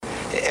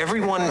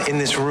Everyone in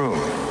this room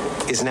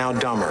is now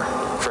dumber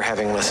for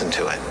having listened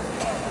to it.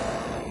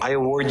 I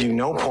award you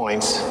no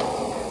points,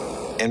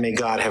 and may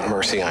God have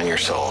mercy on your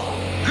soul.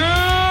 Good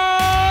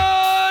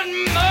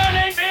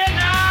morning,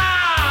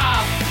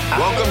 Vietnam!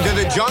 Welcome to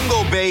the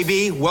jungle,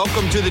 baby.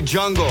 Welcome to the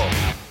jungle.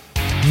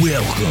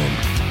 Welcome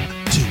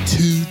to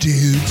Two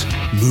Dudes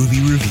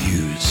Movie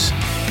Reviews.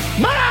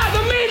 Mana, the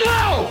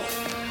meatloaf!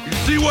 You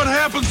see what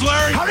happens,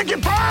 Larry? How'd it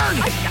get burned?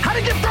 How'd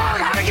it get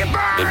burned? How'd it get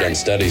burned? They've done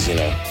studies,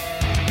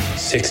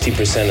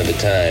 60% of the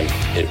time,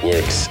 it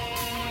works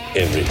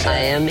every time. I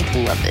am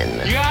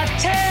McLovin. You are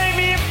tearing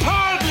me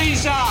apart,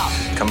 Lisa!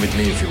 Come with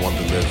me if you want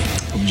to live.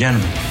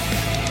 Gentlemen,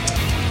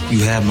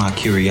 you have my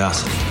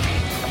curiosity,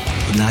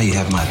 but now you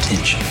have my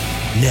attention.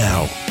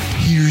 Now,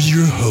 here's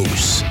your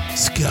hosts,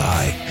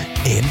 Sky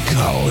and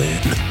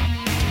Colin.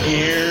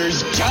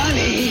 Here's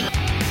Johnny!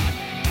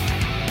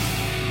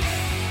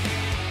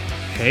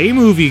 Hey,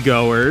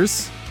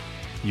 moviegoers.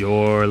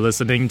 You're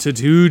listening to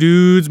Two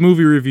Dudes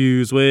Movie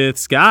Reviews with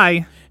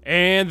Sky.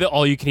 And the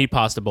all-you-can-eat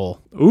pasta bowl.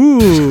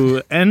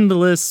 Ooh,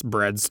 endless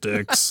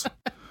breadsticks.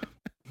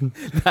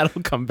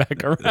 That'll come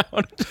back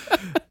around.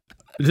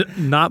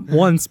 Not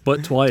once,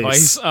 but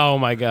twice. Oh,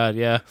 my God,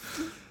 yeah.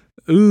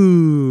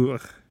 Ooh.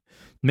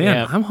 Man,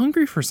 Yeah. I'm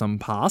hungry for some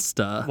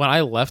pasta. When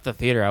I left the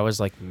theater, I was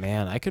like,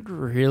 man, I could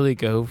really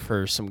go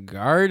for some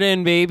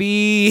garden,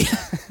 baby.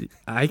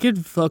 I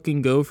could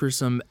fucking go for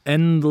some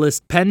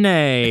endless penne.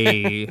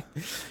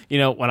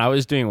 When I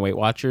was doing Weight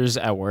Watchers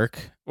at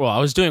work, I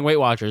was doing Weight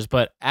Watchers,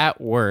 but at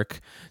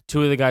work,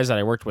 two of the guys that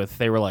I worked with,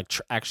 they were like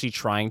actually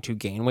trying to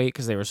gain weight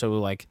because they were so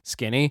like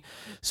skinny.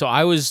 So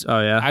I was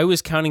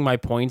counting my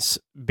points,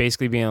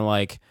 basically being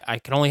like, I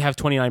can only have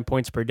 29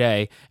 points per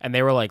day. And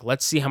they were like,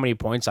 let's see how many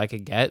points I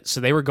could get.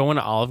 So they were going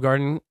to Olive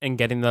Garden and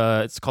getting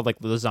it's called like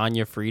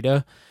lasagna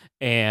Frida.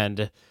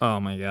 And oh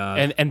my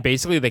God. And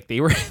basically like they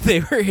were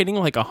hitting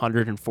like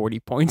 140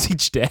 points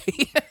each day.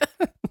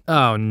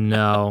 Oh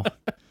no.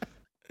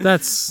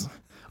 That's...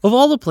 Of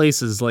all the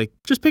places, like,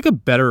 just pick a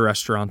better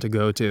restaurant to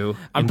go to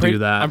and do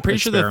that. I'm pretty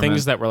sure the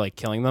things that were, like,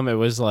 killing them, it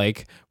was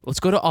like,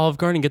 let's go to Olive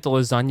Garden and get the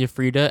lasagna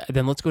Frida, and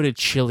then let's go to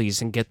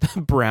Chili's and get the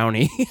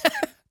brownie.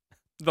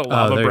 The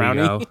lava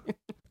brownie. You go.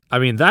 I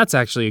mean, that's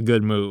actually a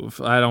good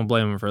move. I don't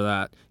blame them for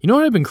that. You know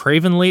what I've been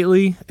craving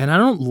lately? And I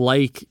don't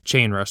like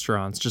chain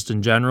restaurants, just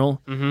in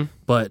general,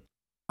 but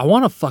I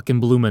want a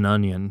fucking bloomin'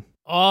 onion.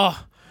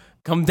 Oh,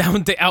 come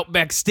down to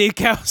Outback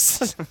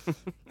Steakhouse.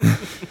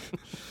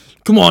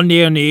 Come on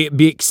down there,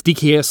 big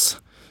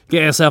stickass.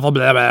 Get yourself a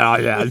blah blah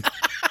blah.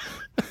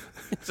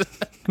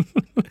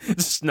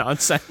 Just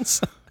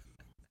nonsense.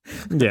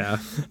 Yeah.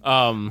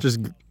 Just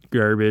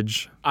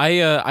garbage.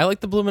 I like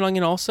the Bloomin'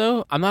 Onion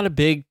also. I'm not a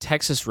big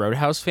Texas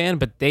Roadhouse fan,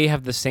 but they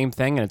have the same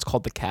thing, and it's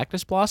called the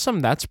Cactus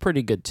Blossom. That's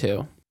pretty good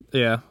too.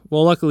 Yeah.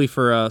 Well, luckily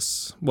for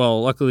us.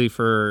 Well, luckily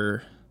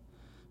for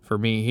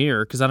me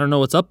here, because I don't know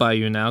what's up by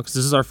you now, because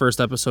this is our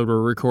first episode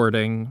we're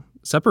recording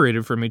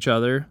separated from each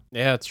other.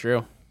 Yeah, it's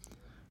true.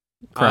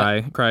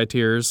 Cry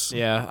tears.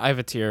 Yeah, I have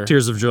a tear.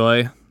 Tears of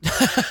joy.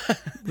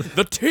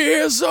 The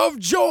tears of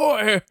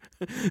joy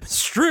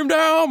stream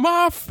down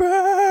my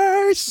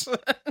face.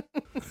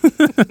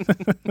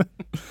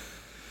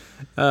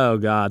 Oh,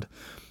 God.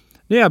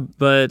 Yeah,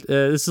 but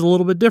this is a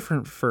little bit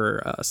different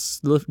for us.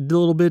 A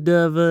little bit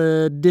of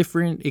a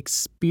different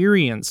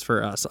experience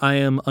for us. I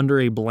am under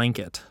a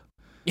blanket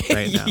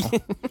right now.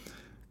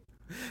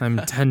 I'm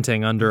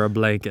tenting under a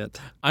blanket.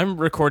 I'm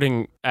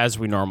recording as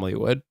we normally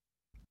would.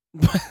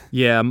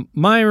 Yeah,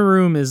 my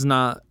room is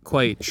not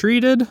quite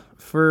treated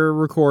for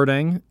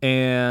recording,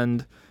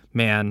 and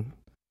man,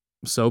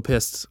 I'm so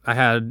pissed. I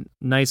had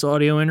nice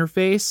audio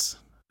interface,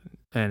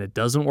 and it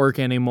doesn't work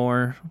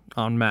anymore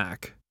on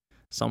Mac.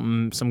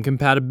 Some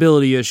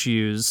compatibility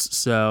issues,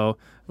 so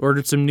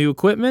ordered some new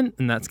equipment,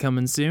 and that's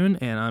coming soon,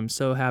 and I'm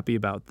so happy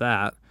about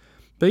that.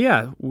 But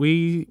yeah,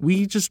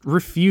 we just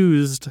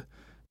refused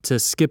to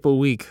skip a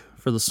week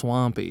for the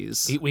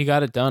Swampies. We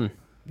got it done.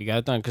 We got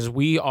it done because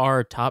we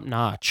are top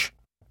notch.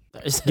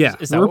 Is that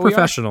we're what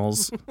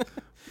professionals.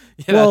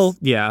 Yeah, well,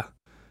 yeah,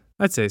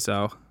 I'd say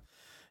so.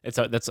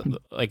 That's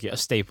like a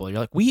staple. You're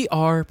like, we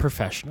are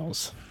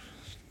professionals.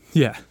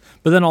 Yeah,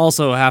 but then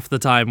also half the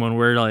time when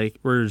we're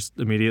just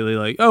immediately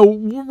like, oh,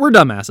 we're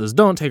dumbasses.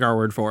 Don't take our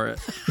word for it.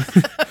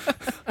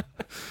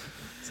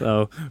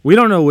 So we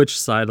don't know which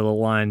side of the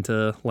line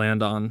to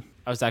land on.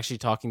 I was actually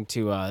talking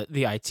to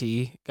the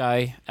IT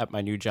guy at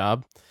my new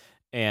job.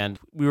 And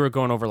we were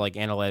going over like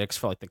analytics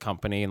for like the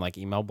company and like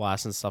email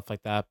blasts and stuff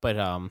like that. But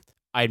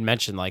I'd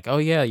mentioned like, oh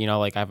yeah,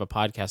 like I have a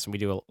podcast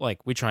and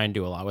we try and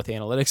do a lot with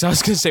analytics. I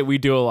was gonna say we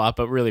do a lot,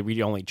 but really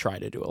we only try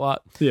to do a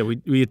lot. Yeah,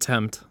 we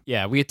attempt.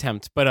 Yeah, we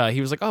attempt. But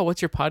he was like, oh,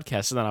 what's your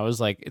podcast? And then I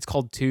was like, it's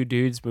called Two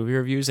Dudes Movie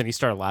Reviews, and he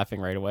started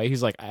laughing right away.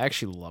 He's like, I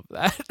actually love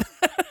that.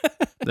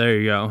 There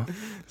you go.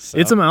 So,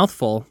 it's a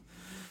mouthful.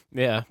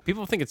 Yeah,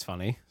 people think it's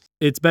funny.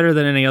 It's better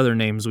than any other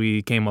names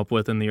we came up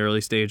with in the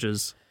early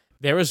stages.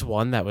 There was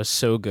one that was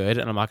so good,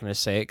 and I'm not going to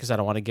say it because I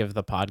don't want to give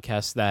the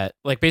podcast that,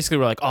 like, basically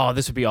we're like, oh,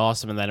 this would be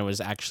awesome, and then it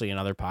was actually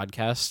another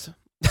podcast,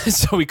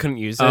 so we couldn't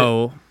use it.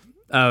 Oh,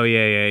 Oh,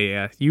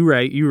 yeah. You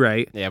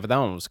right. Yeah, but that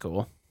one was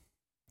cool.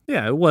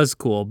 Yeah, it was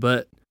cool,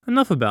 but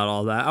enough about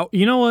all that.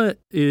 You know what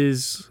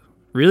is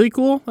really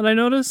cool that I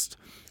noticed?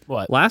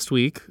 What? Last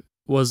week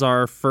was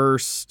our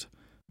first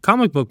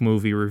comic book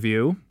movie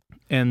review,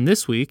 and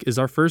this week is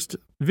our first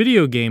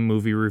video game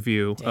movie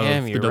review Damn,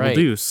 of the you're Double right.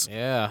 Deuce.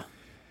 Yeah.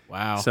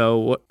 Wow.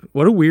 So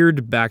what a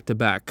weird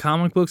back-to-back.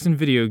 Comic books and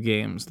video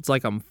games. It's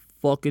like I'm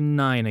fucking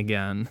 9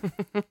 again.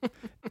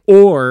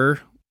 Or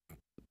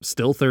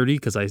still 30,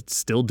 because I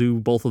still do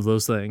both of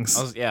those things.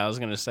 I was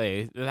gonna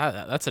say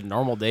that's a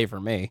normal day for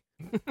me.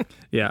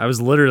 Yeah, I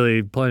was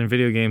literally playing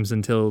video games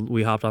until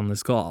we hopped on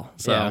this call.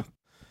 So,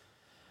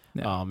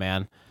 yeah. Oh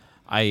man,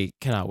 I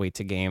cannot wait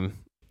to game.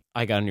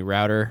 I got a new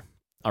router.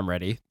 I'm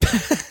ready.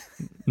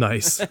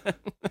 Nice.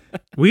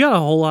 We got a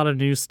whole lot of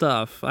new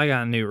stuff. I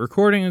got new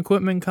recording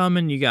equipment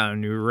coming. You got a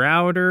new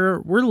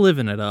router. We're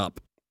living it up.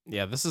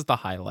 Yeah, this is the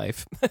high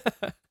life.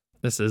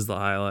 This is the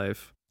high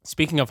life.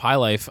 Speaking of high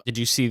life, did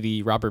you see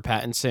the Robert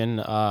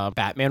Pattinson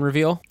Batman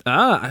reveal?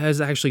 I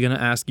was actually going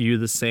to ask you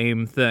the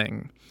same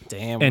thing.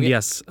 Damn. And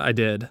yes, I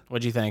did.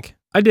 What'd you think?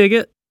 I dig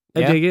it.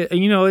 I Yeah? dig it.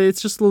 And,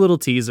 it's just a little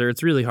teaser.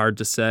 It's really hard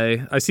to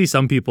say. I see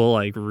some people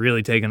like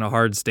really taking a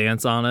hard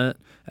stance on it.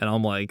 And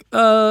I'm like,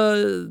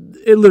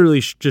 it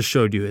literally just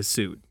showed you his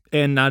suit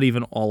and not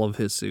even all of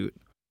his suit.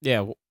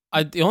 Yeah.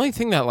 The only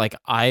thing that like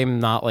I'm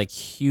not like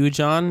huge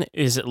on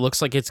is it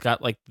looks like it's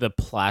got like the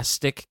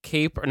plastic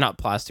cape, or not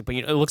plastic, but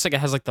it looks like it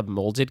has like the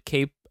molded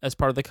cape as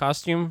part of the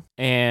costume.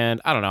 And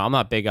I don't know. I'm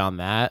not big on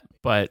that,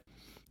 but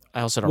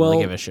I also don't really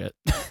give a shit.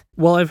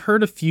 Well, I've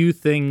heard a few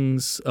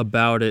things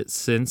about it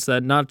since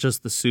that, not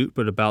just the suit,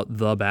 but about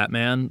the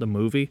Batman, the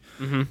movie.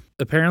 Mm-hmm.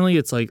 Apparently,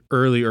 it's like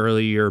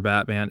early year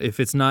Batman. If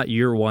it's not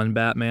year 1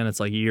 Batman, it's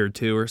like year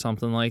 2 or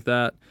something like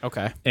that.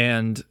 Okay.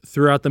 And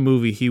throughout the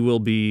movie, he will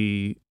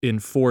be in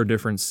 4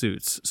 different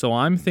suits. So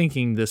I'm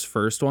thinking this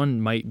first one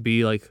might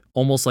be like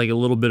almost like a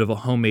little bit of a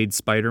homemade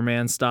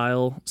Spider-Man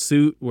style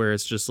suit, where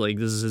it's just like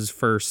this is his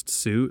first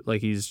suit.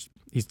 Like he's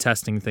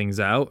testing things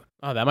out.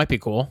 Oh, that might be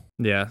cool.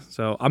 Yeah,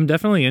 so I'm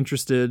definitely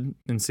interested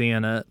in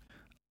seeing it.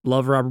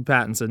 Love Robert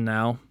Pattinson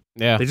now.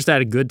 Yeah. They just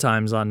added Good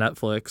Times on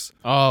Netflix.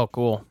 Oh,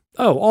 cool.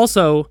 Oh,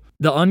 also,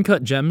 the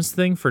Uncut Gems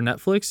thing for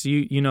Netflix,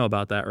 you know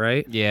about that,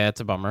 right? Yeah,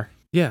 it's a bummer.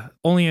 Yeah,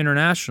 only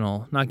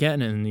international, not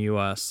getting it in the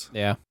US.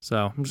 Yeah. So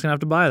I'm just going to have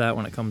to buy that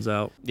when it comes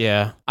out.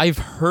 Yeah. I've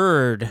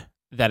heard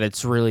that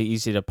it's really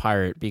easy to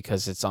pirate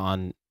because it's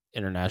on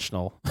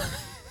international.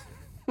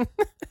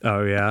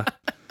 Oh, yeah.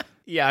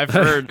 Yeah, I've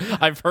heard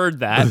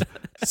that.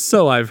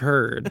 So I've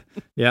heard.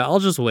 Yeah, I'll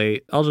just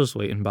wait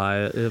and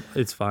buy it.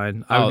 It's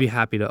fine. I would be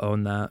happy to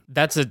own that.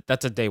 That's a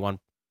day one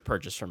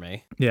purchase for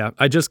me. Yeah,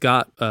 I just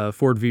got a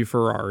Ford v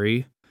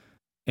Ferrari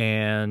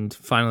and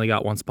finally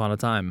got Once Upon a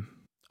Time.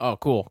 Oh,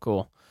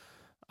 cool.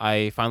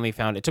 I finally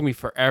found it. Took me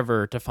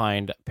forever to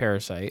find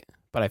Parasite,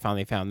 but I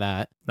finally found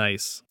that.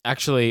 Nice.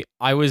 Actually,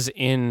 I was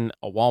in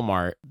a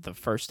Walmart the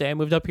first day I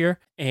moved up here,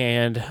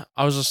 and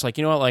I was just like,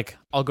 you know what, like,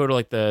 I'll go to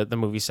like the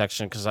movie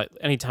section, because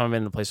anytime I'm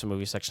in the place of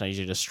movie section, I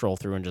usually just stroll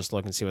through and just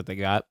look and see what they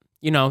got.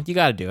 You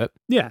got to do it.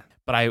 Yeah.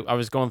 But I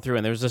was going through,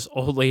 and there was this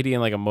old lady in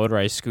like a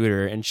motorized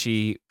scooter, and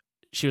she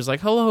was like,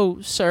 "Hello,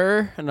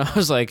 sir," and I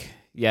was like,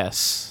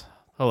 "Yes,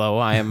 hello,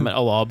 I am a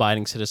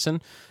law-abiding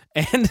citizen."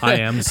 And I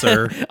am,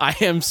 sir. I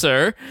am,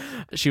 sir.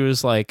 She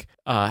was like,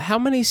 how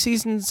many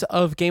seasons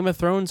of Game of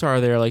Thrones are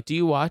there? Like, do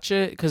you watch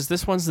it? Because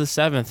this one's the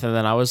 7th. And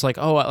then I was like,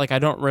 oh, like, I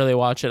don't really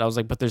watch it. I was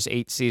like, but there's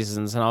 8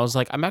 seasons. And I was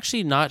like, I'm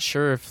actually not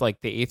sure if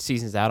like the 8th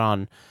season's out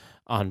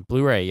on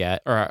Blu-ray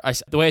yet. Or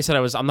the way I said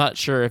I'm not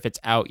sure if it's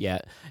out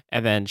yet.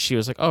 And then she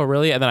was like, oh,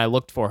 really? And then I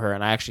looked for her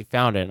and I actually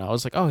found it. And I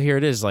was like, oh, here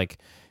it is. Like,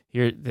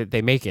 here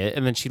they make it.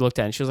 And then she looked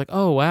at it and she was like,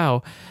 oh,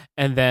 wow.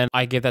 And then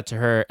I gave that to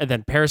her. And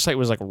then Parasite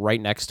was like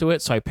right next to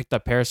it. So I picked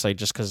up Parasite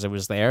just because it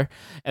was there.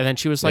 And then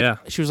she was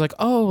like,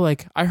 oh,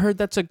 like, I heard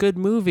that's a good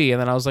movie.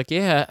 And then I was like,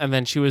 yeah. And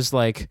then she was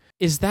like,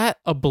 is that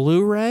a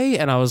Blu-ray?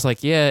 And I was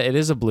like, yeah, it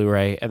is a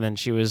Blu-ray. And then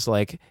she was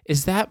like,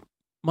 is that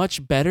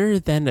much better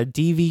than a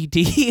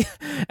DVD?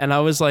 And I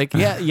was like,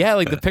 yeah,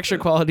 like the picture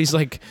quality's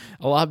like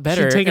a lot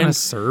better. She taking a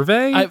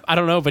survey? I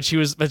don't know, but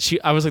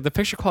I was like, the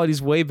picture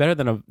quality's way better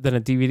than a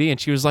DVD. And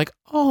she was like,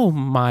 oh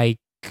my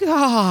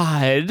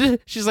God.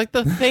 She's like,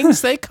 the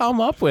things they come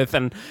up with.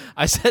 And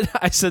I said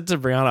to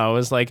Brianna, I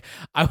was like,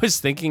 I was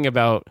thinking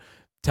about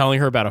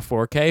telling her about a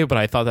 4K, but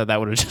I thought that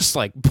would have just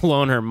like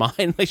blown her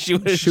mind. Like she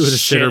would have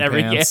shit her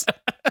pants.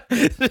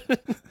 Yeah.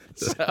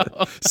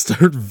 So.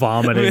 Start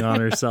vomiting on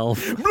herself.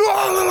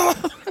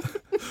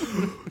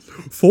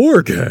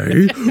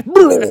 4K.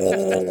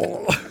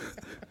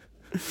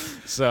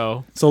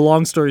 So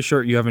long story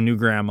short, you have a new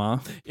grandma.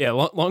 Yeah,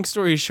 long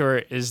story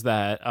short is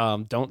that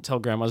don't tell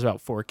grandmas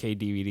about 4K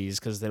DVDs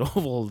because they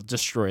will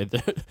destroy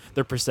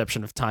their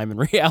perception of time and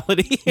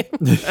reality.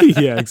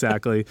 Yeah,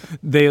 exactly.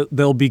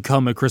 They'll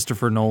become a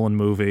Christopher Nolan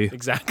movie.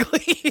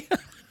 Exactly.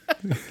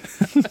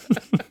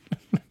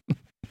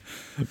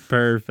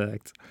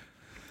 Perfect.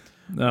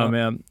 Oh,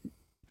 man.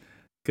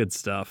 Good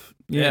stuff.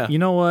 Yeah. You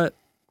know what?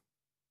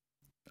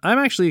 I'm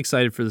actually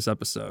excited for this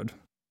episode.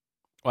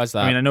 Why's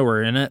that? I mean, I know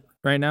we're in it.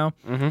 right now?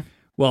 Mm-hmm.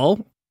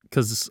 Well,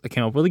 because I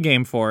came up with a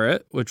game for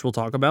it, which we'll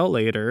talk about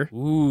later.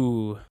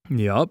 Ooh.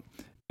 Yep.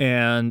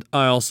 And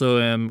I also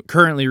am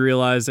currently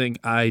realizing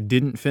I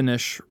didn't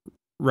finish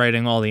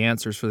writing all the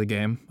answers for the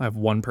game. I have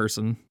one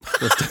person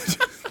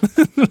listed.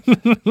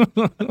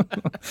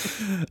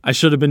 I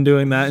should have been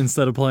doing that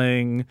instead of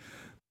playing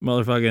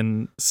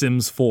motherfucking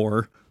Sims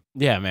 4.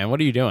 Yeah, man. What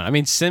are you doing? I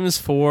mean, Sims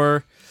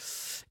 4,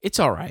 it's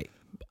all right.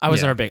 It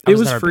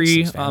was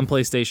free on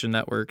PlayStation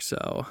Network,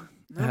 so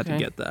I had to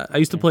get that. I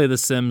used to play The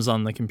Sims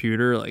on the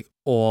computer like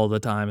all the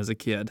time as a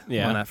kid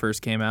when that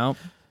first came out.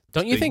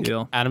 Don't you think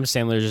Adam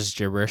Sandler's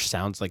gibberish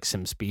sounds like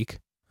Sim speak?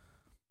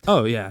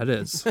 Oh, yeah, it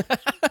is.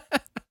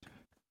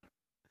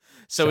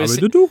 So is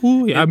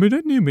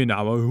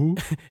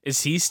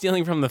he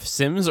stealing from The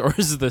Sims, or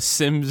is The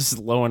Sims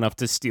low enough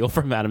to steal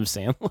from Adam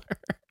Sandler?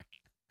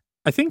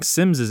 I think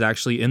Sims is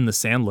actually in the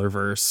Sandler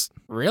verse.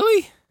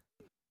 Really?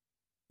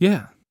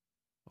 Yeah.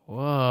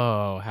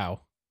 Whoa, how?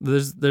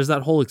 There's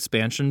that whole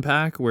expansion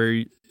pack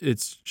where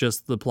it's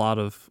just the plot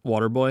of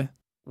Waterboy.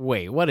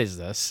 Wait, what is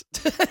this?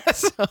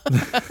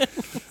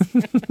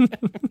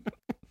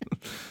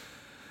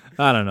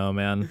 I don't know,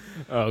 man.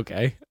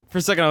 Okay. For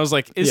a second, I was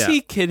like, is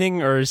he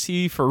kidding or is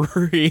he for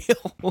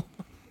real?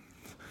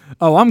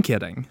 Oh, I'm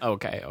kidding.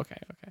 Okay.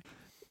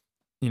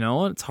 You know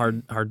what? It's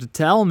hard to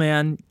tell,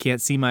 man.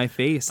 Can't see my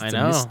face. It's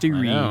a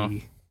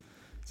mystery.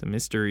 It's a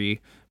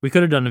mystery. We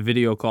could have done a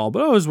video call,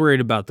 but I was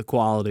worried about the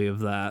quality of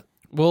that.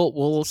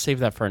 We'll save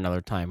that for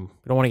another time.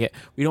 We don't want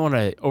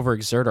to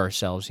overexert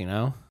ourselves, you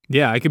know?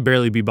 Yeah, I could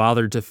barely be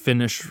bothered to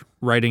finish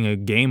writing a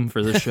game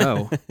for the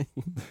show.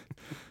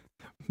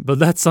 But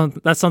that's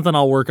something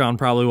I'll work on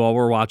probably while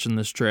we're watching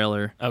this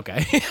trailer.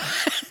 Okay.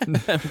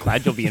 I'm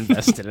glad you'll be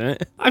invested in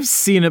it. I've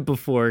seen it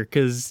before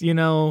because, you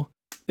know,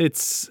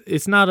 it's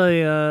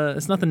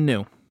nothing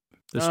new.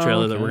 This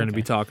trailer that we're going to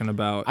be talking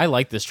about. I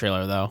like this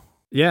trailer though.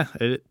 Yeah,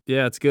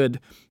 it's good.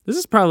 This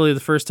is probably the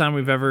first time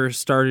we've ever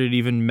started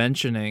even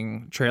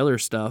mentioning trailer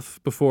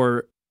stuff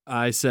before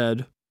I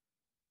said,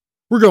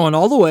 we're going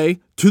all the way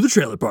to the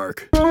trailer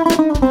park.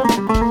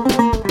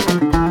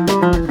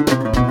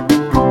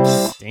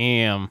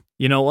 Damn.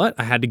 You know what?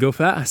 I had to go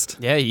fast.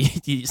 Yeah,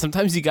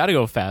 sometimes you got to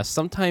go fast.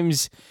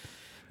 Sometimes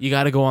you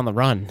got to go on the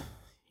run.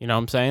 You know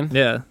what I'm saying?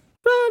 Yeah.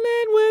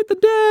 Running with the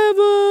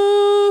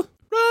devil.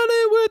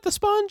 Running with the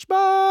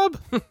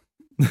SpongeBob.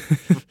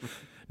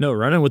 No,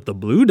 running with the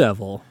Blue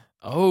Devil.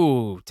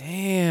 Oh,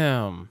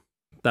 damn.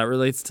 That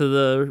relates to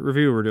the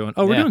review we're doing.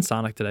 Oh, we're doing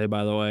Sonic today,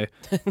 by the way.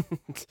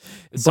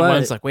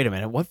 Someone's like, wait a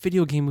minute, what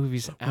video game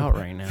movie's out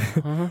right now?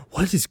 Huh?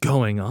 What is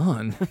going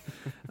on?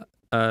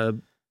 But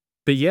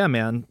yeah,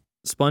 man,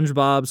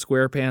 SpongeBob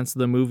Squarepants,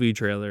 the movie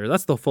trailer.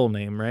 That's the full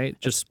name, right?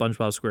 Just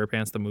SpongeBob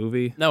Squarepants, the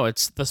movie? No,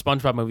 it's the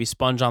SpongeBob movie,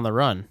 Sponge on the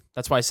Run.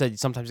 That's why I said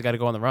sometimes you got to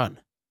go on the run.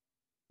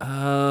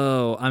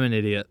 Oh, I'm an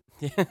idiot.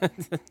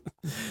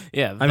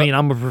 Yeah. I mean,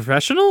 I'm a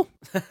professional?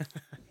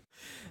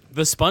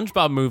 The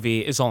SpongeBob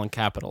movie is all in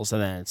capitals,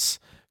 and then it's :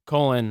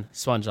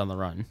 Sponge on the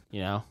Run,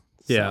 you know?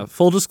 Yeah,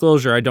 full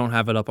disclosure, I don't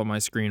have it up on my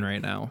screen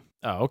right now.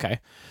 Oh,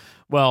 okay.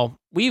 Well,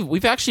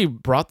 we've actually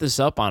brought this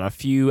up on a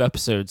few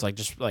episodes, like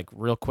just like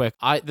real quick.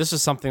 This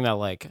is something that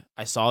like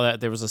I saw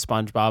that there was a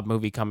SpongeBob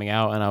movie coming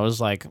out, and I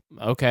was like,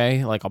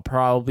 okay, like I'll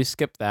probably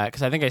skip that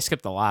because I think I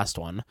skipped the last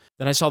one.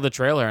 Then I saw the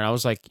trailer, and I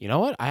was like, you know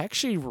what? I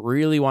actually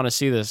really want to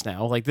see this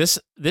now. Like this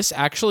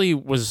actually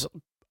was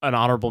an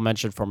honorable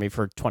mention for me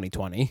for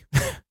 2020.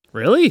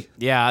 Really?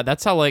 Yeah,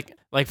 that's how like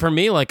for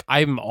me, like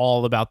I'm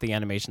all about the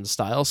animation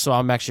style, so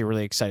I'm actually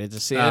really excited to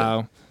see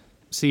it.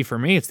 See, for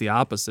me, it's the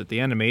opposite.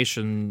 The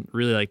animation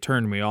really like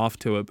turned me off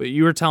to it. But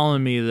you were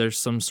telling me there's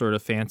some sort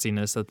of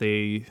fanciness that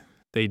they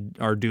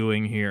are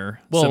doing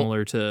here,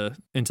 similar to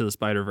Into the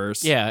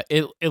Spider-Verse. Yeah,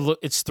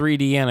 it's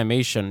 3D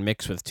animation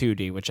mixed with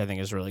 2D, which I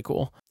think is really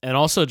cool. And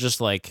also just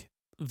like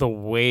the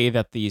way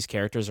that these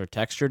characters are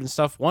textured and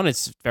stuff. One,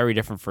 it's very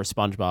different for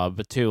SpongeBob,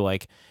 but two,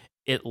 like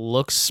it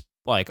looks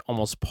like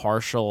almost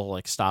partial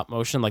like stop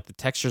motion. Like the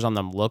textures on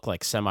them look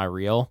like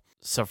semi-real.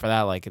 So for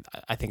that, like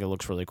I think it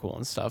looks really cool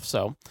and stuff.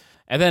 So.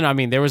 And then, I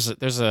mean, there's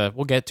a,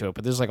 we'll get to it,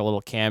 but there's like a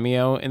little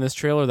cameo in this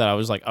trailer that I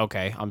was like,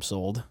 okay, I'm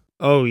sold.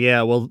 Oh,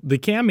 yeah. Well, the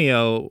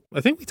cameo,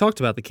 I think we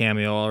talked about the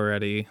cameo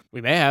already.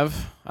 We may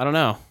have. I don't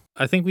know.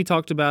 I think we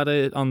talked about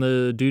it on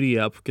the Duty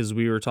Up because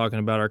we were talking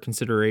about our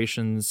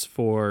considerations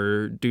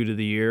for Dude of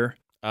the Year.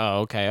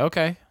 Oh,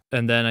 okay.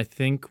 And then I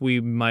think we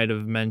might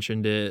have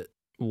mentioned it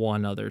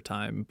one other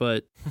time.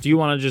 But do you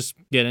want to just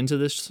get into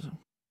this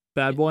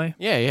bad boy?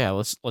 Yeah.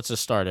 Let's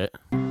just start it.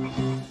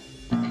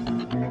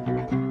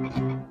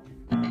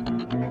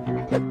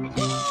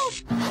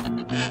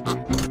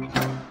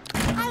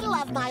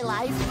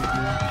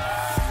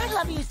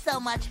 So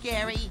much,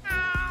 Gary.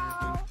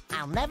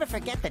 I'll never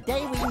forget the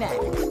day we met.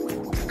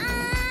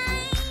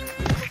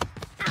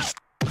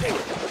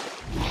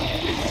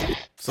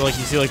 So like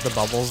you see like the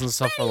bubbles and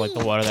stuff or like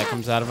the water that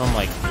comes out of them,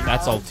 like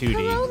that's all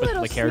 2D,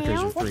 but the characters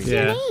are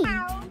 3D.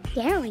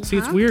 Yeah. See,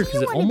 it's weird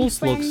because it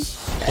almost looks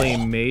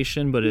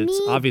claymation, but it's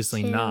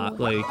obviously not.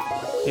 Like,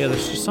 yeah,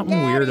 there's just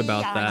something weird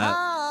about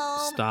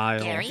that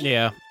style. Gary?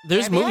 Yeah,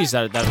 there's Gary? movies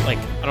that like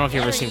I don't know if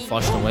you've ever seen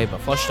Flushed Away, but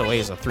Flushed Away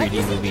is a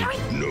 3D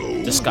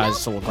movie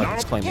disguised to look like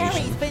it's Gary's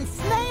claymation. been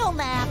snail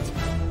napped.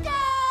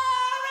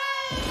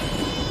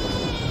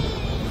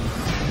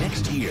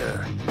 Next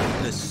year,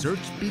 the search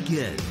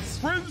begins.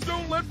 Friends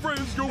don't let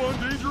friends go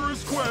on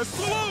dangerous quests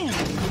alone.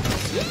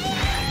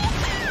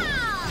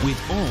 With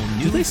all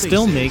new Do they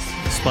still faces. make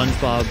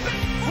SpongeBob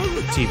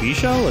TV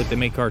show? Like they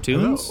make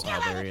cartoons?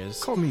 Oh, there he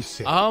is. Call me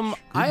Sage. I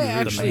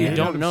actually Man,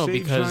 don't know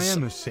Sage, because I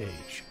am a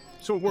sage.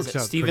 So it works is it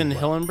out Steven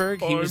pretty well.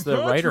 Hillenburg? He was the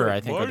writer, I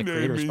think, or the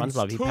creator of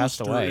SpongeBob. He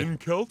passed away. In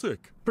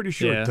Celtic. Pretty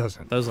sure Yeah, it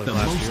doesn't. that was like The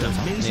last most year.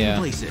 amazing Yeah.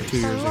 places. 2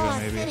 years The ago,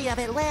 lost maybe. city of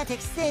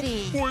Atlantic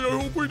City. Boy, I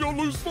hope we don't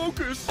lose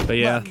focus. But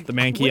yeah, Look, the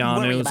man I wouldn't worry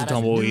Keanu is a about us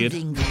tumbleweed.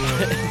 losing.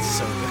 It's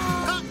so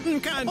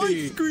good. Cotton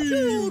candy.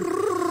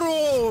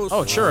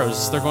 Oh,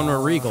 churros. They're going to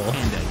a Regal.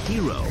 And a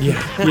hero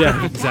Yeah,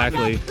 yeah,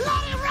 exactly. Let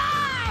it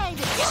ride!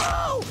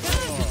 Go!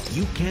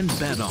 you can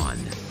bet on.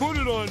 Put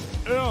it on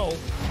L.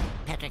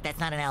 Patrick, that's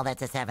not an L,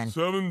 that's a 7.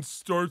 7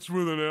 starts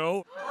with an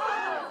L.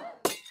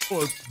 Oh,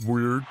 that's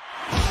weird.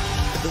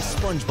 The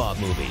SpongeBob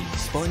movie,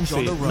 Sponge on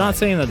See, the I'm Run. not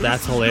saying that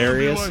that's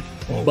hilarious, A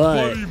but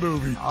buddy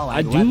movie. Oh, I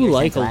love do your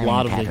like sense a of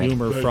lot irony, of the Patrick.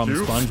 humor Thank from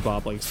you.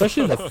 SpongeBob. Like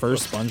especially the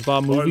first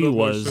SpongeBob I movie love my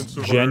was sense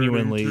of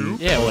genuinely irony,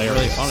 too. Yeah, it was really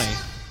hilarious.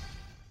 funny.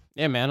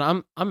 Yeah,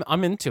 man,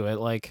 I'm into it.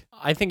 Like,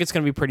 I think it's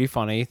gonna be pretty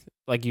funny.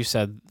 Like you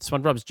said,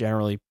 SpongeBob's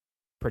generally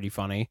pretty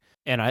funny,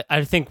 and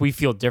I think we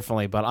feel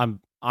differently. But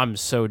I'm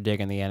so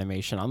digging the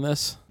animation on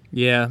this.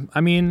 Yeah,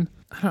 I mean,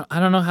 I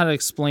don't know how to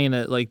explain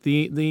it. Like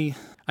the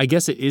I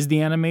guess it is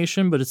the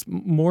animation, but it's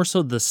more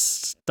so the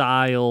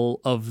style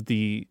of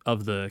the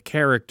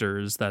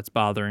characters that's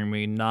bothering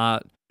me,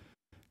 not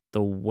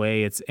the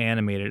way it's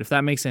animated. If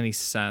that makes any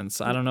sense.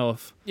 I don't know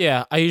if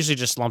Yeah, I usually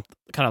just lump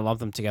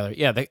them together.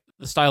 Yeah, the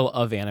style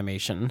of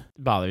animation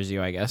bothers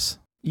you, I guess.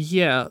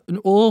 yeah,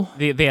 well,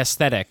 The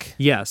aesthetic.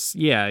 yes,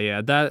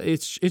 yeah. That it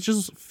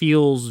just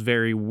feels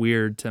very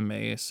weird to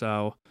me.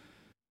 So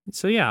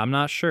yeah, I'm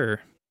not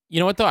sure. You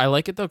know what though? I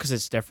like it though because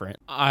it's different.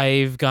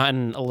 I've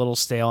gotten a little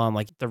stale on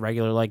like the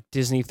regular like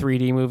Disney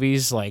 3D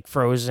movies, like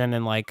Frozen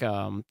and like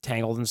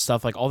Tangled and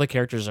stuff. Like all the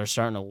characters are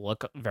starting to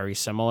look very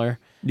similar.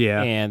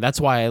 Yeah. And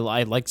that's why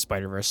I liked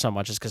Spider-Verse so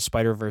much, is because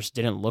Spider-Verse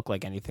didn't look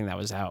like anything that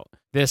was out.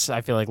 This I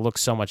feel like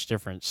looks so much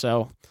different.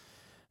 So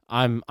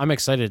I'm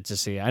excited to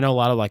see. I know a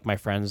lot of like my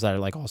friends that are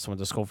like also went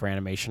to school for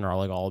animation are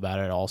like all about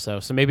it also.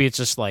 So maybe it's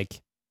just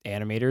like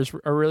animators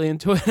are really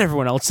into it.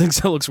 Everyone else thinks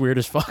it looks weird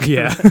as fuck.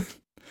 Yeah.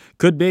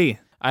 Could be.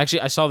 I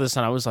saw this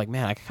and I was like,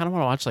 man, I kind of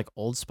want to watch like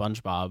old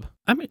SpongeBob.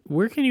 I mean,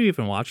 where can you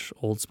even watch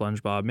old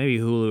SpongeBob? Maybe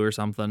Hulu or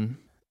something.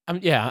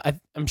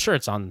 I'm sure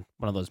it's on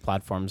one of those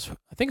platforms.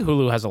 I think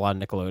Hulu has a lot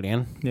of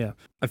Nickelodeon. Yeah.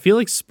 I feel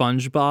like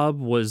SpongeBob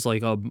was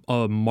like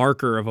a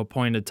marker of a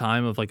point of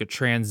time of like a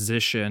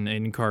transition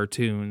in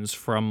cartoons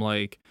from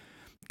like,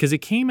 because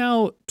it came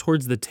out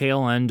towards the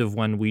tail end of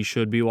when we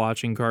should be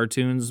watching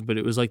cartoons, but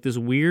it was like this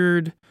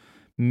weird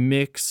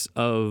mix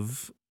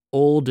of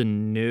old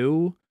and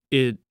new.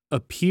 It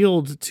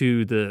appealed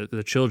to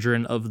the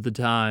children of the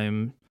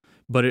time,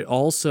 but it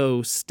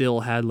also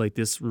still had like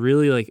this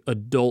really like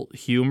adult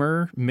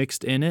humor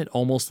mixed in it,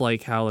 almost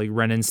like how like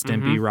Ren and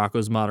Stimpy,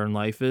 Rocko's Modern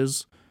Life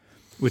is,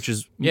 which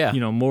is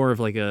more of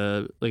like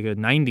a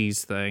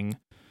 90s thing.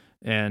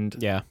 And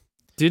yeah,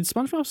 did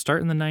SpongeBob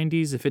start in the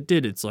 90s? If it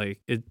did, it's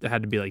like it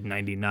had to be like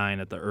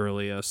 99 at the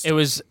earliest. it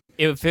was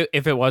if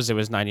it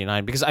was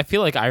 99, because I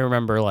feel like I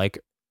remember like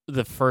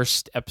the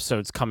first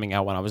episodes coming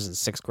out when I was in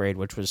 6th grade,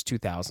 which was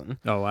 2000.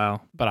 Oh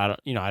wow. But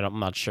I'm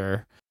not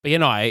sure. But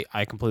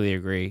I completely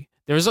agree.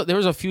 There was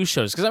a few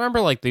shows, because I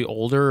remember like the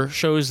older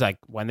shows, like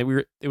when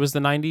it was the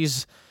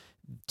 90s,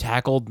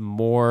 tackled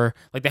more,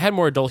 like they had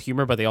more adult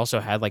humor, but they also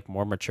had like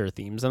more mature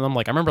themes in them.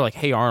 Like I remember like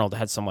Hey Arnold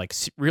had some like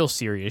real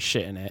serious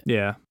shit in it.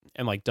 Yeah.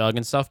 And like Doug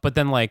and stuff. But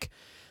then like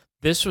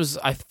this was,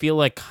 I feel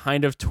like,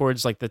 kind of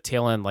towards like the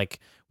tail end. Like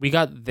we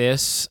got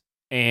this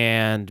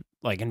and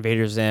like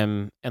Invader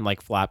Zim and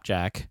like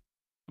Flapjack,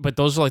 but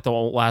those are like the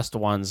last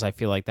ones I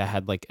feel like that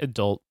had like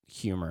adult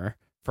humor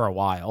for a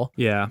while.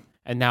 Yeah.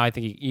 And now I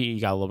think you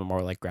got a little bit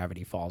more like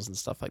Gravity Falls and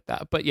stuff like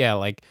that. But yeah,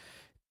 like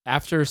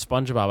after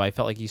SpongeBob, I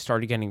felt like you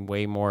started getting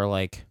way more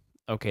like,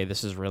 okay,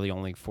 this is really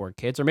only for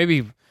kids, or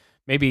maybe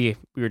we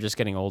were just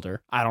getting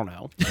older. I don't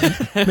know.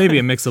 Maybe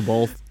a mix of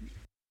both.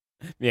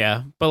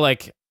 Yeah, but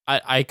like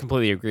I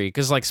completely agree,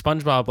 because like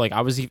SpongeBob, like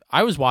I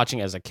was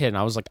watching as a kid and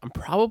I was like, I'm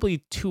probably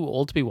too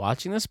old to be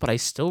watching this, but I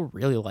still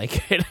really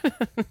like it.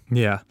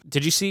 Yeah.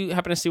 Did you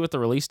happen to see what the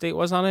release date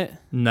was on it?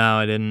 No,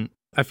 I didn't.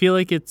 I feel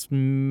like it's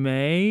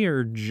May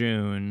or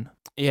June.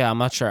 Yeah, I'm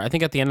not sure. I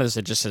think at the end of this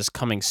it just says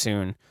coming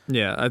soon.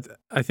 Yeah,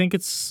 I think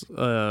it's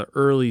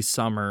early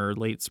summer,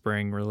 late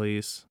spring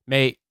release.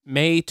 May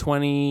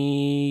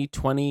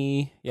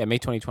 2020. Yeah, May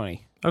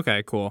 2020.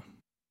 Okay, cool.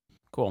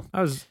 Cool.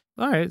 All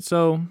right.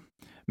 So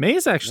May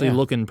is actually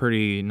looking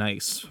pretty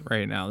nice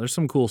right now. There's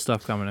some cool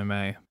stuff coming in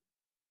May.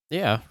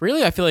 Yeah,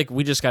 really, I feel like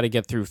we just got to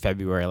get through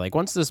February. Like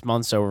once this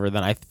month's over,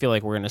 then I feel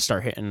like we're gonna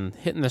start hitting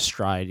the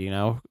stride.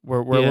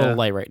 We're a little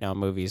light right now in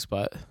movies,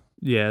 but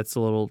Yeah, it's a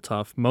little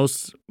tough.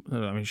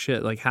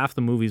 Shit, like half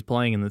the movies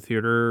playing in the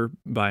theater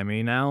by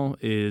me now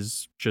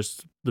is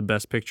just the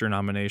Best Picture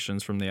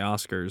nominations from the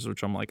Oscars,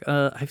 which I'm like,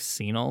 I've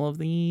seen all of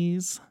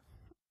these.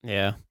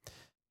 Yeah.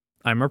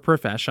 I'm a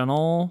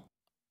professional.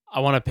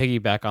 I want to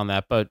piggyback on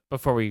that, but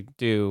before we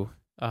do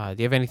you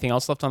have anything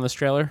else left on this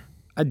trailer?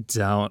 I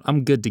don't.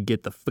 I'm good to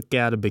get the fuck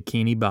out of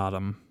Bikini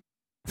Bottom.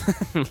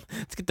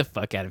 Let's get the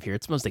fuck out of here.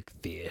 It smells like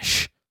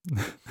fish.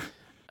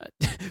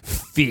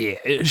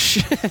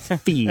 Fish.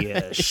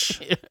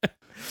 Fish.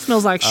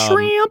 Smells like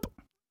shrimp.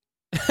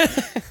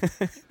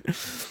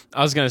 I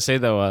was going to say,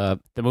 though,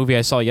 the movie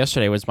I saw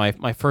yesterday was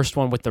my first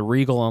one with the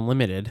Regal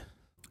Unlimited.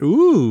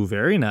 Ooh,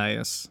 very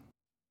nice.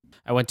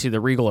 I went to the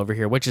Regal over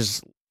here, which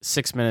is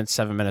 7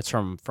 minutes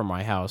from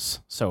my house.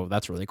 So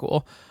that's really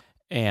cool.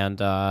 And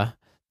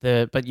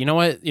but you know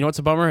what? You know what's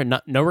a bummer?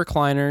 No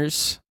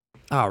recliners.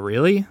 Oh,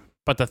 really?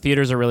 But the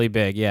theaters are really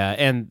big, yeah.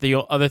 And the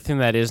other thing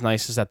that is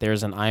nice is that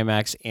there's an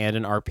IMAX and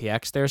an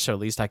RPX there, so at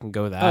least I can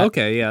go that. Oh,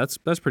 okay, yeah,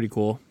 that's pretty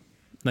cool.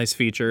 Nice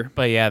feature.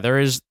 But yeah, there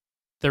is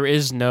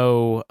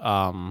no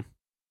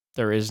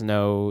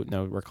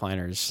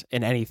recliners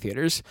in any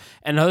theaters.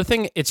 And another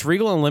thing, it's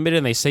Regal Unlimited,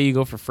 and they say you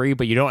go for free,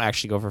 but you don't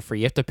actually go for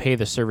free. You have to pay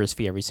the service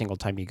fee every single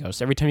time you go.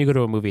 So every time you go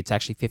to a movie, it's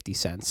actually 50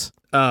 cents.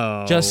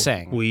 Oh, just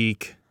saying.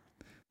 Weak.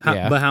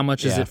 But how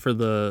much is it for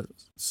the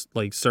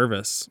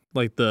service,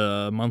 like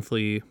the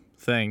monthly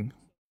thing?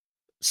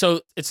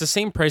 So it's the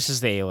same price as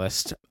the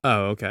A-list.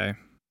 Oh, okay.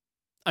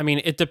 I mean,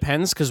 it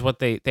depends because what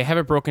they have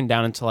it broken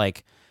down into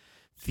like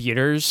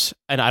theaters,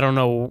 and I don't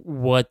know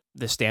what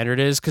the standard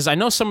is because I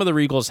know some of the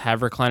Regals have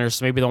recliners,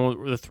 so maybe the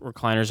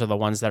recliners are the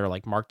ones that are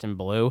like marked in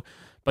blue.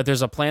 But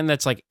there's a plan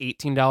that's like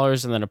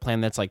 $18, and then a plan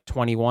that's like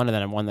 $21, and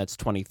then one that's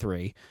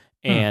 $23.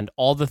 And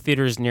all the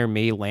theaters near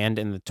me land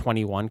in the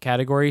 21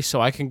 category,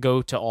 so I can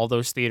go to all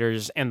those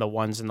theaters and the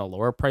ones in the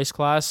lower price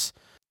class.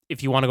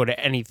 If you want to go to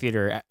any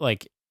theater,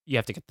 like you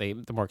have to get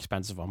the more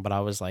expensive one. But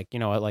I was like, you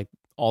know what, like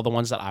all the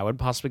ones that I would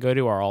possibly go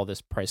to are all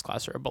this price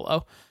class or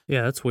below.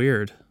 Yeah, that's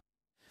weird.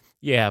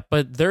 Yeah,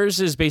 but theirs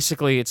is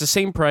basically, it's the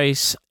same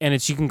price,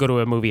 and you can go to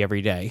a movie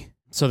every day.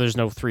 So there's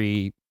no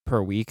 3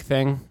 per week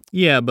thing.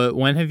 Yeah, but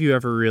when have you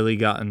ever really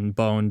gotten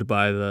boned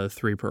by the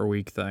 3 per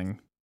week thing?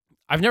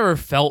 I've never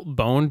felt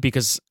boned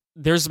because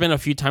there's been a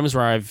few times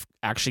where I've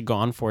actually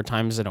gone 4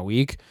 times in a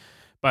week.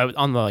 But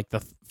on the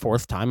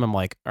 4th time, I'm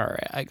like, all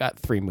right, I got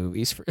 3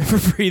 movies for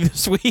free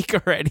this week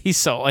already.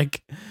 So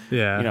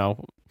yeah, you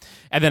know,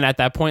 and then at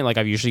that point,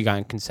 I've usually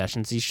gotten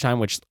concessions each time,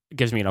 which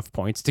gives me enough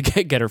points to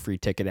get a free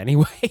ticket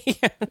anyway.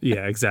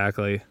 Yeah,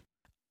 exactly.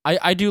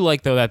 I do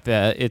like though that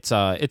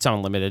it's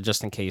unlimited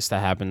just in case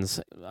that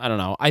happens. I don't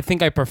know. I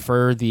think I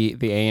prefer the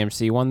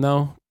AMC one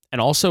though, and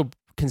also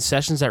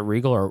concessions at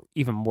Regal are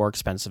even more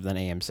expensive than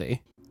AMC.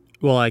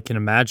 Well, I can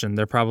imagine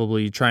they're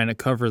probably trying to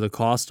cover the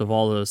cost of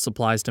all the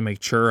supplies to make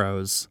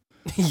churros.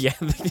 Yeah,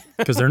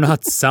 because they're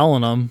not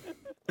selling them.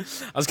 I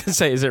was gonna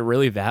say, is it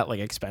really that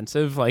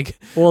expensive?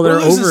 Well, they're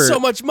losing over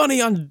so much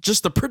money on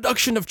just the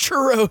production of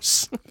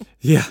churros.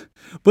 Yeah,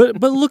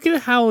 but look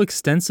at how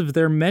extensive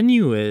their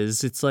menu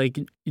is. It's like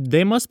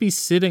they must be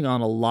sitting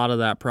on a lot of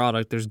that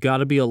product. There's got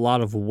to be a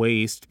lot of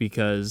waste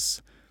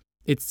because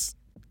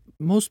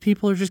most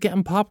people are just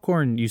getting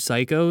popcorn. You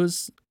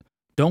psychos,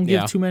 don't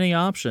give too many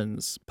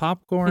options.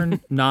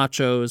 Popcorn,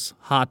 nachos,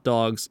 hot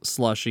dogs,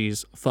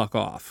 slushies. Fuck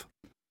off.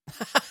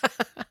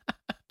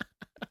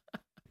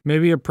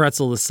 Maybe a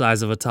pretzel the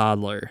size of a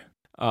toddler.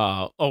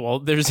 I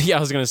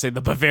was gonna say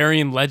the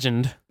Bavarian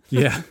Legend.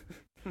 Yeah.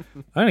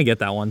 I didn't get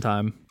that one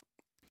time.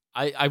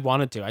 I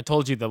wanted to. I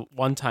told you the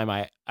one time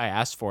I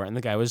asked for it, and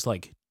the guy was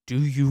like, do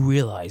you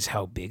realize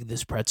how big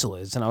this pretzel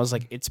is? And I was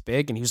like, it's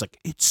big. And he was like,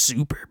 it's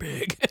super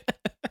big.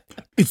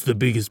 It's the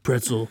biggest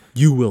pretzel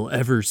you will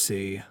ever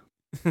see.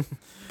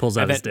 Pulls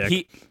out his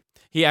dick.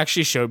 He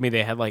actually showed me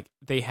they had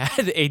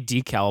a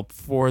decal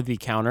for the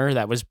counter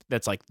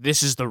that's like,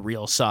 this is the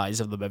real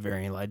size of the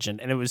Bavarian Legend,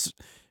 and it was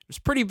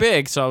pretty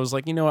big. So I was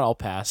like, you know what, I'll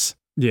pass.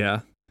 Yeah,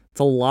 it's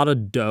a lot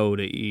of dough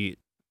to eat.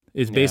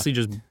 It's basically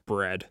just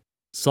bread,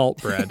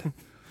 salt bread.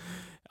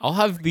 I'll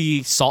have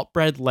the salt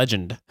bread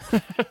Legend.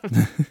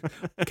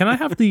 Can I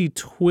have the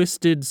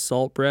twisted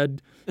salt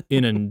bread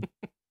in a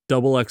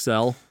double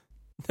XL?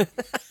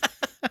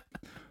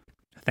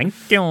 Thank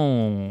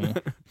you.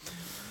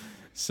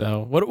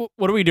 So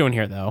what are we doing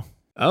here though?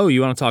 Oh,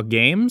 you want to talk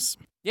games?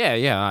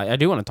 Yeah, I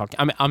do want to talk.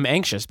 I'm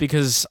anxious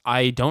because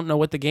I don't know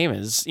what the game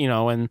is,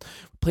 and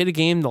played a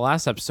game the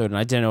last episode and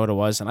I didn't know what it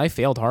was and I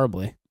failed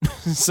horribly.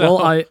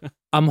 So well,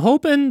 I'm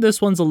hoping this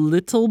one's a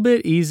little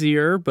bit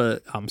easier,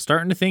 but I'm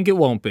starting to think it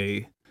won't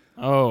be.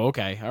 Oh,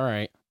 okay, all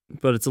right.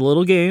 But it's a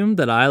little game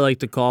that I like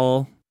to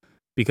call,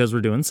 because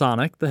we're doing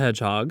Sonic the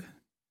Hedgehog.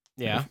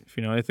 Yeah. If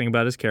you know anything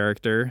about his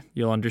character,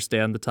 you'll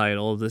understand the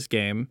title of this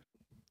game.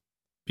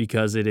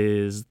 Because it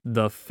is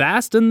the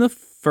Fast and the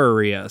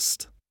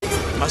Furriest.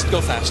 Must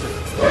go faster.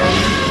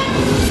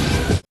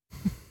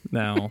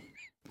 Now,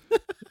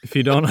 if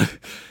you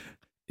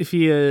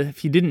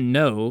didn't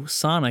know,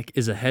 Sonic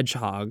is a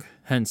hedgehog,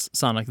 hence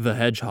Sonic the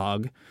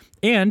Hedgehog,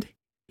 and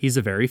he's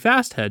a very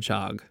fast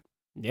hedgehog.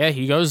 Yeah,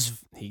 he goes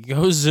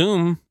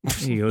zoom.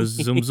 He goes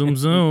zoom, zoom,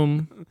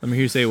 zoom. Let me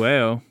hear you say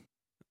wayo.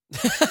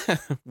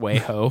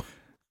 Way-ho.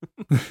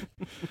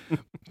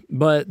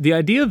 But the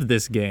idea of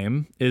this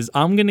game is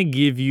I'm going to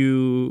give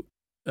you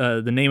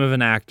the name of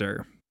an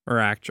actor or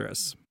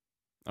actress.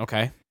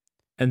 Okay.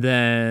 And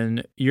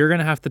then you're going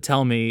to have to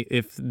tell me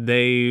if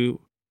they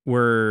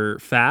were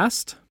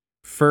fast,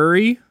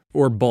 furry,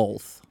 or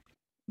both.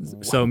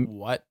 So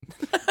what?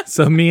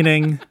 So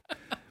meaning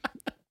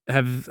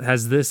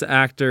has this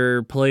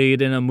actor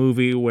played in a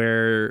movie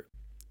where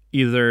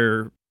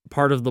either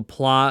part of the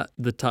plot,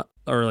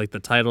 or like the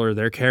title or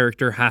their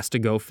character has to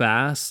go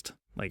fast,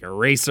 like a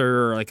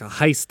racer or like a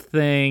heist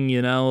thing,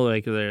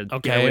 like the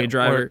getaway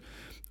driver,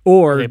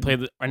 or they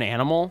played an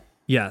animal?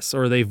 Yes,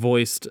 or they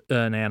voiced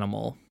an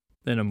animal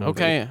in a movie.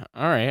 Okay,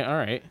 all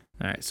right.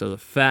 So the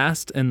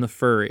fast and the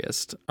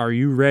furriest. Are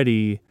you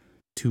ready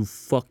to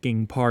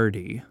fucking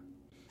party?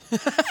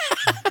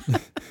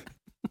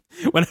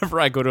 Whenever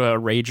I go to a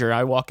rager,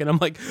 I walk in, I'm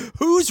like,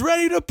 who's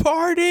ready to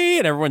party?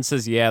 And everyone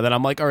says, yeah. Then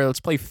I'm like, all right,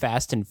 let's play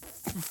fast and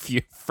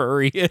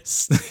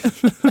furriest.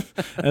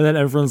 And then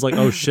everyone's like,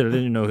 oh shit, I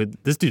didn't know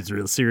this dude's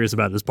real serious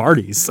about his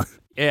parties.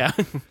 Yeah.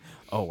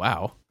 Oh,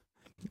 wow.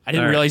 I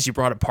didn't realize you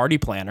brought a party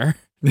planner.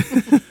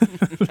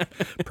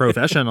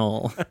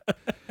 Professional.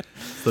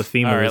 It's the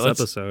theme of this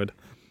episode.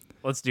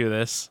 Let's do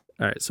this.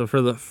 All right, so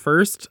for the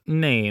first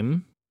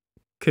name,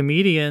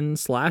 comedian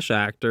 /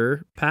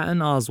 actor, Patton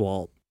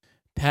Oswalt.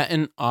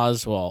 Patton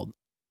Oswalt.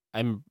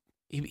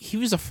 He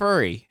was a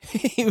furry.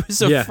 He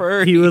was a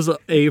furry. He was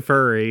a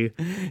furry.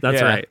 That's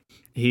Yeah. right.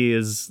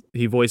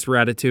 He voiced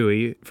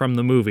Ratatouille from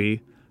the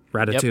movie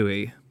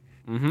Ratatouille. Yep.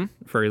 Mm-hmm.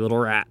 Furry little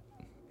rat.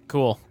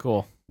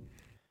 Cool.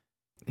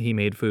 He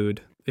made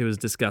food. It was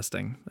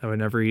disgusting. I would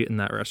never eat in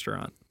that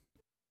restaurant.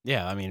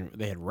 Yeah, I mean,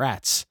 they had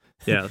rats.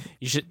 Yeah.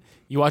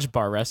 You watch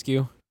Bar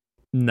Rescue?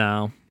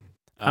 No.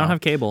 I don't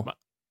have cable.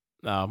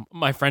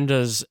 My friend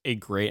does a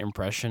great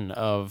impression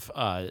of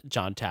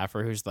John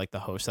Taffer, who's like the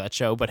host of that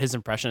show, but his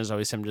impression is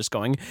always him just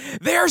going,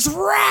 "There's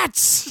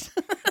rats!"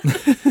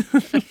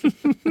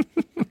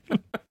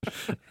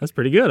 That's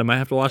pretty good. I might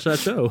have to watch that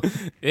show.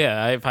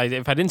 Yeah, if I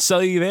didn't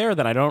sell you there,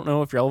 then I don't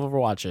know if you'll ever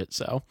watch it,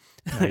 so.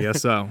 I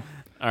guess so.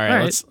 All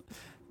right.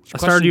 I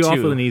started you off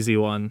with an easy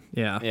one.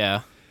 Yeah.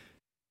 Yeah.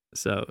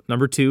 So,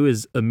 number 2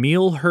 is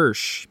Emil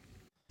Hirsch.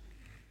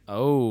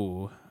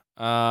 Oh.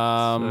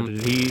 So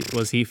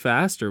was he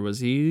fast or was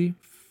he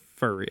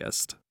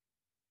furriest?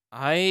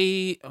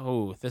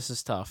 This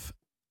is tough.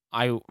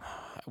 I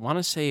want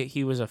to say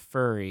he was a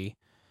furry,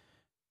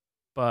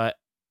 but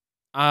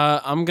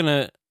I'm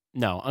gonna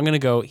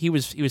go. He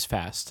was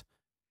fast.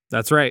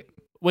 That's right.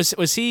 Was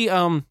he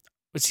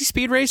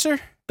Speed Racer?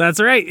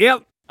 That's right.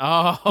 Yep.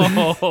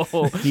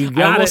 Oh, you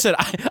got it.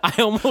 I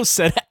almost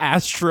said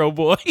Astro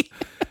Boy.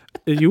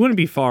 You wouldn't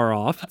be far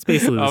off. It's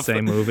basically the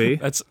same movie.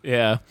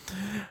 Yeah.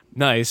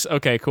 Nice.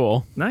 Okay,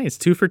 cool. Nice.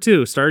 2 for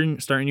 2.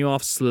 Starting you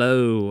off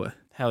slow.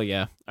 Hell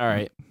yeah. All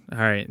right.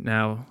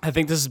 Now I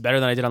think this is better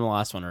than I did on the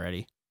last one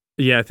already.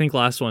 Yeah, I think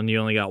last one you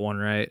only got one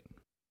right.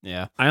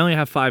 Yeah. I only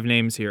have 5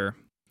 names here.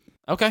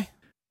 Okay.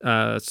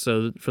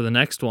 So for the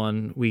next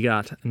one, we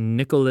got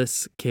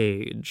Nicolas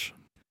Cage.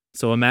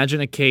 So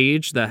imagine a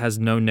cage that has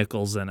no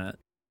nickels in it.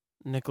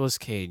 Nicolas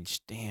Cage.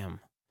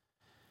 Damn.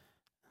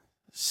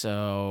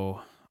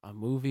 So a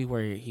movie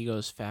where he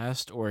goes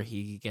fast or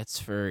he gets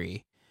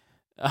furry.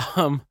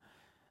 I'm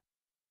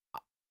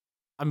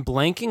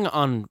blanking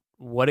on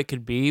what it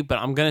could be, but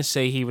I'm gonna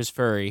say he was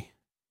furry.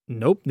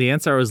 Nope. The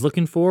answer I was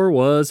looking for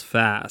was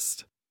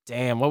fast.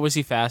 Damn, what was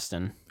he fast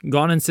in?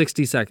 Gone in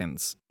 60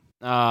 seconds.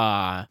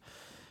 For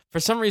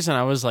some reason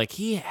I was like,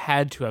 he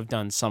had to have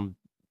done some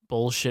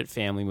bullshit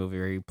family movie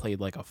where he played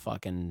like a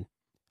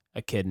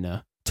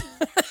echidna.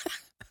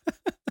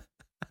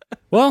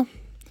 Well,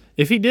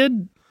 if he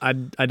did, I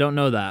don't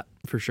know that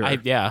for sure.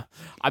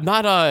 I'm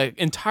not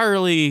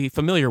entirely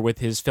familiar with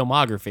his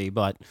filmography,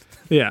 but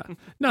yeah,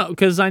 no,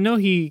 because I know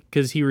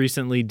because he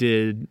recently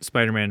did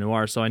Spider-Man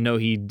Noir, so I know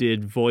he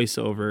did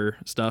voiceover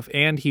stuff,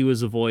 and he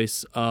was a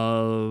voice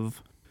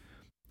of,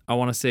 I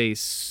want to say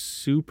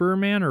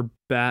Superman or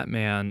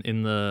Batman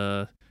in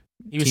the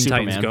Teen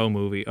Titans Go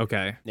movie.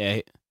 Okay,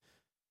 yeah,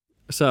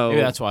 so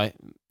maybe that's why.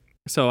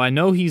 So I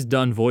know he's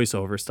done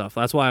voiceover stuff.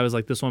 That's why I was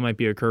like, this one might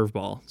be a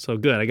curveball. So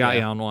good, I got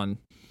you on one.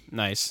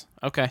 Nice.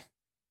 Okay.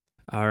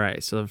 All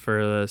right. So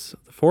for this,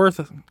 the 4th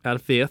out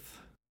of 5th,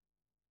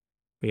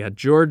 we got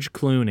George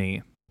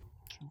Clooney.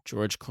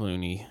 George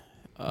Clooney.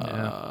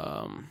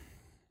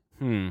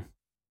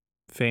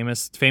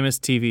 Famous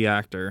TV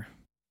actor.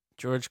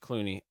 George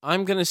Clooney.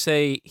 I'm gonna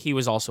say he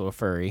was also a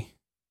furry.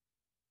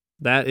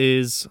 That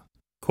is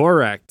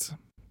correct.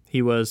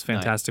 He was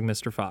Fantastic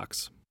Mr.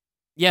 Fox.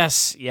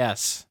 Yes.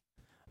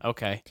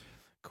 Okay.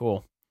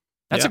 Cool.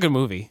 That's a good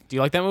movie. Do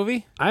you like that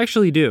movie? I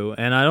actually do,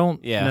 and I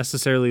don't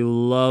necessarily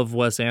love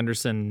Wes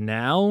Anderson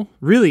now.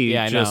 Really,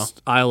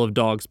 just Isle of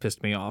Dogs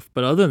pissed me off.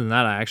 But other than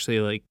that, I actually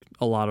like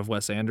a lot of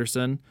Wes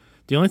Anderson.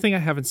 The only thing I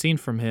haven't seen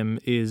from him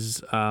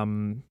is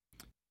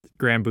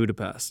Grand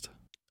Budapest.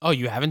 Oh,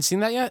 you haven't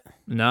seen that yet?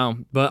 No,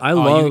 but I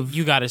love.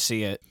 You got to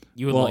see it.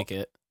 You would like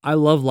it. I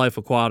love Life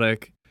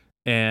Aquatic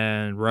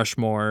and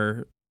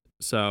Rushmore,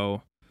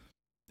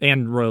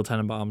 and Royal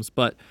Tenenbaums.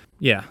 But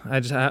yeah, I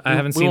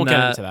haven't seen won't that.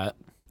 get into that.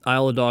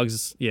 Isle of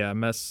Dogs, It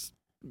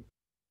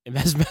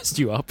has messed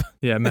you up.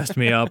 Yeah, it messed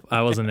me up.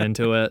 I wasn't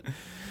into it.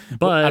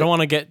 But I don't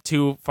want to get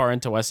too far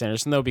into Wes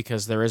Anderson though,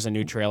 because there is a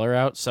new trailer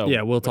out. So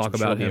yeah, we'll talk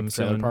about him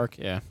Trailer soon. Park.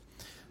 Yeah.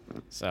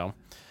 So,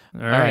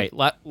 all right.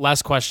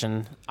 Last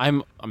question.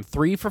 I'm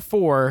 3 for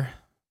 4.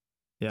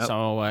 Yep.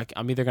 So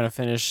I'm either gonna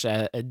finish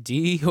at a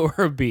D or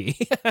a B.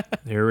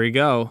 Here we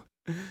go.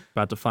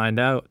 About to find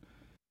out.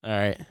 All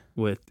right.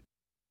 With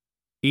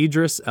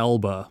Idris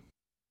Elba.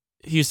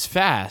 He's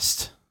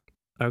fast.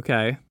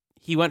 Okay.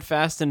 He went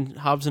fast in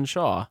Hobbs and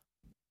Shaw.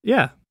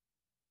 Yeah.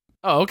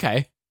 Oh,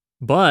 okay.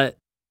 But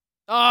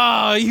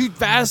oh, you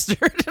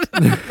bastard!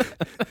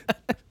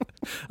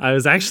 I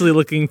was actually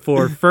looking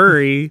for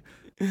Furry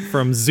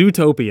from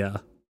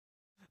Zootopia.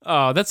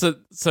 Oh,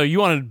 so you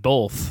wanted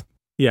both.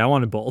 Yeah, I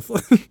wanted both.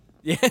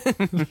 Yeah.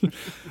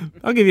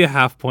 I'll give you a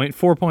half point.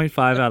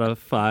 4.5 out of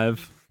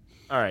 5.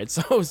 All right,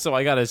 so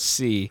I got a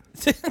C.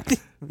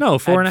 No,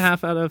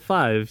 4.5 out of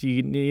 5.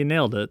 You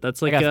nailed it.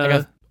 That's like I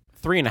got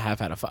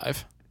 3.5 out of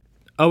 5.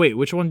 Oh wait,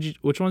 which ones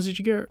did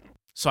you get?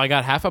 So I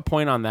got half a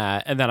point on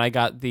that, and then I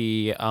got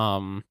the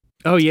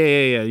Oh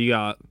yeah. You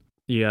got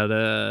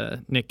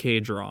Nick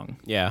Cage wrong.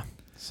 Yeah.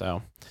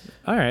 So.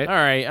 All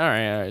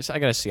right. So I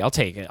gotta see. I'll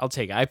take it.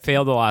 I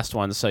failed the last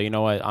one, so you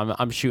know what?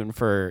 I'm shooting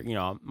for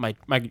my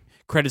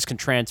credits can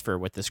transfer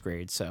with this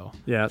grade. So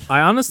yeah, I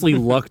honestly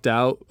lucked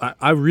out.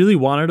 I really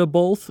wanted a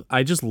both.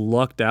 I just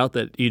lucked out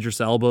that Idris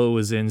Elba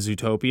was in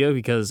Zootopia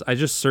because I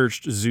just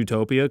searched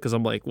Zootopia because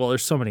I'm like, well,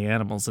 there's so many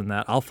animals in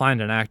that. I'll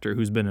find an actor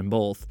who's been in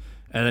both.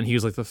 And then he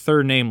was like the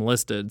third name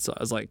listed, so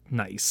I was like,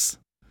 nice,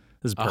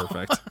 this is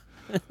perfect.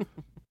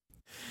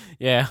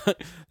 Yeah,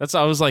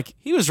 I was like,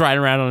 he was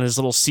riding around on his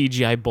little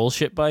CGI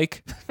bullshit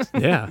bike.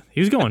 Yeah, he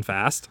was going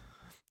fast.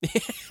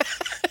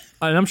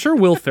 And I'm sure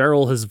Will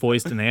Ferrell has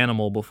voiced an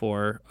animal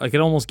before. I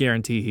can almost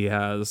guarantee he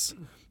has.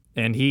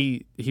 And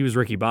he was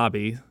Ricky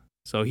Bobby,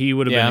 so he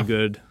would have been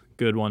a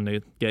good one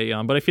to get you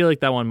on. But I feel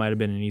like that one might have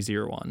been an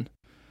easier one.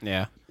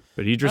 Yeah.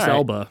 But Idris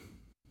Elba.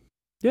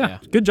 Yeah,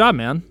 good job,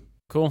 man.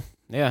 Cool.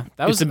 Yeah,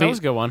 that was a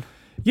good one.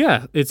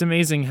 Yeah, it's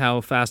amazing how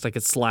fast I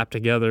could slap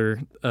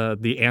together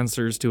the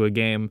answers to a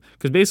game.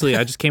 Because basically,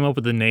 I just came up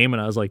with the name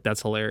and I was like,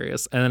 "That's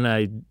hilarious," and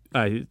then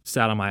I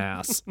sat on my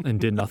ass and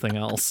did nothing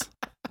else.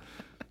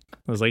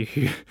 I was like,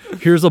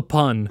 "Here's a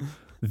pun."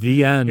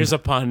 The end. Here's a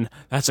pun.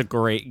 That's a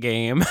great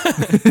game.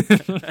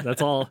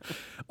 That's all.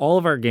 All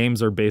of our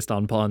games are based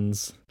on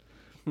puns.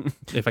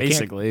 If I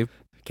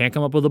can't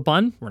come up with a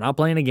pun, we're not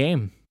playing a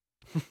game.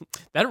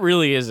 That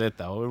really is it,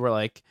 though. We were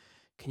like,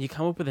 "Can you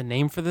come up with a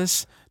name for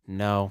this?"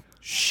 No.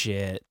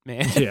 Shit,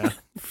 man. Yeah.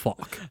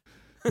 Fuck.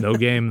 No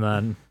game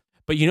then.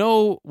 But you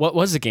know what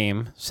was the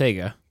game?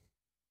 Sega.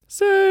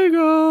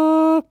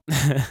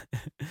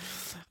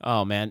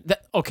 Oh, man.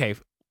 Okay.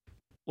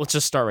 Let's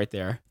just start right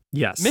there.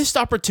 Yes. Missed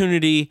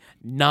opportunity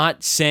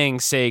not saying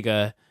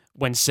Sega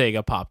when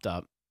Sega popped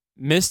up.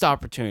 Missed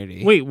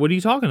opportunity. Wait, what are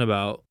you talking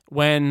about?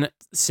 When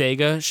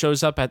Sega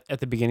shows up at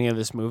the beginning of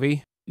this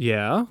movie.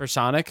 Yeah. For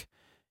Sonic,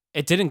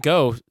 it didn't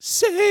go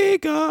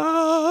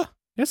Sega.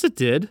 Yes, it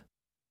did.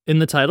 In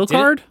the title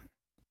card?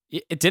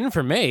 It didn't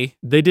for me.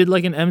 They did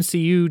like an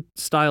MCU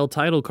style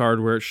title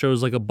card where it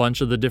shows like a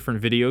bunch of the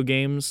different video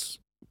games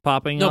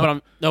popping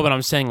up. But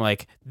I'm saying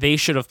like they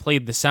should have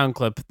played the sound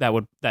clip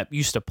that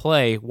used to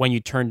play when you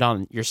turned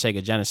on your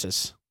Sega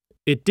Genesis.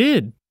 It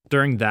did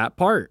during that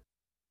part.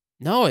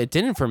 No, it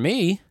didn't for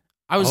me.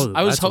 I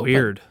was hoping.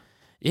 Weird.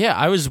 Yeah,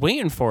 I was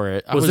waiting for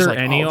it. Was there like,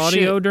 any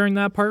audio during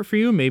that part for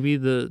you? Maybe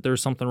there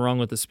was something wrong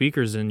with the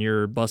speakers in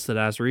your busted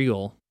ass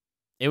Regal.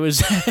 It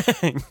was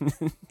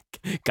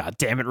God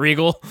damn it,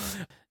 Regal.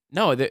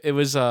 No, it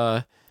was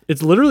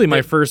It's literally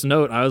my first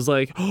note. I was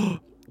like,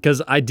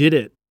 because I did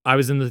it. I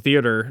was in the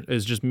theater. It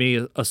was just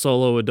me, a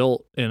solo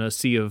adult in a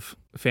sea of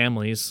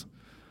families.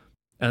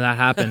 And that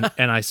happened,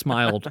 and I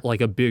smiled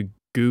like a big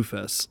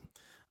goofus.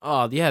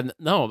 Oh, yeah.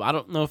 No, I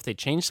don't know if they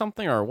changed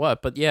something or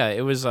what, but yeah,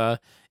 it was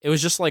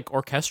just like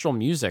orchestral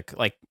music,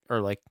 it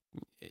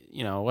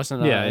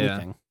wasn't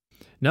anything.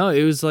 No,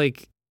 it was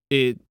like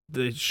it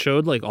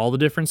showed like all the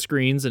different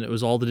screens, and it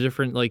was all the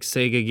different like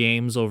Sega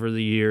games over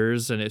the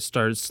years, and it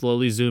started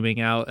slowly zooming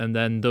out, and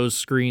then those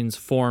screens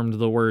formed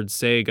the word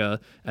Sega,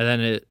 and then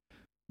it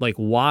like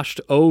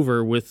washed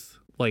over with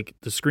like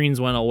the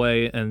screens went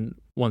away, and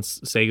once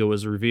Sega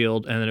was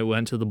revealed, and then it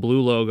went to the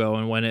blue logo,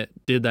 and when it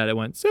did that, it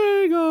went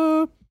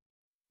Sega.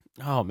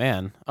 Oh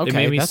man, okay, it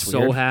made me that's so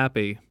weird.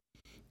 happy.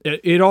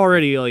 It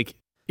already like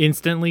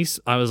instantly.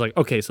 I was like,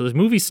 okay, so this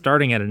movie's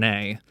starting at an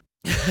A.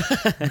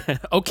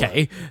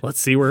 Okay, let's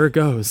see where it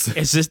goes.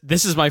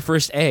 This is my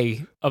first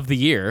A of the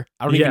year.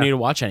 I don't even need to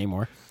watch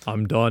anymore.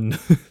 I'm done.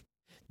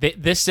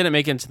 This didn't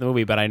make it into the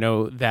movie, but I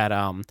know that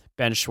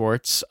Ben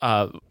Schwartz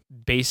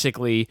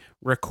basically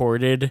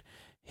recorded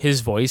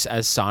his voice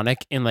as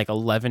Sonic in like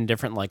 11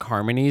 different like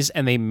harmonies,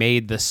 and they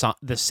made the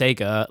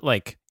Sega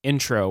like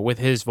intro with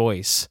his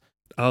voice.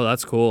 Oh,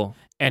 that's cool.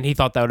 And he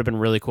thought that would have been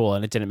really cool,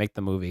 and it didn't make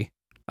the movie.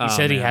 He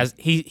said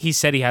he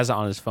said he has it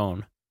on his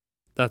phone.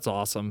 That's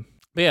awesome.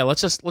 But yeah,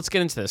 let's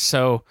get into this.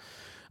 So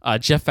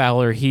Jeff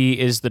Fowler, he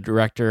is the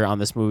director on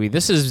this movie.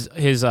 This is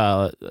his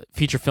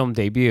feature film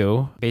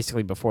debut.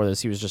 Basically, before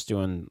this, he was just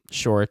doing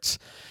shorts.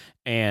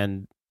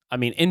 And I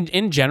mean,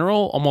 in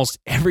general, almost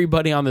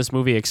everybody on this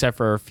movie, except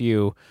for a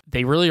few,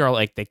 they really are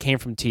like, they came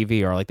from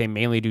TV, or like they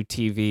mainly do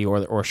TV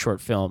or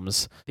short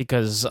films,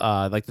 because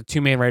like the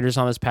two main writers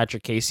on this,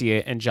 Patrick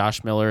Casey and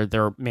Josh Miller,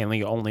 they're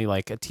mainly only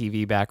like a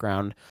TV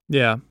background.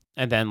 Yeah.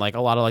 And then like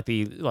a lot of like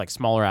the like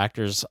smaller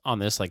actors on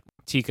this, like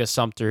Tika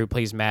Sumpter, who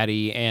plays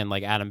Maddie, and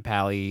like Adam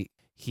Pally,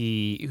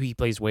 he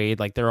plays Wade.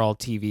 Like they're all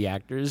TV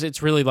actors.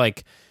 It's really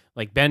like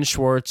Ben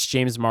Schwartz,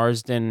 James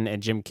Marsden,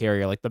 and Jim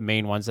Carrey are like the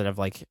main ones that have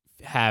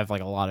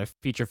like a lot of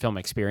feature film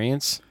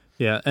experience.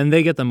 Yeah, and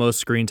they get the most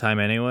screen time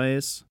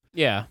anyways.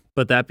 Yeah.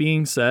 But that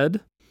being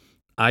said,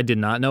 I did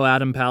not know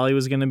Adam Pally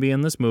was going to be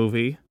in this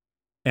movie,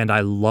 and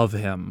I love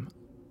him.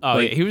 Oh,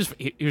 like, yeah, he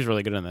was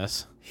really good in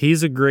this.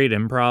 He's a great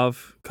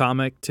improv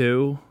comic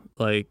too.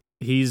 Like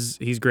he's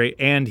great,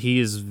 and he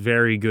is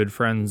very good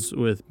friends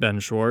with Ben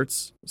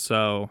Schwartz.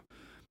 So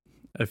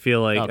I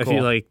feel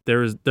like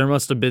there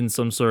must have been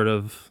some sort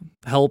of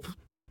help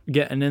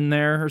getting in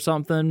there or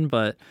something,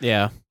 but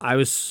yeah, I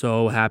was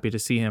so happy to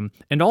see him.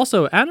 And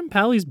also, Adam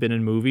Pally's been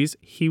in movies.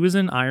 He was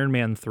in Iron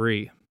Man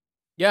 3.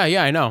 Yeah,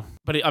 I know.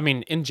 But I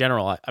mean, in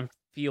general, I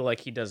feel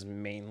like he does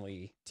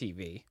mainly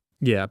TV.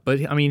 Yeah,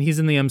 but I mean, he's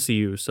in the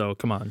MCU, so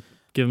come on,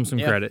 give him some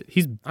credit.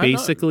 He's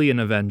basically an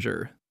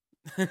Avenger.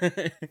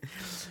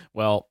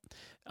 Well,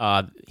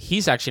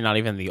 he's actually not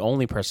even the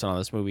only person on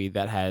this movie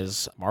that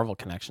has Marvel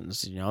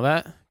connections. Did you know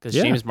that? Because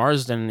James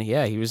Marsden,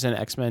 he was in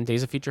X-Men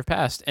Days of Future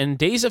Past. And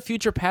Days of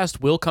Future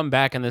Past will come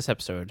back in this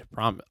episode.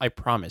 I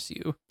promise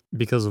you.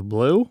 Because of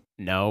Blue?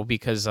 No,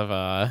 because of...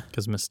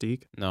 Because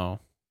Mystique?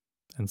 No.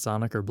 And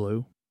Sonic are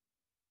Blue?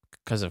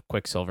 Because of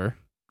Quicksilver.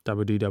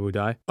 Double D, double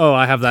die. Oh,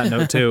 I have that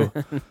note too.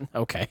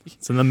 Okay.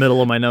 It's in the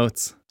middle of my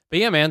notes. But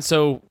yeah, man,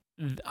 so...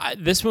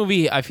 this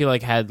movie, I feel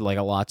like, had like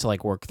a lot to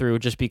like work through,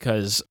 just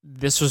because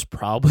this was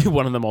probably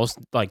one of the most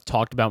like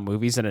talked about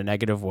movies in a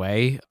negative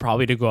way.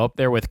 Probably to go up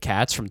there with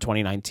Cats from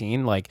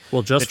 2019. Like,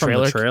 well, just from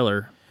the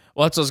trailer.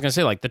 Well, that's what I was gonna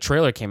say. Like, the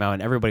trailer came out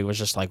and everybody was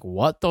just like,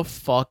 "What the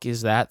fuck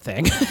is that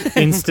thing?"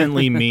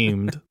 Instantly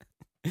memed.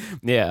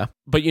 Yeah,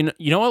 but you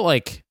know what?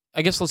 Like,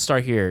 I guess let's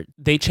start here.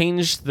 They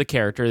changed the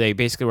character. They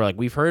basically were like,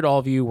 "We've heard all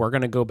of you. We're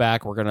gonna go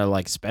back. We're gonna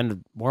like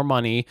spend more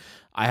money."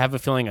 I have a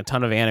feeling a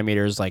ton of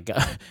animators like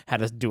had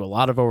to do a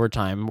lot of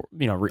overtime,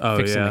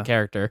 fixing the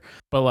character.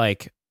 But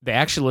like, they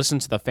actually listened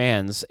to the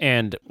fans.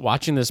 And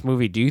watching this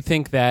movie, do you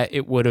think that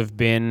it would have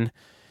been?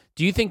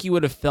 Do you think you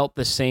would have felt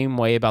the same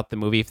way about the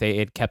movie if they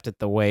had kept it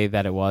the way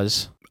that it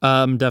was?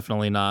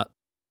 Definitely not.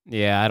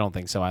 Yeah, I don't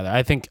think so either.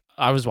 I think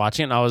I was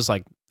watching it and I was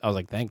like,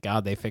 thank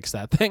God they fixed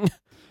that thing.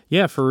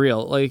 Yeah, for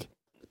real. Like,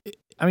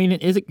 I mean,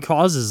 it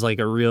causes like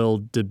a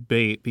real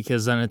debate,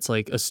 because then it's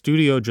like a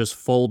studio just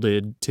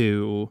folded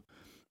to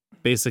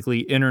basically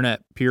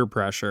internet peer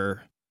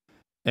pressure.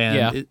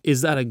 And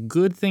is that a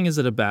good thing? Is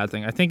it a bad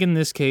thing? I think in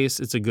this case,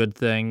 it's a good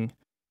thing,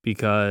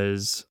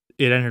 because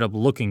it ended up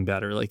looking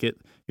better. Like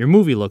your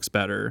movie looks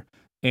better.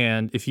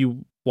 And if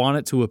you want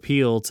it to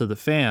appeal to the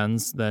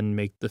fans, then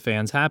make the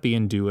fans happy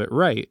and do it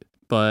right.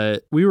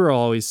 But we were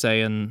always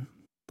saying,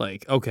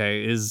 like,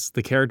 okay, is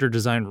the character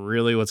design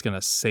really what's going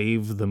to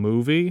save the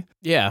movie?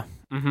 Yeah.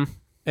 Mm-hmm.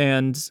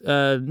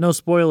 And no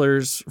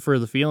spoilers for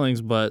the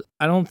feelings, but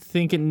I don't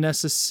think it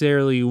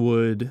necessarily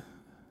would.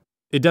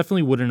 It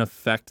definitely wouldn't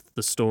affect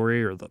the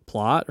story or the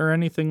plot or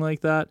anything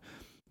like that.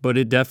 But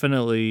it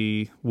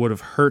definitely would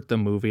have hurt the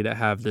movie to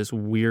have this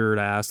weird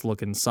ass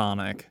looking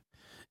Sonic.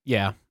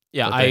 Yeah.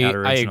 Yeah. I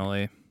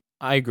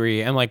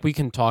agree. And like, we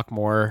can talk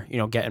more,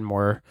 get in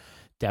more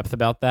depth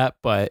about that.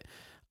 But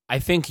I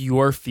think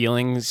your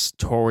feelings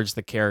towards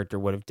the character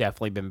would have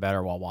definitely been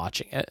better while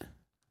watching it.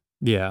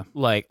 Yeah.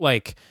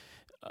 Like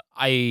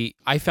I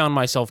found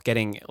myself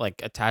getting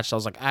like attached. I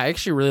was like, I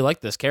actually really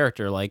like this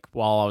character. Like,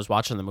 while I was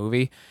watching the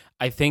movie,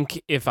 I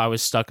think if I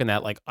was stuck in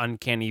that like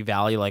uncanny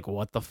valley, like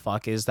what the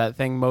fuck is that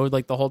thing mode,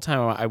 like the whole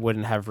time, I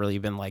wouldn't have really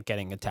been like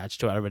getting attached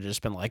to it. I would have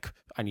just been like,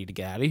 I need to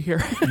get out of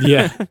here.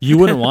 Yeah. You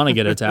wouldn't want to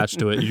get attached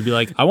to it. You'd be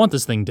like, I want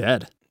this thing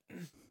dead.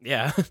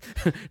 Yeah.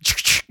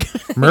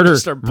 Murder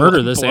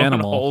this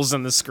animal. Holes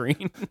in the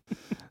screen.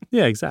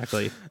 Yeah,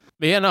 exactly.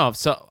 But yeah, no.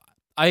 So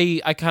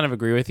I kind of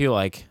agree with you.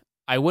 Like,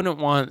 I wouldn't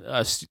want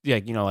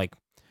like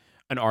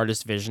an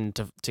artist's vision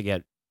to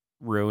get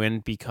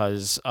ruined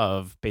because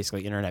of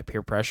basically internet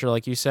peer pressure,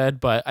 like you said.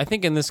 But I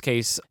think in this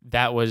case,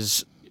 that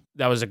was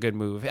a good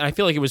move, and I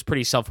feel like it was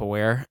pretty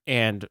self-aware.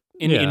 And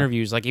in the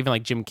interviews, like even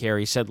like Jim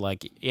Carrey said,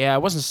 like, yeah, I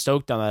wasn't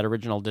stoked on that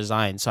original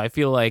design. So I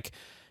feel like,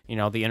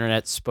 the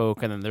internet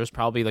spoke, and then there's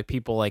probably like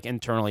people like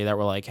internally that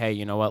were like, hey,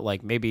 you know what,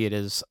 like maybe it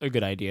is a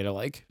good idea to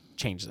like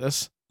change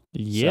this.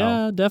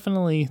 Yeah,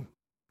 definitely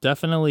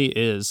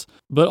is.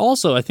 But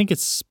also, I think it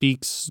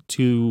speaks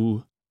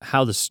to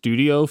how the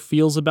studio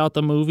feels about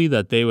the movie,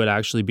 that they would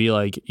actually be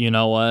like, you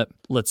know what,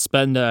 let's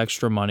spend the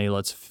extra money,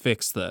 let's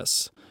fix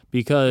this.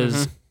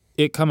 Because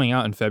it coming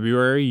out in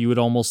February, you would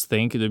almost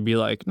think it'd be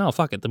like, no,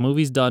 fuck it, the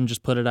movie's done,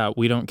 just put it out.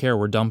 We don't care,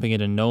 we're dumping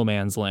it in no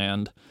man's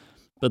land.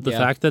 But the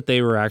fact that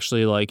they were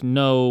actually like,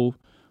 no,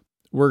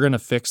 we're going to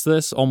fix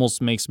this,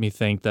 almost makes me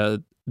think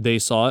that they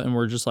saw it and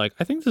were just like,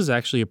 I think this is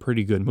actually a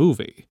pretty good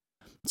movie.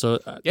 So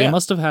they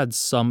must have had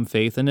some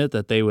faith in it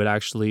that they would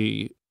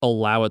actually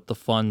allow it the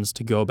funds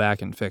to go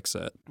back and fix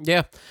it.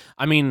 Yeah.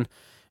 I mean,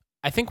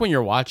 I think when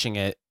you're watching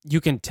it, you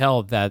can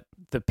tell that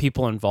the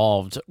people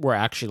involved were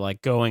actually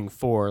like going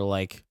for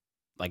like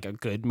a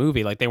good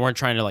movie. Like they weren't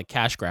trying to like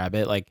cash grab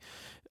it. Like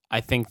I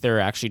think they're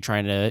actually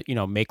trying to, you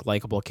know, make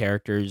likable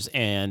characters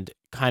and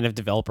kind of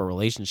develop a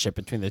relationship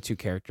between the two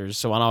characters.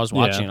 So when I was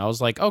watching it, I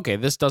was like, okay,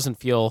 this doesn't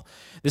feel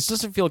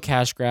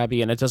cash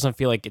grabby, and it doesn't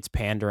feel like it's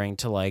pandering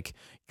to like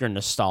your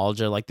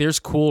nostalgia. Like there's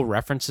cool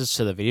references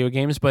to the video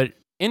games, but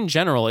in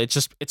general,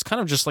 it's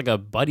kind of just like a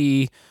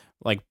buddy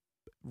like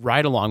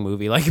ride along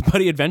movie, like a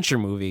buddy adventure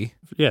movie.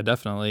 Yeah,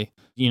 definitely.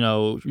 You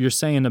know, you're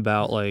saying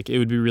about like it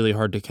would be really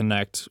hard to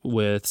connect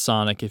with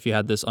Sonic if you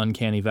had this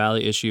uncanny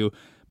valley issue.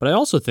 But I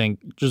also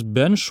think just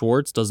Ben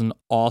Schwartz does an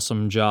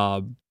awesome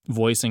job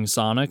voicing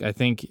Sonic. I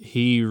think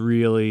he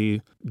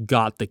really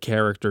got the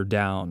character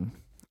down.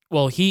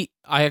 Well,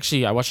 I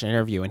watched an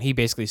interview and he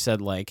basically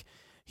said like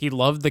he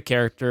loved the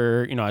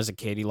character, you know, as a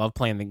kid. He loved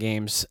playing the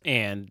games,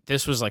 and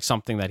this was like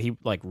something that he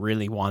like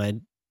really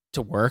wanted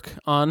to work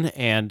on.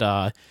 And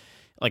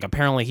like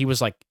apparently he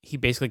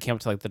basically came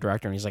up to like the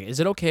director and he's like, is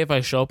it okay if I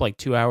show up like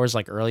 2 hours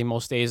like early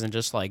most days and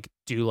just like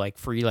do like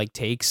free like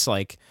takes?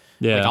 Like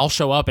I'll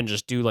show up and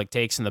just do like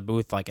takes in the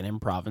booth, like an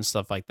improv and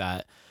stuff like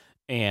that.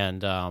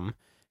 And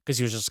because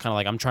he was just kind of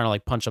like, I'm trying to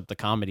like punch up the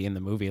comedy in the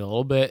movie a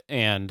little bit.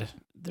 And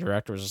the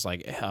director was just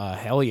like,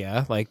 hell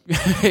yeah. Like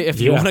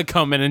if you want to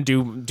come in and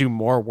do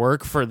more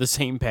work for the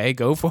same pay,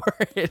 go for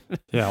it.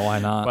 Yeah, why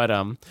not?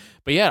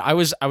 But yeah, I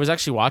was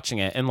actually watching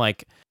it, and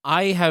like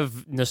I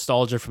have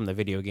nostalgia from the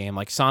video game.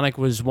 Like Sonic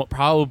was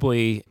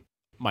probably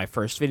my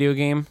first video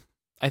game,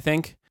 I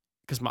think,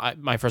 because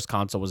my first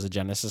console was a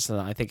Genesis, and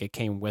I think it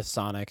came with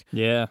Sonic.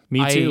 Yeah,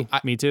 me too.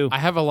 Me too. I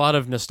have a lot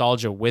of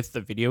nostalgia with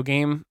the video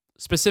game,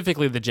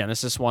 specifically the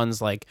Genesis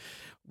ones, like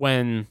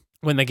when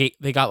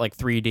they got like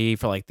 3D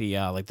for like the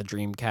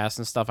Dreamcast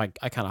and stuff. I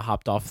kind of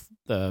hopped off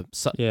the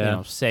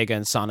Sega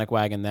and Sonic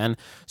wagon then,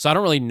 so I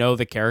don't really know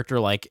the character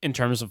like in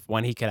terms of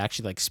when he could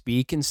actually like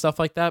speak and stuff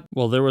like that.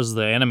 Well, there was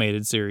the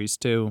animated series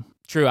too.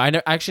 True, I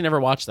actually never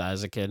watched that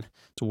as a kid.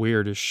 It's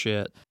weird as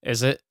shit.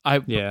 Is it?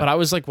 But I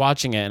was like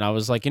watching it and I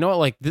was like, you know what,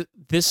 like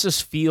this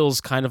just feels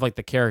kind of like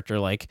the character.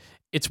 Like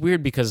it's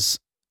weird because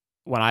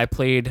when I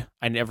played,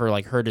 I never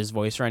like heard his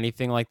voice or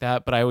anything like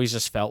that, but I always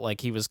just felt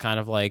like he was kind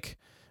of like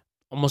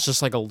almost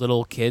just like a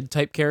little kid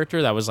type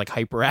character that was like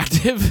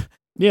hyperactive.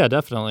 Yeah,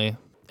 definitely.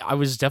 I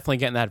was definitely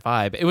getting that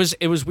vibe. It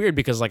was weird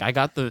because like I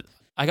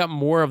got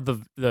more of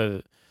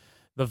the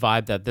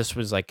vibe that this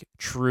was like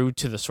true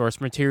to the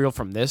source material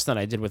from this than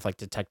I did with like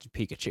Detective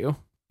Pikachu.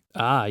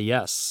 Ah,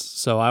 yes.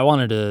 So I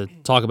wanted to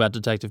talk about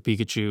Detective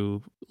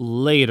Pikachu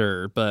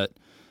later, but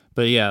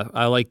yeah,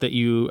 I like that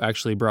you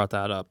actually brought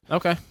that up.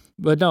 Okay.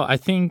 But no, I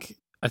think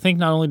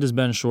not only does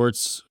Ben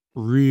Schwartz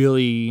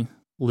really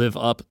live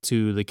up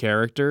to the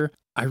character,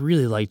 I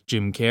really like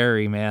Jim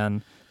Carrey,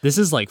 man. This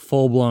is like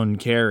full-blown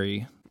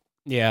Carrey.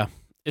 Yeah.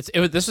 This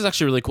was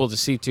actually really cool to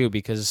see too,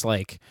 because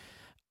like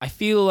I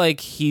feel like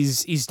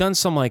he's done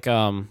some like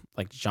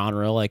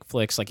genre like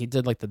flicks. Like he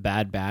did like The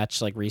Bad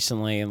Batch like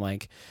recently, and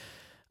like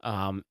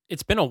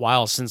it's been a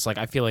while since like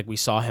I feel like we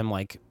saw him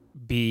like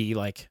be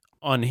like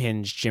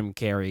unhinged Jim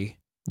Carrey.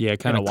 Yeah,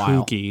 kind of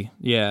kooky.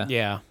 Yeah.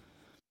 Yeah.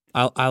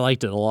 I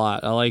liked it a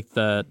lot. I like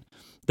that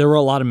there were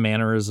a lot of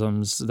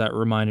mannerisms that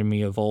reminded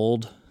me of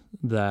old,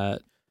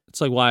 that it's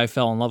like why I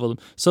fell in love with him.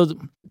 So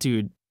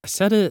dude, I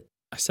said it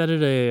I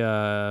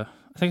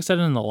think I said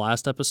it in the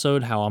last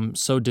episode, how I'm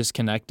so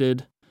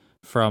disconnected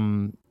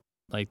from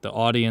like the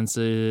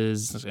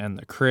audiences and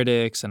the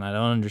critics, and I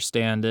don't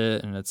understand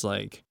it. And it's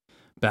like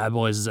Bad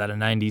Boys is at a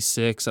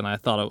 96 and I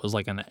thought it was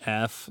like an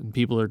F, and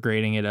people are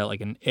grading it at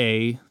like an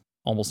A,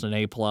 almost an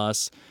A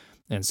plus.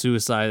 And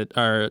Birds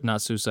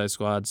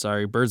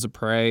of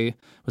Prey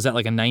was at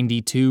like a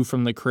 92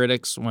 from the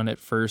critics when it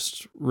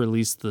first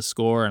released the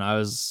score. And I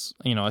was,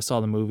 I saw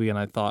the movie and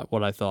I thought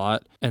what I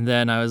thought. And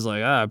then I was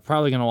like, I'm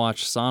probably going to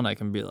watch Sonic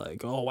and be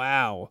like, oh,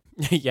 wow.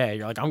 Yeah,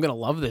 you're like, I'm going to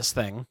love this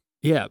thing.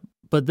 Yeah.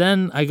 But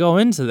then I go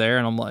into there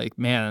and I'm like,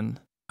 man,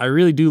 I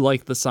really do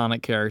like the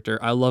Sonic character.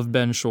 I love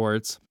Ben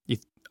Schwartz.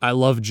 I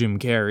love Jim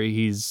Carrey.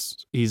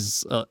 He's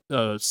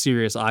a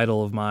serious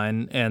idol of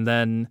mine. And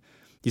then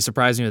you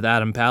surprised me with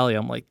Adam Pally.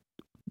 I'm like,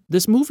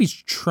 this movie's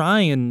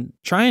trying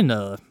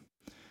to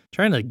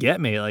get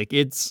me. Like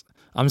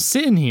I'm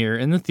sitting here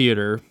in the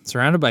theater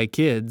surrounded by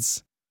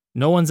kids.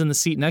 No one's in the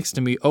seat next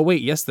to me. Oh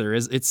wait, yes there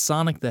is. It's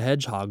Sonic the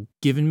Hedgehog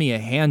giving me a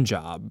hand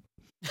job.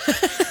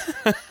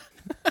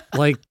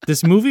 Like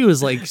this movie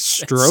was like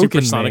stroking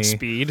Supersonic me.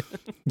 speed.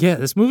 Yeah,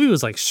 this movie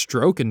was like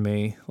stroking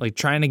me, like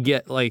trying to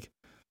get like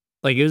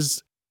Like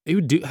it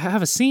would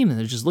have a scene and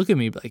they'd just look at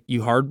me like,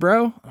 "You hard,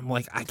 bro?" I'm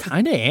like, "I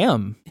kind of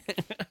am."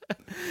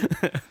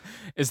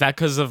 Is that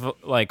because of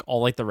like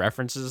all like the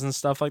references and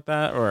stuff like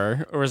that,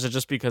 or is it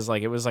just because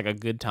like it was like a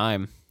good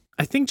time?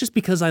 I think just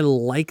because I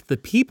like the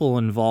people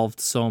involved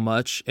so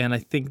much, and I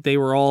think they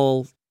were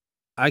all,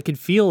 I could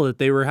feel that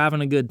they were having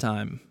a good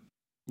time.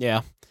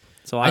 Yeah.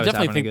 So I was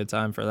definitely having a good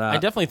time for that. I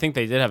definitely think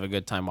they did have a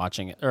good time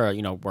watching it, or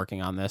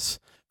working on this.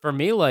 For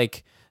me,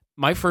 like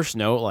my first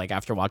note, like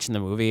after watching the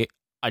movie,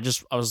 I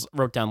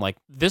wrote down like,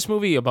 this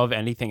movie above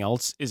anything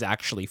else is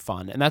actually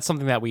fun, and that's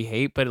something that we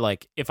hate. But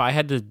like, if I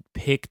had to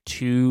pick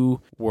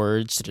 2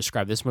 words to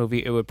describe this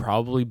movie, it would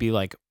probably be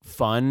like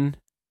fun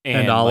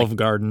and Olive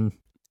Garden.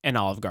 And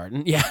Olive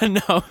Garden, yeah,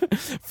 no,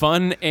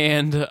 fun,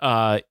 and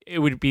it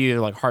would be either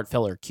like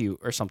heartfelt or cute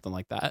or something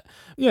like that.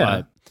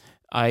 Yeah,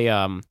 but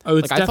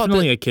it's like,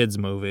 definitely a kids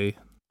movie.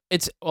 I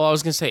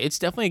was gonna say it's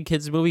definitely a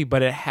kids movie,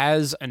 but it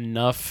has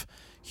enough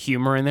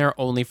humor in there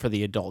only for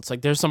the adults.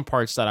 Like there's some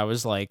parts that I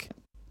was like,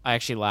 I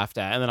actually laughed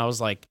at, and then I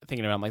was like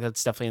thinking about, I'm like,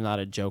 that's definitely not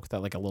a joke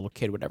that like a little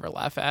kid would ever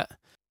laugh at.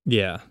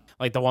 Yeah,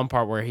 like the one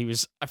part where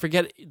I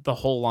forget the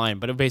whole line,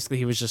 but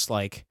he was just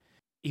like,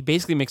 he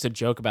basically makes a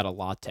joke about a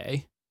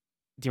latte.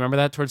 Do you remember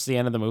that towards the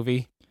end of the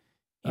movie?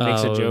 He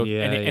makes a joke,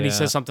 and he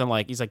says something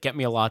like, he's like, "Get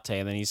me a latte,"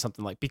 and then he's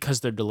something like, "Because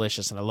they're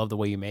delicious, and I love the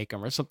way you make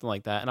them," or something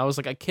like that. And I was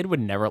like, a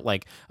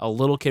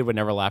little kid would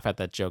never laugh at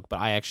that joke, but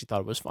I actually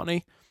thought it was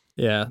funny.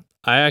 Yeah,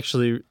 I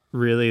actually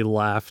really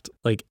laughed,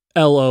 like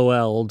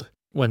LOL'd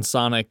when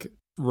Sonic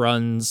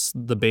runs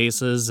the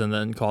bases and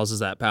then causes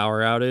that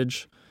power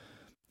outage.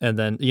 And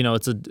then,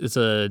 it's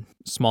a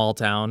small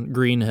town,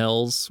 Green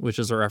Hills, which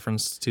is a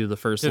reference to the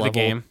first level. The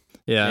game.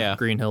 Yeah,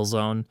 Green Hill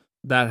Zone.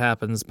 That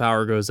happens,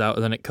 power goes out,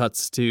 and then it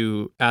cuts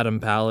to Adam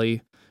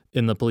Pally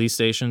in the police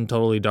station,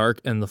 totally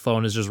dark, and the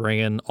phone is just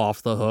ringing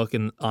off the hook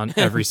and on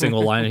every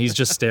single line, and he's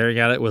just staring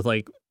at it with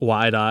like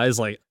wide eyes,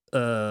 like,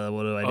 what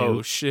do I do?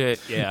 Oh shit,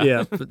 yeah.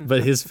 Yeah,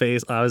 but his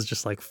face, I was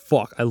just like,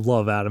 fuck, I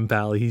love Adam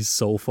Pally. He's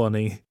so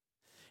funny.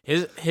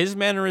 His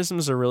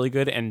mannerisms are really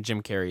good, and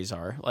Jim Carrey's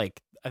are.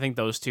 Like, I think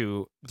those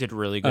two did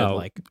really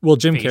good.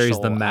 Jim Carrey's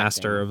the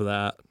master of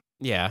that.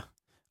 Yeah.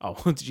 Oh,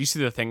 did you see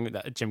the thing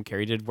that Jim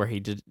Carrey did where he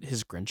did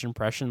his Grinch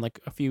impression like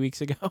a few weeks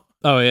ago?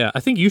 Oh yeah, I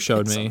think you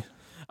showed me.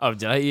 Oh,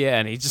 did I? Yeah,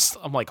 and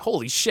I'm like,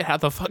 holy shit, how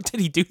the fuck did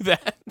he do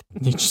that?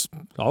 He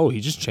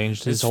just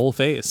changed his whole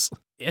face.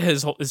 Yeah,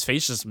 his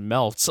face just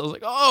melts. I was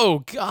like,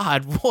 oh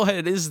god,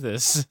 what is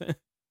this?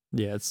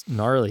 Yeah, it's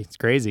gnarly. It's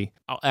crazy.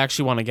 I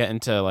actually want to get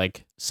into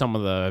like some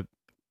of the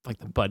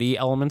buddy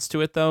elements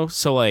to it though.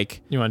 So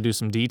like, you want to do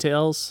some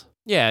details?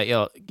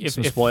 Yeah,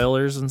 some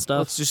spoilers and stuff.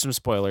 Let's do some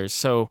spoilers.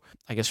 So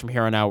I guess from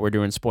here on out, we're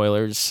doing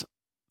spoilers.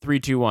 3,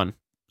 2, 1.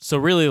 So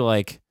really,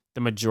 like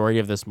the majority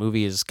of this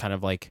movie is kind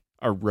of like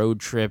a road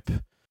trip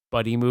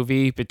buddy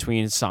movie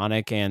between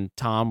Sonic and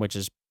Tom, which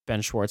is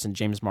Ben Schwartz and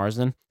James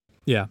Marsden.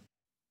 Yeah,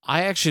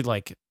 I actually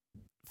like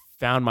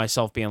found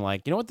myself being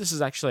like, you know what, this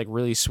is actually like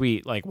really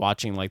sweet, like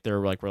watching like their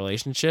like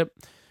relationship.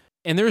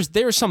 And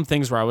there's some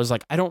things where I was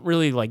like, I don't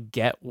really like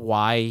get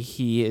why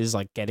he is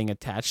like getting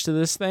attached to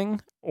this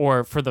thing,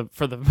 or for the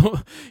for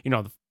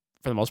the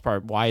most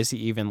part, why is he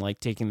even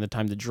like taking the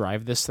time to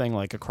drive this thing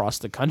like across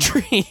the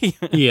country?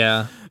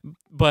 Yeah.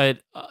 But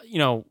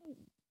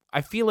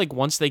I feel like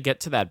once they get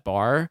to that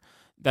bar,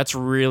 that's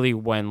really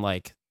when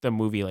like the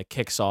movie like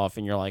kicks off,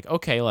 and you're like,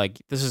 okay,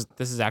 like this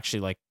is actually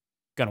like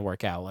gonna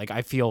work out. Like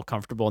I feel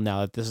comfortable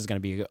now that this is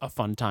gonna be a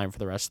fun time for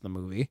the rest of the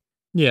movie.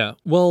 Yeah.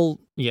 Well,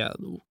 yeah.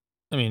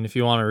 I mean, if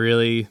you want to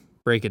really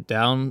break it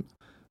down,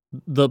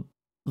 the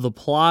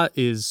plot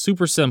is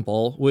super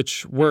simple,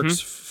 which works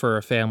for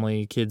a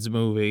family kids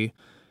movie.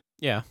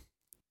 Yeah.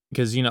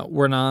 Because,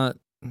 we're not,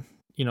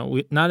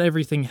 not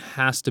everything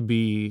has to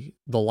be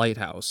the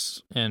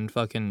lighthouse and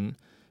fucking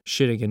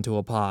shitting into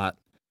a pot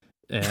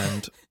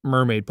and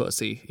mermaid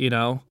pussy,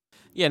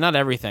 Yeah, not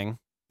everything.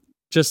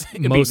 Just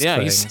It'd most be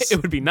nice. things. It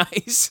would be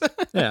nice.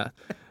 Yeah.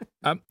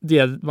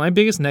 Yeah, my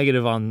biggest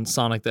negative on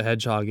Sonic the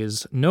Hedgehog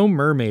is no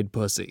mermaid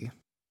pussy.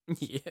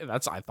 Yeah,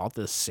 I thought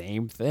the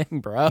same thing,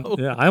 bro.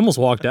 Yeah, I almost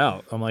walked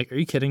out. I'm like, are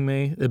you kidding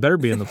me? It better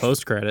be in the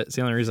post credit. It's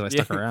the only reason I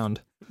stuck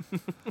around.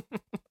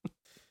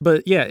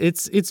 But yeah,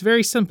 it's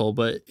very simple,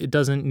 but it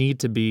doesn't need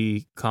to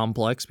be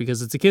complex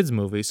because it's a kids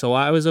movie. So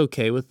I was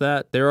okay with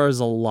that. There is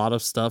a lot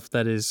of stuff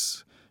that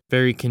is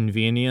very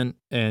convenient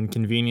and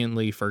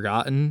conveniently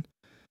forgotten.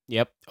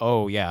 Yep.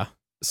 Oh yeah.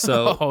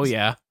 So oh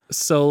yeah.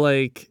 So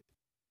like,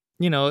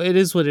 it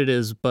is what it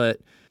is, but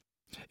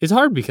it's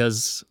hard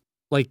because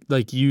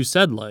like you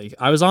said, like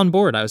I was on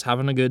board. I was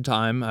having a good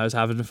time. I was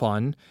having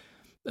fun.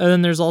 And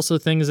then there's also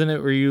things in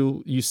it where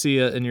you see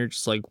it and you're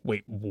just like,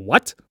 wait,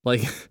 what?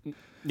 Like,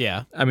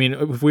 yeah. I mean,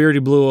 if we already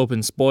blew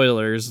open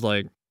spoilers,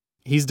 like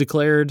he's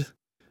declared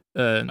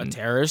a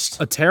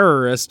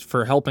terrorist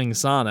for helping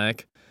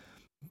Sonic.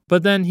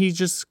 But then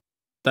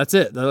that's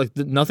it. Like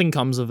nothing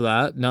comes of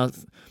that.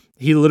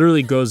 He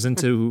literally goes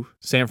into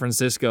San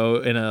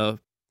Francisco in a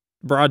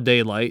broad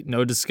daylight,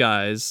 no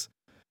disguise,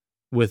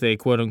 with a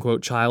quote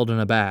unquote child in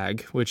a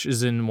bag, which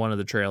is in one of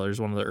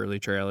the early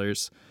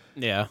trailers.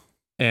 Yeah.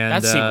 And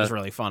That scene was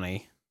really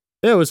funny.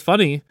 it was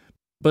funny,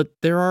 but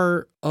there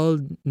are a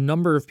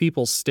number of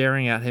people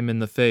staring at him in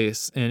the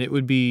face, and it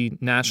would be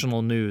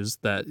national news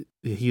that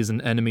he's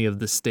an enemy of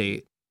the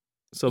state.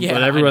 So, Yeah,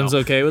 but I everyone's know.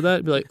 okay with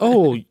that. Be like,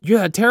 oh, you're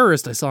that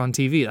terrorist I saw on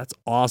TV. That's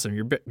awesome.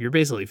 You're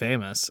basically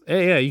famous.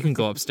 Hey, yeah, you can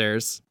go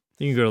upstairs.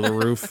 You can go to the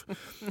roof.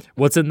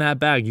 What's in that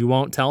bag? You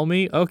won't tell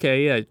me?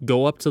 Okay, yeah,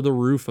 go up to the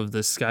roof of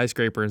this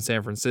skyscraper in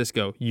San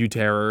Francisco, you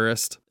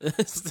terrorist.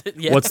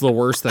 Yeah. What's the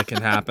worst that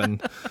can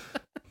happen?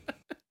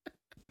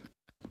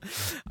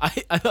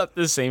 I thought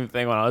the same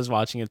thing when I was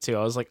watching it too.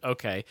 I was like,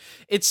 okay,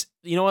 it's,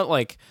 you know what,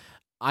 like,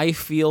 I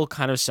feel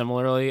kind of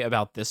similarly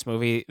about this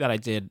movie that I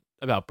did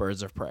about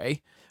Birds of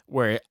Prey,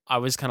 where I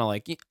was kind of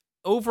like,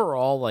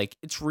 overall, like,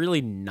 it's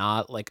really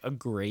not like a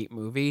great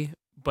movie,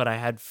 but I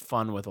had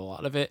fun with a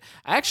lot of it.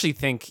 I actually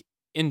think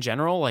in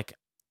general, like,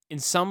 in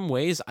some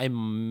ways, I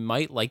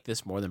might like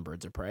this more than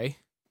Birds of Prey.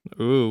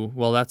 Ooh,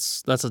 well,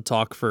 that's a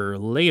talk for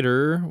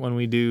later when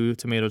we do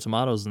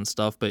tomatoes and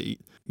stuff. But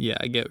yeah,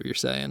 I get what you're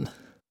saying.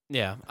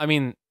 Yeah, I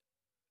mean,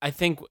 I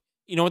think,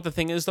 you know what the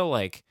thing is though,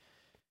 like,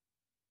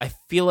 I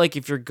feel like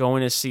if you're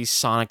going to see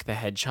Sonic the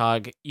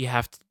Hedgehog, you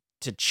have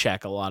to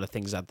check a lot of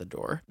things at the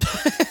door.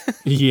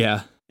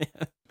 Yeah.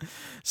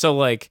 So,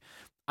 like,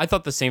 I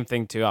thought the same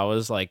thing too. I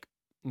was like,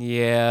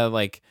 yeah,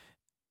 like,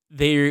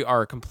 they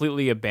are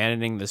completely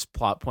abandoning this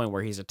plot point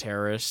where he's a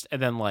terrorist, and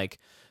then, like,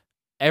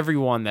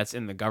 everyone that's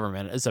in the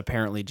government is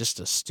apparently just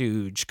a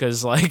stooge,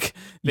 because, like,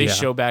 they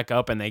show back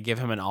up and they give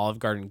him an Olive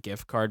Garden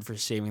gift card for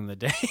saving the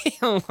day.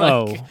 Like,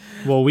 oh,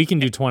 well, we can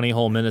do 20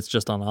 whole minutes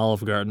just on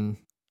Olive Garden.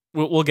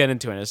 we'll get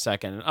into it in a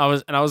second. I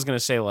was gonna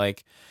say,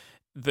 like,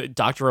 the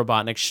Dr.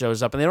 Robotnik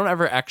shows up, and they don't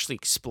ever actually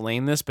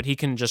explain this, but he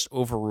can just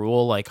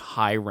overrule, like,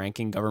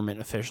 high-ranking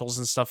government officials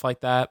and stuff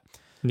like that.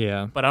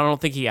 Yeah. But I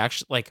don't think he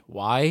actually, like,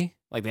 why?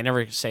 Like, they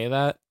never say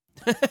that.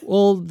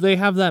 Well, they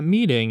have that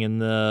meeting in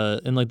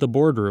the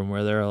boardroom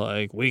where they're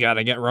like, we got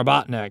to get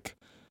Robotnik.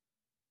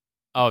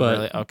 Oh,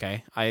 really?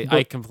 Okay.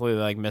 I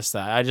completely, like, missed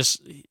that. I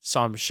just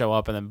saw him show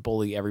up and then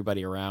bully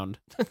everybody around.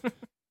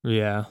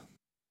 Yeah.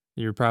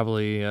 You're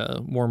probably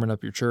warming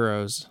up your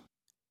churros.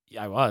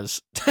 Yeah, I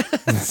was.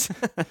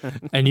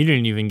 And you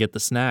didn't even get the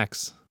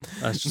snacks.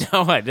 That's just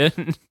No, I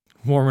didn't.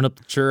 warming up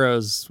the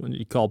churros when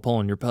you call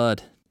pulling your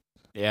pud.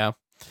 Yeah.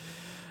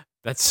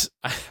 That's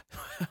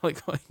like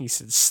when you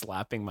said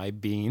slapping my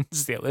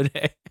beans the other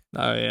day.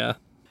 Oh, yeah.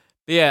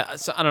 Yeah,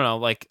 so I don't know,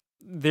 like,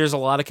 there's a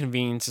lot of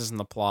conveniences in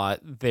the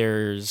plot.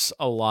 There's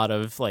a lot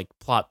of, like,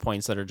 plot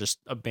points that are just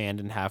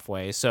abandoned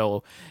halfway.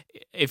 So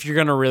if you're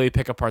going to really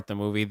pick apart the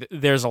movie,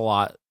 there's a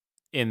lot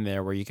in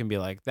there where you can be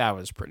like, that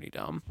was pretty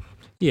dumb.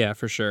 Yeah,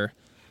 for sure.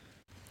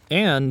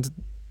 And,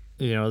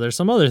 you know, there's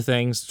some other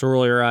things to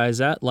roll your eyes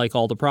at, like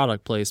all the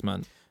product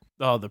placement.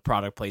 Oh, the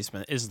product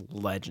placement is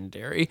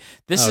legendary.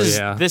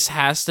 This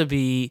has to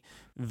be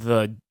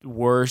the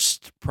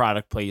worst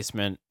product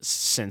placement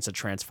since a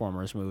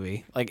Transformers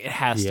movie. Like, it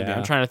has to be.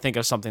 I'm trying to think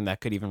of something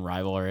that could even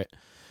rival it.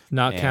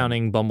 Not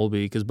counting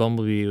Bumblebee, because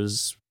Bumblebee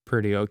was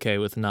pretty okay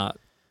with not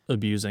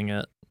abusing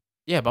it.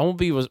 Yeah,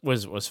 Bumblebee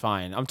was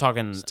fine. I'm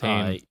talking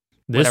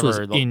this was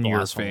in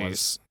your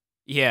face.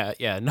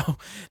 Yeah, no.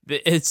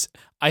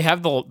 I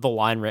have the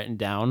line written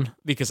down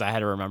because I had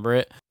to remember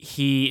it.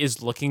 He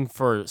is looking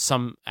for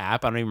some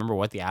app. I don't even remember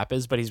what the app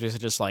is, but he's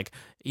basically just like,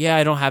 yeah,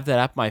 I don't have that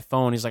app on my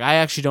phone. He's like, I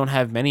actually don't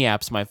have many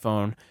apps on my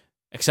phone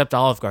except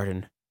Olive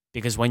Garden,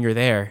 because when you're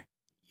there,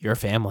 you're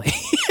family.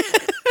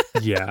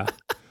 Yeah.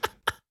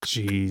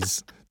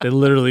 Jeez. They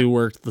literally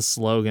worked the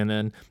slogan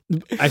in.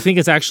 I think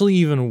it's actually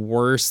even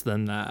worse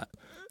than that.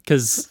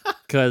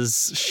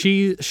 Because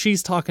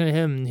she's talking to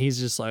him and he's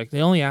just like, the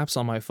only apps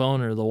on my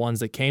phone are the ones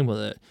that came with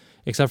it,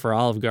 except for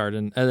Olive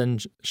Garden. And then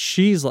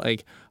she's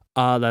like,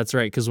 that's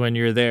right, because when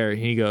you're there,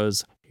 he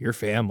goes, your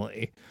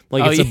family.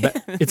 Like,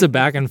 it's a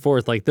back and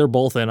forth. Like, they're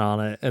both in on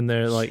it, and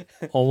they're like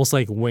almost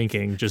like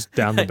winking just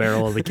down the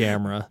barrel of the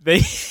camera.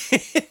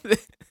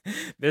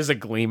 There's a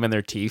gleam in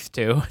their teeth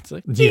too. It's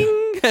like,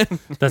 ding! Yeah.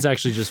 That's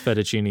actually just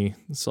fettuccine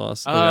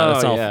sauce.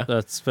 Oh,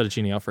 That's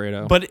fettuccine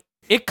Alfredo. But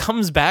it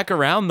comes back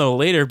around though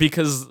later,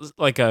 because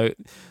like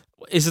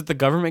is it the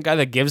government guy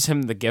that gives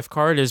him the gift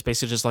card is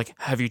basically just like,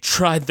 have you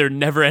tried their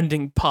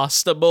never-ending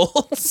pasta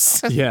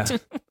bowls? Yeah,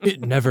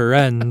 it never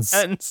ends.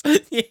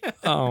 Yeah.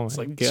 Oh it's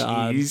my like,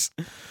 God. Geez.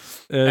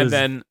 And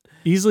then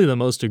easily the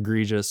most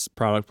egregious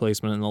product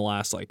placement in the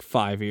last like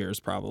 5 years,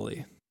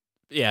 probably.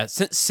 Yeah,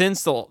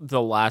 since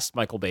the last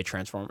Michael Bay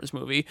Transformers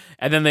movie.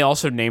 And then they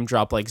also name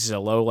drop like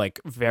Zillow, like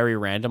very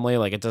randomly.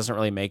 Like, it doesn't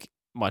really make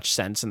much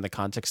sense in the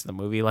context of the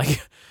movie.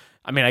 Like,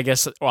 I mean, I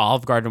guess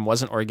Olive Garden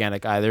wasn't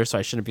organic either, so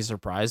I shouldn't be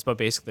surprised. But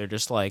basically, they're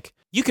just like,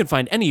 you can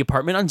find any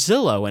apartment on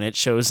Zillow, and it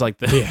shows like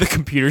the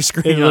computer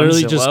screen. It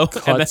literally on Zillow,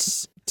 just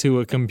cuts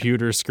to a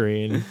computer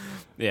screen.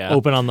 Yeah,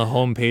 open on the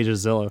home page of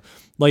Zillow.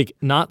 Like,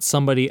 not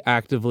somebody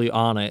actively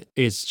on it.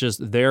 It's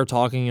just they're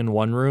talking in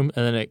one room,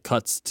 and then it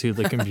cuts to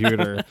the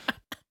computer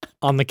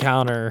on the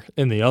counter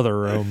in the other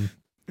room,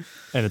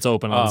 and it's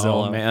open on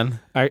Zillow. Oh man!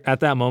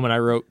 At that moment, I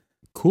wrote,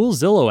 "Cool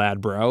Zillow ad,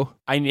 bro."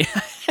 I knew.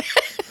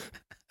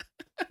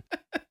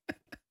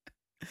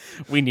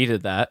 We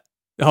needed that.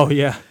 Oh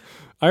yeah,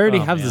 I already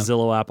Oh, have man. the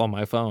Zillow app on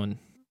my phone.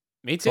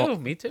 Me too.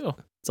 Me too.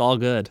 It's all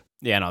good.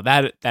 Yeah, no,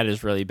 that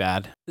is really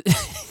bad.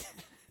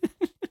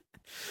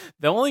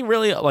 The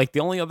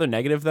only other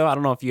negative though, I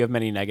don't know if you have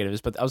many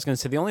negatives, but I was gonna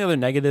say the only other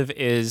negative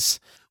is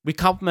we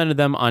complimented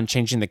them on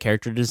changing the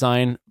character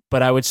design,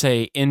 but I would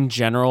say in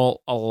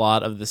general a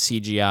lot of the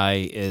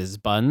CGI is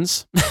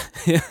buns.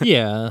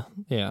 Yeah,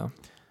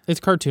 it's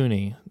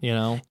cartoony,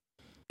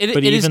 It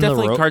but is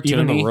definitely cartoony.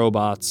 Even the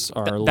robots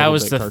are a little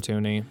bit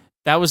cartoony.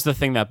 That was the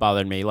thing that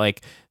bothered me.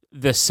 Like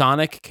the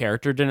Sonic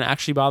character didn't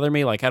actually bother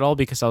me like at all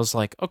because I was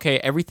like, okay,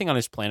 everything on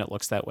his planet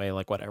looks that way,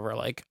 like whatever.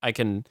 Like I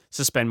can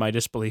suspend my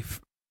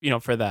disbelief,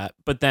 for that.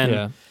 But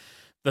then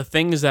the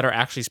things that are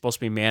actually supposed to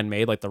be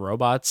man-made, like the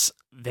robots,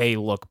 they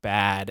look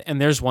bad. And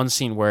there's one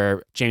scene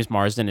where James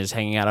Marsden is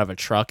hanging out of a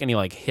truck and he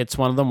like hits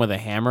one of them with a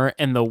hammer,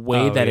 and the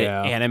way it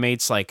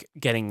animates like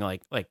getting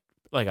like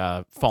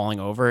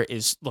falling over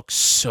looks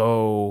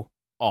so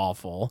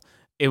awful.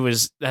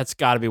 That's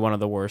got to be one of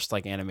the worst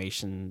like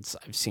animations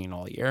I've seen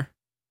all year.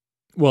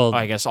 Well,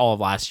 I guess all of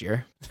last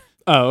year.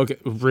 Oh, okay.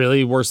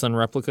 Really? Worse than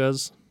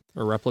replicas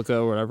or replica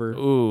or whatever?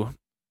 Ooh.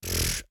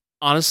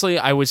 Honestly,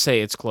 I would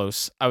say it's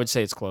close.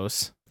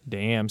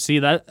 Damn. See,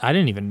 that I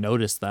didn't even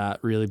notice that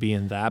really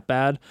being that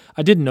bad.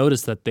 I did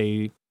notice that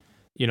they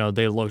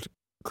looked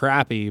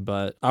crappy,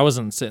 but I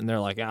wasn't sitting there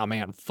like, oh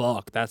man,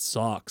 fuck, that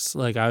sucks.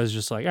 Like I was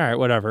just like, all right,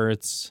 whatever.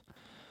 It's,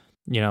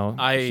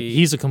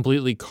 he's a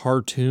completely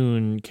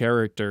cartoon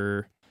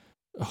character,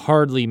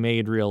 hardly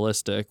made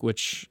realistic,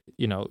 which,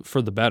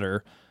 for the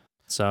better.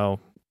 So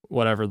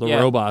whatever. The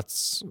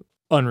robots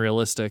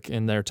unrealistic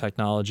in their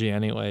technology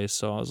anyway,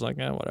 so I was like,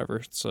 whatever,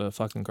 it's a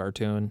fucking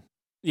cartoon.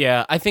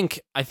 Yeah, I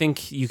think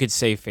you could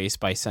save face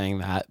by saying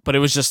that, but it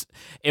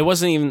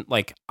wasn't even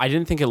like, I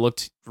didn't think it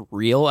looked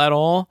real at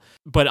all,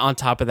 but on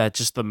top of that,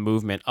 just the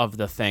movement of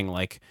the thing,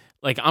 like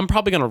I'm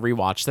probably going to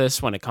rewatch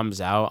this when it comes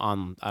out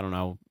on, I don't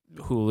know,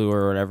 Hulu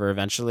or whatever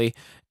eventually,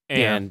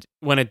 and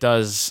when it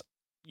does,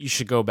 you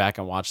should go back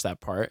and watch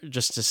that part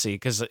just to see,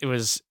 because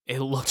it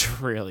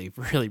looked really,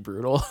 really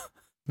brutal.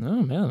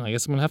 Oh man, I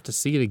guess I'm gonna have to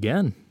see it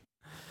again.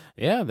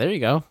 Yeah, there you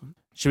go.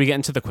 Should we get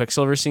into the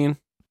Quicksilver scene?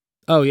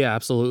 Oh yeah,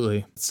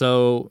 absolutely.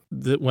 So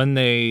when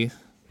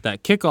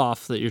that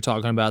kickoff that you're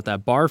talking about,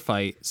 that bar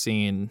fight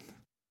scene,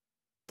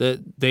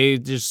 that they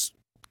just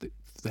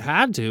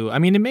had to. I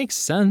mean, it makes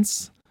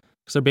sense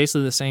because they're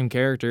basically the same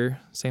character,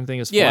 same thing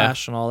as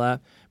Flash and all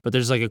that. But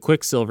there's like a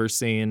Quicksilver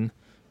scene,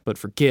 but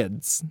for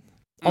kids.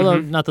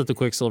 Although not that the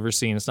Quicksilver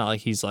scene, it's not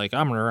like he's like,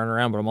 I'm gonna run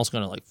around, but I'm also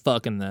gonna like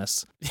fucking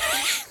this.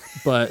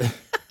 But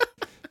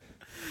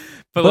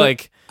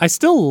like I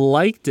still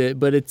liked it,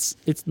 but it's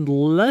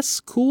less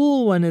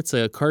cool when it's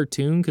a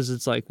cartoon, because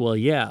it's like, well,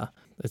 yeah.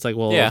 It's like,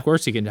 well, of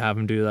course you can have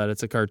him do that.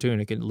 It's a cartoon.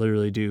 It can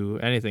literally do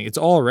anything. It's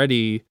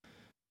already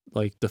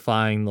like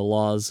defying the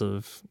laws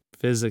of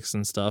physics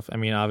and stuff. I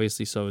mean,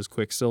 obviously so is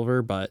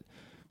Quicksilver, but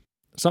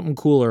something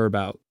cooler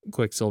about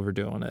Quicksilver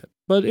doing it.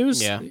 But it was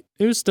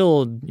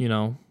still,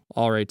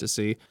 all right to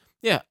see.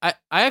 Yeah, I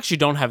actually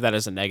don't have that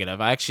as a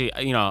negative. I actually,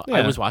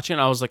 I was watching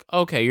and I was like,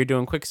 okay, you're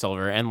doing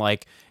Quicksilver. And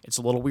like, it's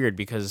a little weird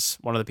because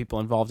one of the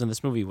people involved in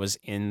this movie was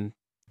in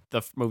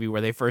the movie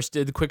where they first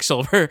did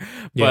Quicksilver.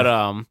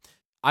 But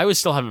I was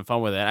still having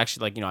fun with it.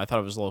 Actually, like, I thought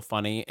it was a little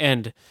funny.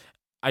 And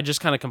I just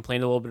kind of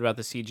complained a little bit about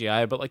the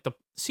CGI. But like the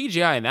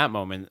CGI in that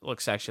moment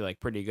looks actually like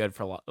pretty good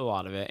for a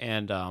lot of it.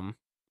 And I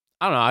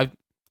don't know.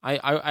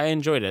 I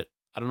enjoyed it.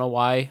 I don't know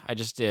why. I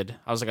just did.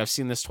 I was like, I've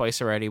seen this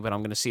twice already, but I'm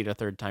going to see it a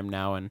third time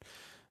now. And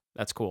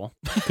that's cool.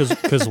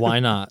 Because why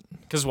not?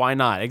 Because why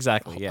not?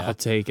 Exactly. Yeah. I'll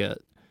take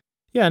it.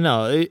 Yeah,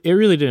 no, it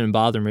really didn't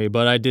bother me,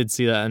 but I did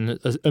see that. And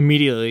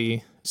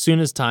immediately, as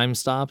soon as time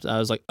stopped, I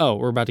was like, oh,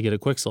 we're about to get a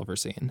Quicksilver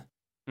scene.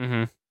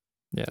 Mm-hmm.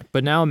 Yeah.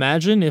 But now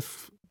imagine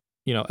if,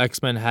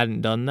 X-Men hadn't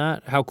done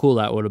that, how cool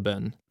that would have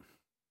been.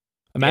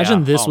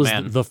 Imagine this was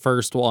the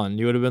first one.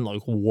 You would have been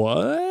like,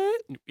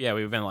 what? Yeah,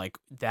 we've been like,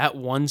 that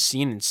one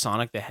scene in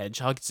Sonic the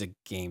Hedgehog is a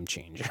game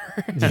changer.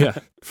 Yeah,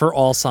 for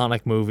all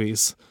Sonic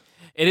movies.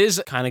 It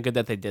is kind of good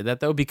that they did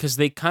that, though, because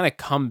they kind of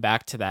come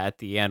back to that at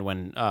the end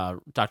when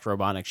Dr.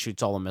 Robotnik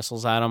shoots all the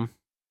missiles at him.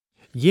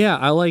 Yeah,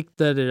 I like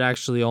that it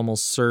actually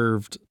almost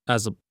served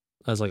as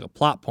like a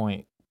plot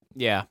point.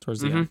 Yeah.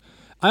 Towards the end.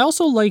 I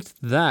also liked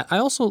that. I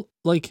also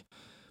like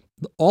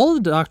all the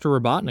Dr.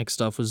 Robotnik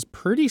stuff was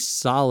pretty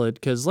solid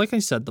because, like I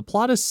said, the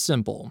plot is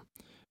simple,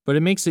 but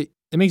it makes it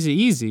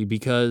easy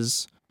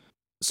because.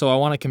 So I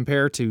want to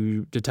compare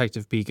to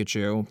Detective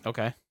Pikachu.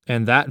 Okay.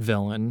 And that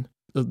villain.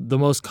 The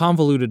most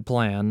convoluted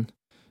plan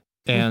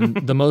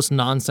and the most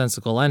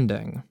nonsensical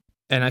ending.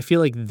 And I feel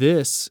like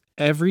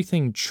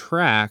everything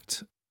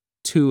tracked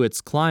to its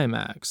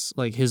climax,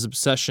 like his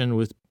obsession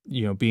with,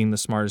 being the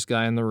smartest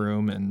guy in the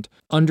room and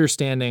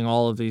understanding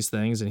all of these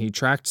things. And he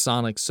tracked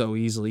Sonic so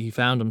easily. He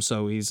found him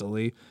so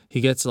easily.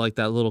 He gets like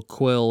that little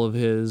quill of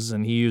his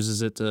and he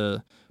uses it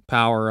to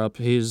power up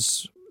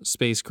his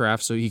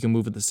spacecraft so he can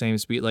move at the same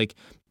speed. Like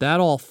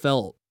that all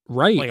felt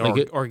right,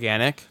 like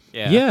organic.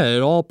 Yeah,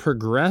 it all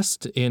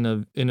progressed in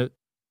a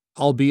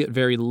albeit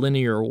very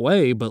linear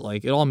way, but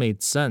like it all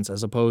made sense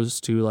as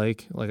opposed to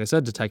like I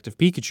said, Detective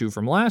Pikachu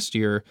from last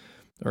year,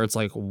 where it's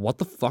like, what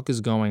the fuck is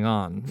going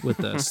on with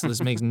this?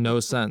 This makes no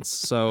sense.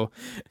 So,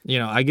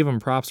 I give him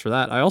props for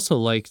that. I also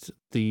liked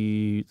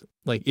the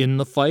like in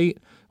the fight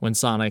when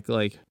Sonic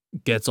like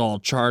gets all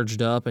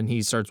charged up and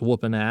he starts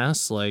whooping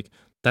ass. Like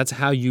that's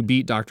how you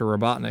beat Dr.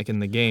 Robotnik in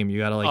the game. You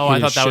gotta like hit I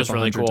his thought that ship was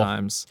really 100 cool.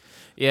 times.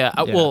 Yeah,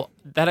 well,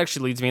 that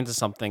actually leads me into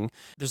something.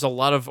 There's a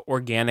lot of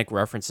organic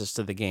references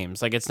to the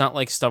games. Like, it's not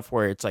like stuff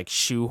where it's like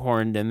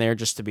shoehorned in there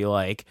just to be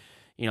like,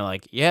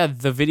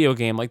 the video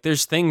game. Like,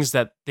 there's things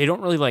that they don't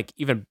really like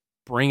even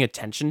bring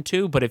attention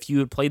to. But if you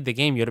had played the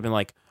game, you'd have been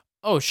like,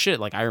 oh shit,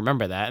 like I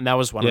remember that. And that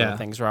was one of the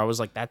things where I was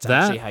like, that's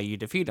actually how you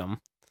defeat them.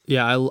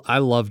 Yeah, I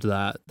loved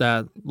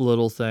that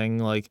little thing.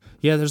 Like,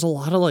 there's a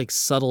lot of like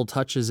subtle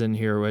touches in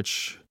here,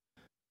 which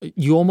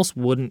you almost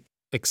wouldn't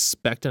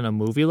expect in a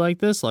movie like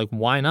this. Like,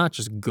 why not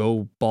just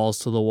go balls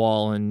to the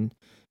wall and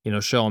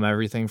show them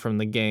everything from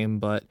the game?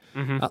 But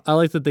I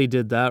like that they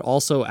did that.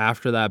 Also,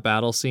 after that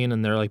battle scene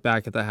and they're like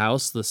back at the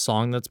house, the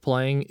song that's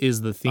playing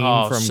is the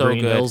theme from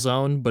Green Hill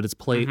Zone, but it's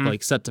played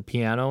like set to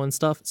piano and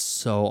stuff. It's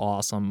so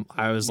awesome.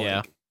 I was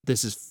like,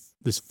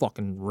 this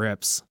fucking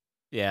rips.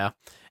 Yeah.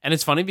 And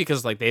it's funny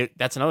because like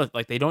that's another,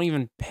 like they don't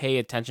even pay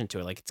attention to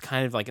it. Like it's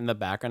kind of like in the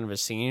background of a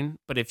scene,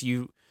 but if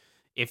you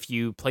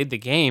played the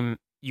game,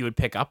 you would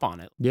pick up on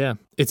it. Yeah.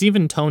 It's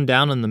even toned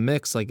down in the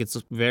mix. Like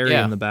it's very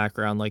in the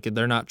background. Like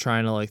they're not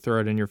trying to like throw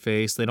it in your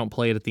face. They don't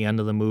play it at the end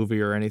of the movie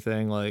or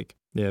anything. Like,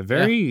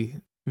 very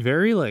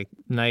like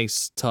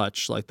nice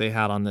touch like they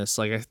had on this.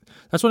 Like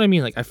that's what I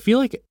mean. Like I feel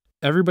like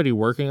everybody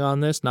working on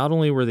this, not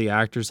only were the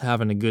actors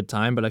having a good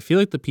time, but I feel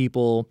like the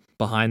people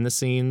behind the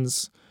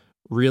scenes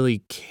really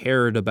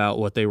cared about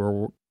what they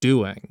were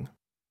doing.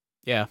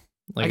 Yeah.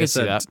 Like I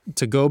said,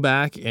 to go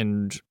back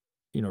and,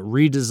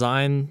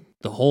 redesign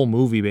the whole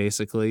movie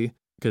basically,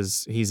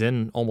 because he's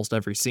in almost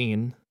every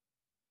scene.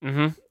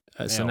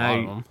 So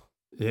now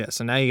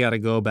you got to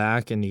go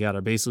back and you got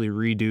to basically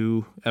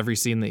redo every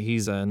scene that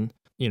he's in,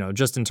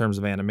 just in terms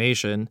of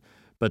animation.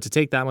 But to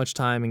take that much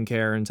time and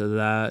care into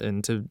that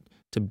and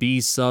to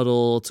be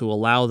subtle, to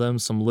allow them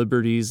some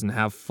liberties and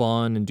have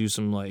fun and do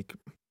some like,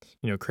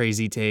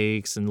 crazy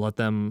takes and let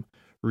them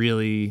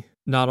really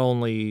not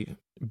only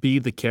be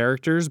the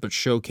characters, but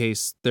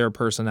showcase their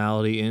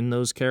personality in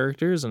those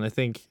characters. And I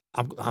think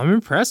I'm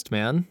impressed,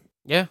 man.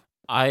 Yeah.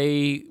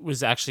 I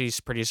was actually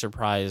pretty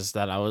surprised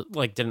that I was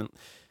like,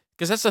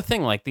 because that's the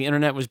thing. Like the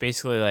internet was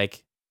basically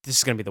like, this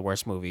is going to be the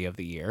worst movie of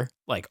the year.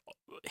 Like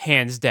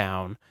hands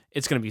down,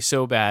 it's going to be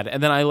so bad.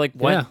 And then I like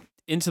went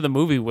into the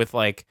movie with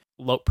like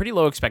pretty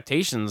low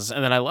expectations.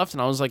 And then I left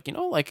and I was like,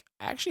 like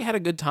I actually had a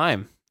good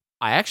time.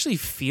 I actually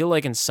feel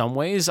like in some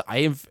ways I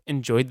have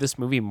enjoyed this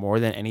movie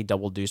more than any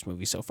Double Deuce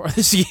movie so far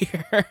this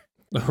year.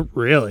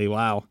 Really?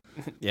 Wow.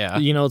 Yeah.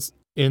 It's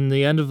in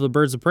the end of the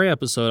Birds of Prey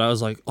episode, I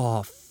was like,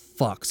 oh,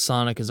 fuck,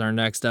 Sonic is our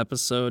next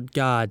episode.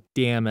 God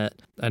damn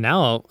it. And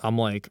now I'm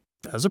like,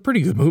 that's a pretty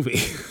good movie.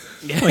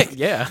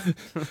 Yeah.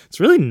 It's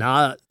really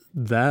not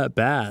that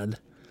bad.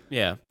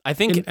 Yeah. I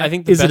think the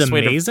is best it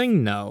way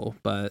amazing? No,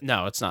 but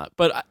no, it's not.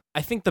 But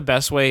I think the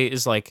best way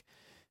is like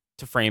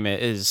to frame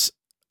it is,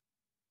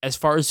 as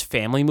far as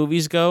family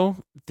movies go,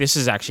 this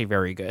is actually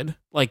very good.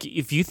 Like,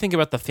 if you think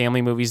about the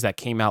family movies that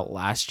came out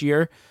last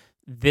year,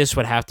 this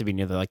would have to be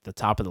near the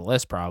top of the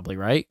list, probably,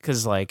 right?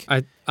 Because like,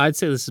 I'd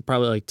say this is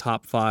probably like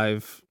top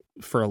 5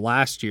 for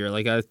last year.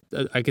 Like,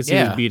 I could see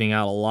it beating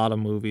out a lot of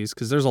movies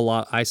because there's a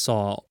lot. I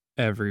saw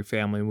every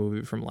family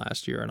movie from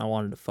last year, and I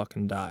wanted to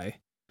fucking die.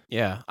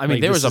 Yeah, I mean,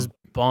 there was a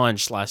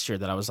bunch last year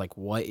that I was like,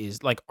 what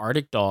is, like,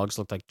 Arctic Dogs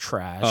looked like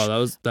trash. Oh, that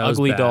was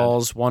Ugly bad.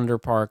 Dolls, Wonder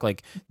Park,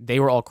 like, they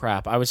were all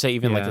crap. I would say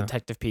even like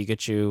Detective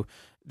Pikachu.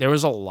 There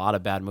was a lot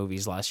of bad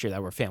movies last year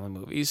that were family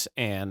movies,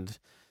 and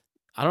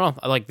I don't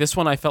know, like this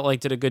one I felt like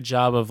did a good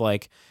job of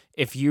like,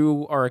 if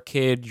you are a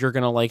kid, you're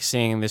gonna like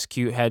seeing this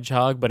cute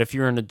hedgehog, but if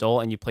you're an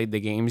adult and you played the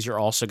games, you're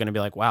also gonna be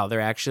like, wow,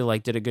 they're actually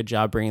like did a good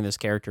job bringing this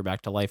character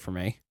back to life for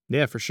me.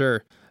 Yeah, for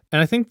sure.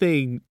 And I think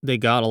they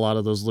got a lot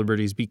of those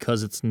liberties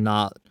because it's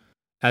not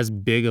as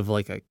big of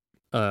like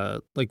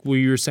like what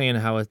you were saying,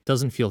 how it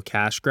doesn't feel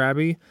cash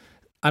grabby.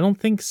 I don't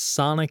think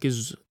Sonic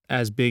is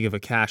as big of a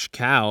cash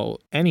cow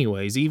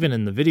anyways, even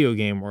in the video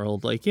game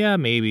world. Like, yeah,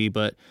 maybe,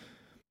 but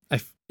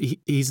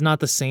he's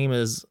not the same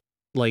as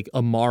like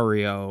a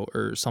Mario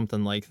or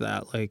something like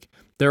that. Like,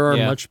 there are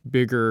much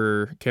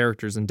bigger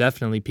characters, and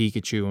definitely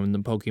Pikachu in the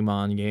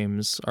Pokemon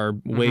games are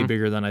way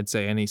bigger than I'd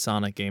say any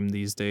Sonic game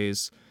these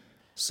days.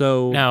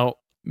 So now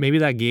maybe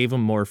that gave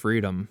him more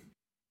freedom.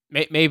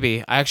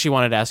 Maybe. I actually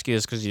wanted to ask you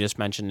this because you just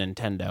mentioned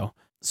Nintendo.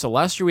 So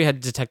last year we had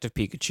Detective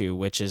Pikachu,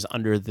 which is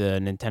under the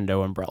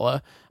Nintendo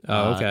umbrella.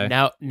 Oh, okay.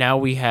 Now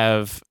we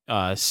have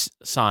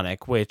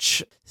Sonic,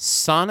 which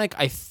Sonic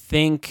I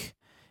think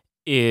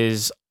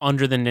is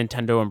under the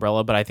Nintendo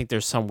umbrella, but I think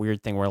there's some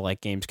weird thing where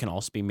like games can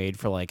also be made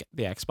for like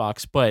the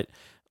Xbox, but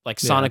like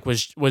Sonic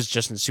was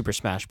just in Super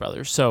Smash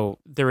Brothers, so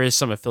there is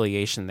some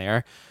affiliation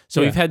there.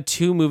 So we've had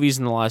 2 movies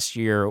in the last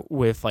year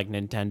with like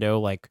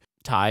Nintendo, like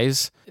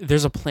ties.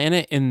 There's a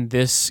planet in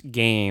this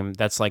game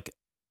that's like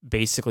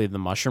basically the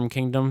Mushroom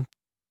Kingdom.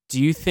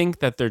 Do you think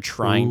that they're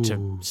trying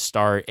to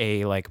start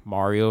a like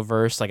Mario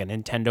verse, like a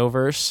Nintendo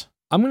verse?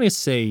 I'm going to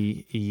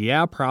say,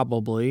 yeah,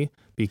 probably,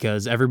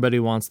 because everybody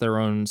wants their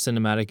own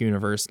cinematic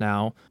universe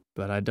now,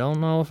 but I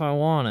don't know if I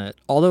want it.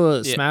 Although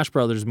a Smash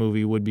Brothers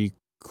movie would be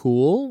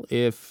cool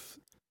if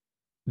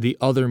the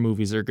other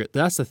movies are good.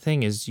 That's the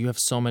thing, is you have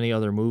so many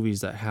other movies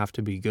that have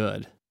to be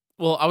good.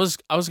 Well, I was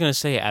going to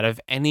say, out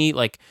of any,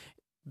 like,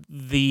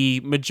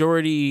 the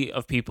majority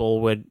of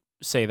people would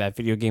say that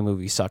video game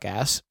movies suck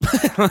ass.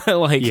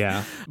 Like,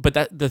 yeah.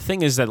 But the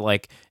thing is that,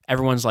 like,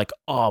 everyone's like,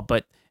 oh,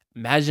 but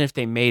imagine if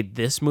they made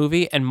this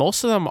movie, and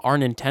most of them are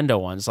Nintendo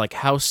ones. Like,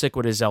 how sick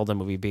would a Zelda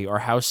movie be, or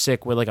how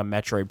sick would like a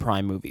Metroid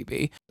Prime movie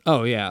be?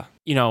 Oh yeah,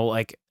 you know,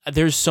 like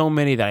there's so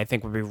many that I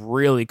think would be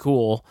really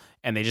cool,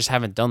 and they just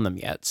haven't done them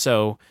yet.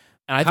 So,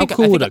 and I think how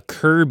cool would a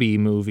Kirby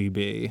movie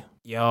be?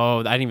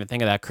 Yo, I didn't even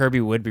think of that.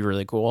 Kirby would be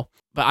really cool,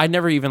 but I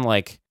never even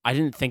I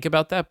didn't think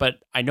about that.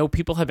 But I know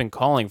people have been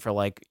calling for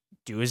like,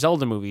 do a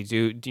Zelda movie,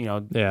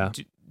 well,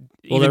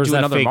 even there was do that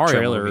another fake Mario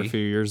trailer movie a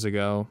few years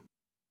ago.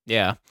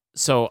 Yeah.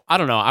 So I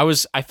don't know.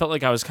 I felt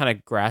like I was kind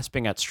of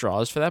grasping at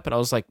straws for that, but I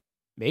was like,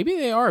 maybe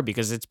they are,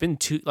 because it's been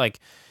two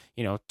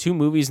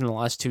movies in the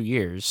last 2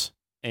 years.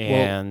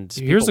 And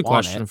well, here's a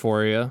question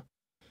for you.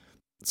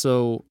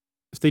 So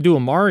if they do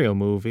a Mario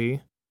movie,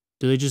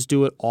 do they just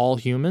do it all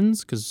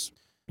humans? Because,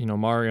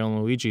 Mario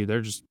and Luigi,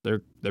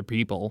 they're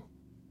people.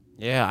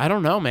 Yeah, I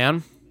don't know,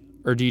 man.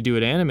 Or do you do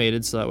it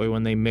animated, so that way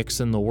when they mix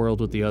in the world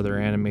with the other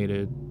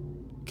animated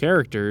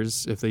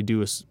characters, if they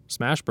do a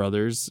Smash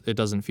Brothers, it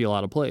doesn't feel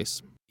out of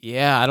place?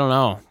 Yeah, I don't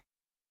know.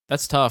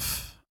 That's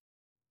tough.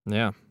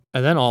 Yeah.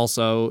 And then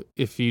also,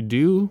 if you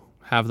do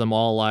have them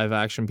all live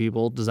action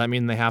people, does that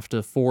mean they have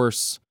to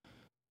force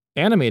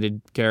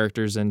animated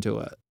characters into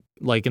it?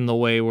 Like in the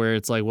way where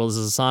it's like, well, this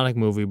is a Sonic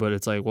movie, but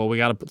it's like, well, we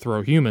got to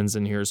throw humans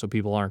in here so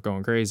people aren't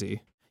going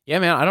crazy. Yeah,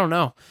 man, I don't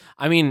know.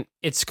 I mean,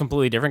 it's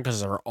completely different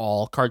because they're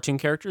all cartoon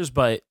characters,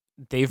 but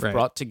they've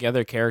brought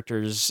together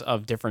characters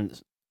of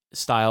different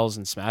styles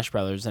in Smash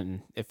Brothers,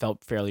 and it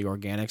felt fairly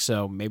organic,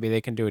 so maybe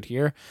they can do it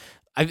here.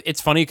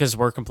 It's funny because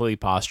we're completely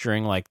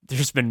posturing, like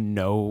there's been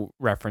no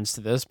reference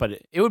to this, but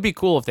it would be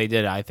cool if they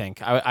did. I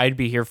think I'd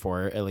be here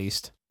for it, at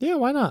least. Yeah,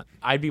 why not?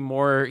 I'd be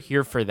more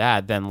here for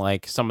that than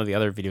like some of the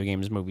other video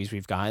games movies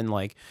we've gotten.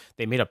 Like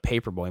they made a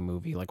Paperboy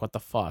movie. Like what the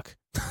fuck?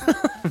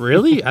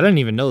 Really? I didn't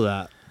even know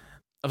that.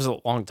 That was a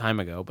long time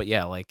ago, but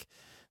yeah, like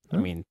I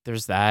mean,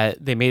 there's that.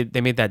 They made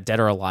that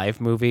Dead or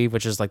Alive movie,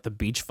 which is like the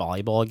beach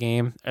volleyball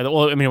game.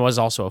 Well, I mean, it was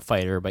also a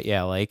fighter, but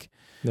yeah, like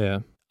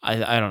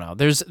I don't know.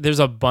 There's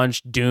a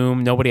bunch.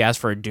 Doom. Nobody asked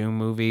for a Doom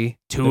movie.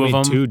 Two of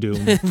them. 2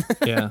 Doom.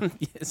 Yeah.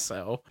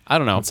 So I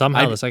don't know. And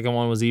somehow the second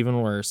one was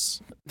even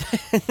worse.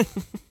 It's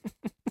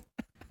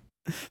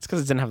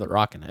because it didn't have The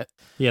Rock in it.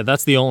 Yeah,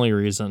 that's the only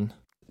reason.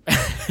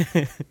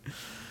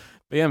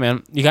 But yeah,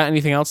 man, you got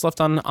anything else left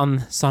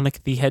on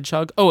Sonic the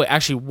Hedgehog? Oh,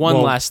 actually,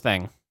 one last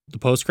thing. The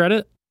post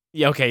credit?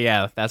 Yeah. Okay.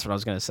 Yeah, that's what I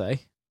was gonna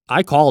say.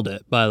 I called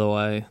it, by the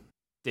way.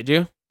 Did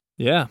you?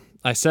 Yeah,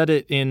 I said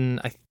it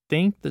in I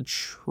think the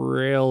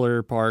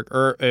trailer park,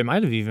 or it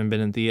might have even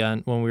been at the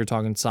end when we were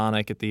talking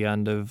Sonic at the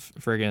end of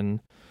friggin'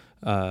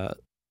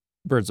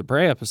 Birds of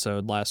Prey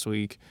episode last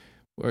week,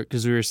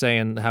 because we were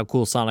saying how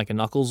cool Sonic and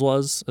Knuckles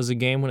was as a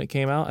game when it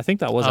came out. I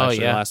think that was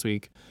actually last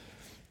week.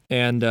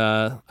 And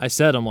I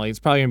said, I'm like, it's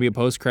probably gonna be a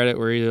post credit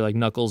where either like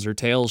Knuckles or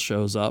Tails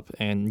shows up,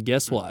 and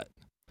guess what?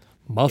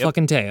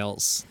 Motherfucking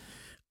Tails.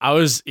 I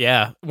was,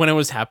 when it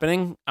was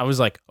happening, I was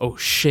like, oh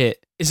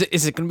shit, is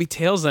it gonna be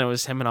Tails? And it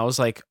was him, and I was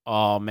like,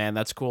 oh man,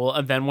 that's cool.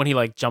 And then when he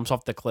like jumps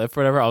off the cliff or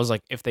whatever, I was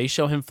like, if they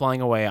show him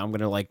flying away, I'm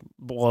gonna like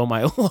blow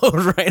my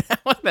load right now.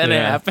 And then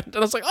it happened, and I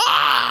was like,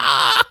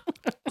 ah!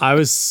 I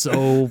was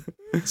so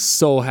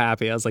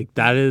happy. I was like,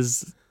 that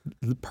is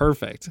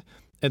perfect.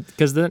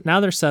 Because now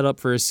they're set up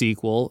for a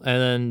sequel,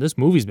 and then this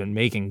movie's been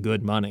making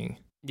good money.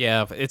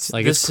 Yeah, it's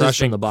like it's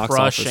crushing the box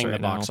office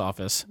right now.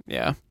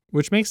 Yeah,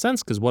 which makes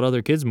sense because what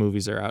other kids'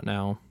 movies are out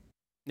now?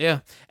 Yeah,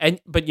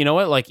 but you know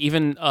what? Like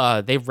even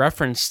they've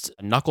referenced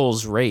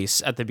Knuckles'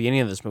 race at the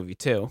beginning of this movie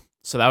too,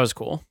 so that was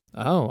cool.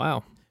 Oh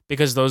wow!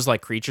 Because those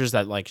like creatures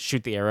that like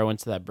shoot the arrow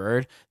into that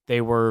bird, they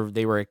were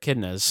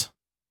echidnas.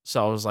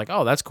 So I was like,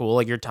 oh, that's cool.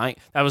 Like you're tying.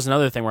 That was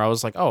another thing where I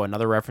was like, oh,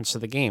 another reference to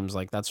the games.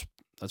 Like that's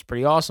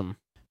pretty awesome.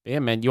 But yeah,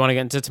 man. You want to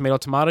get into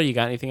tomato? You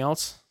got anything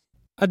else?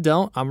 I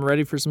don't. I'm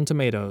ready for some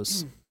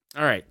tomatoes.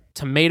 All right,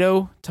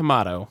 tomato.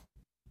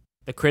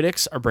 The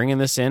critics are bringing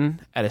this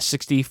in at a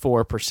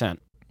 64%.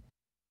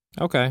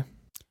 Okay.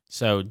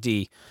 So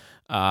D.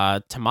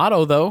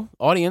 Tomato though,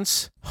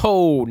 audience.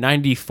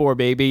 94,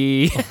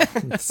 baby.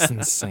 That's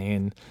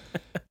insane,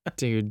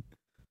 dude.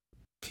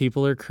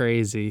 People are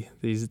crazy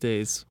these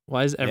days.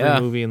 Why is every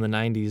movie in the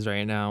 90s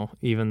right now,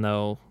 even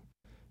though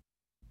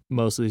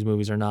most of these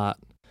movies are not?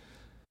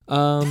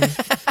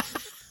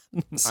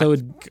 So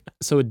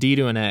a D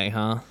to an A,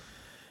 huh?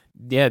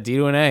 Yeah, D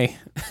to an A.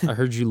 I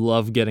heard you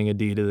love getting a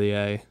D to the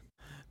A.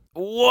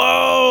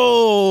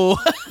 Whoa!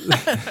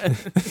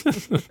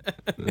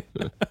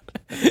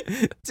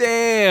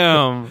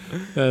 Damn.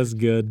 That's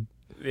good.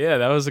 Yeah,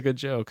 that was a good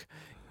joke.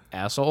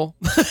 Asshole.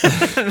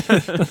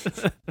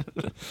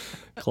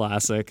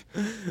 Classic.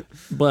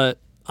 But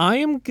I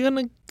am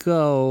gonna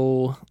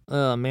go.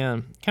 Oh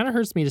man, kind of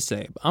hurts me to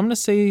say. But I'm gonna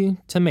say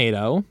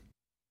tomato.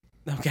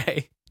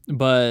 Okay.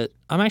 But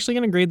I'm actually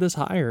gonna grade this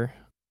higher.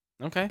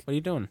 Okay. What are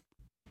you doing?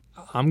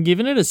 I'm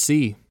giving it a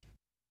C.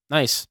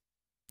 Nice.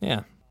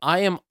 Yeah. I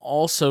am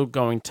also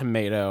going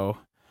tomato,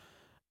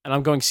 and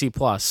I'm going C+.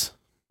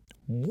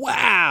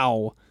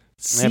 Wow.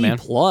 C+. man.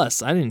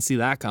 I didn't see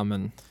that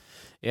coming.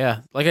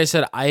 Yeah. Like I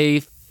said,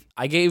 I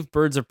gave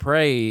Birds of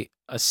Prey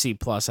a C+,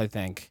 I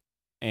think.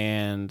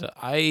 And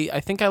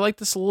I think I like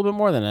this a little bit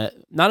more than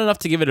it. Not enough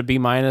to give it a B-,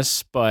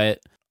 but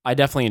I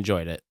definitely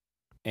enjoyed it.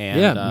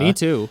 And, yeah, me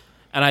too.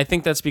 And I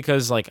think that's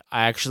because like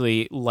I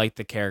actually liked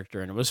the character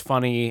and it was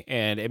funny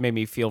and it made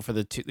me feel for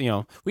the two. You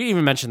know, we didn't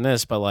even mention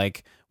this, but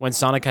like when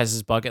Sonic has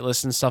his bucket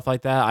list and stuff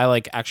like that, I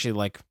like actually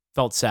like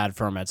felt sad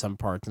for him at some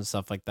parts and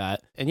stuff like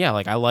that. And yeah,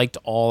 like I liked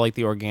all like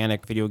the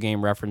organic video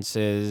game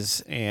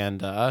references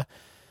and yeah,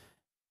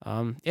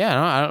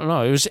 no, I don't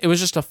know. It was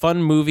just a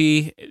fun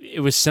movie. It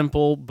was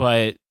simple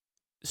but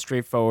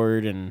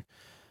straightforward, and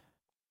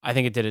I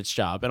think it did its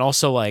job. And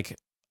also like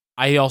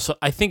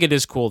I think it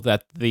is cool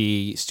that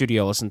the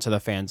studio listened to the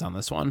fans on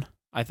this one.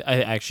 I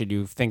actually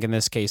do think in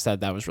this case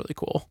that was really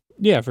cool.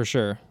 Yeah, for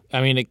sure.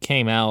 I mean, it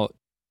came out,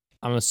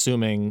 I'm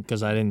assuming,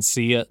 because I didn't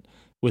see it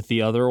with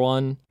the other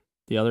one,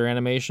 the other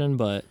animation,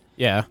 but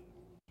yeah,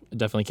 it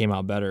definitely came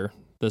out better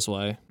this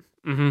way.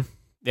 Mm-hmm.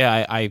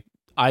 Yeah,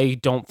 I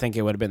don't think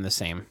it would have been the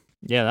same.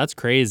 Yeah, that's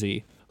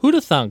crazy. Who'd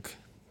have thunk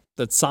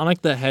that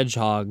Sonic the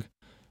Hedgehog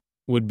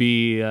would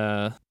be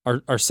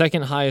our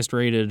second highest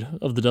rated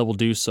of the Double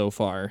Deuce so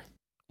far?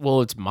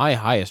 Well, it's my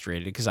highest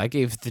rated because I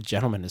gave The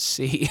Gentleman a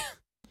C.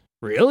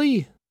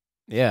 Really?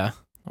 Yeah.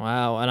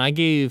 Wow. And I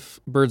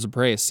gave Birds of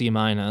Prey a C-.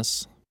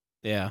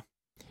 Yeah.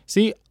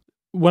 See,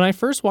 when I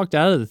first walked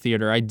out of the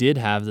theater, I did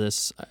have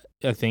this,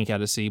 I think, at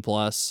a C+.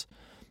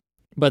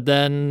 But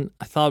then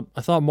I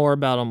thought more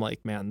about it. I'm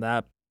like, man,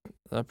 that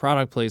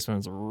product placement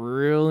is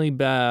really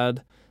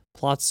bad.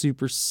 Plot's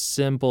super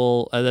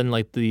simple. And then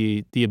like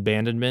the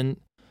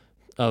abandonment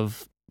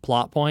of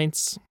plot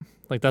points.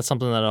 Like that's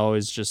something that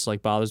always just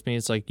like bothers me.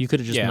 It's like you could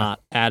have just not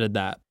added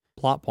that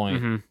plot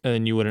point and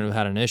then you wouldn't have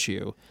had an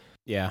issue.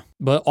 Yeah.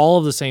 But all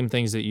of the same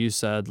things that you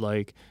said,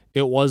 like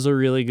it was a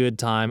really good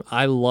time.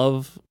 I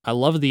love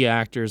the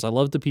actors. I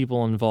love the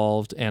people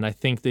involved. And I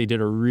think they did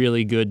a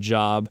really good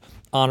job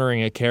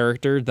honoring a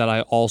character that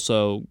I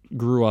also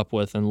grew up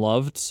with and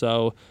loved.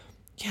 So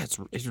yeah,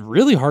 it's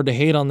really hard to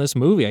hate on this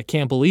movie. I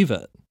can't believe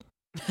it.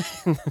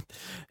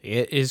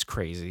 It is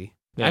crazy.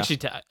 Yeah.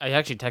 I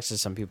actually texted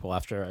some people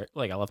after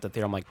like I left the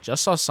theater. I'm like,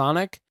 just saw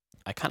Sonic.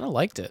 I kind of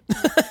liked it.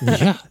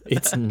 Yeah,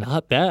 it's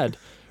not bad.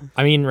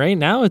 I mean, right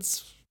now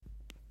it's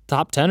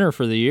top 10er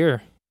for the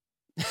year.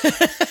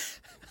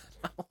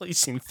 I've only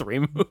seen 3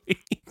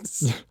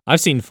 movies. I've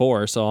seen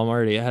 4, so I'm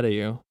already ahead of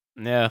you.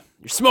 Yeah,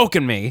 you're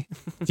smoking me.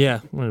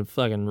 Yeah, I'm gonna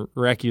fucking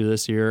wreck you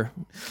this year.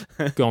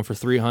 Going for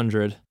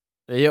 300.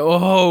 Yeah,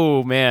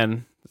 oh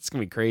man, it's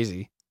gonna be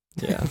crazy.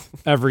 Yeah,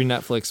 every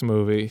Netflix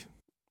movie.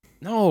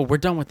 No, we're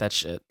done with that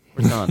shit.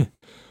 We're done.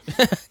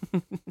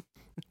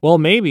 Well,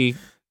 maybe,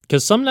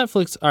 because some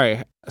Netflix... All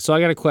right, so I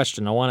got a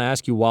question. I want to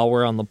ask you while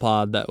we're on the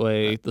pod. That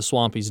way the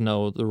Swampies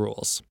know the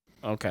rules.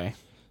 Okay.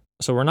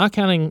 So we're not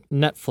counting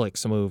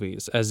Netflix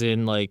movies, as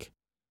in, like,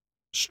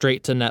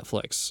 straight to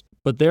Netflix.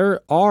 But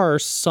there are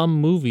some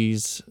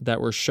movies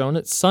that were shown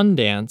at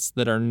Sundance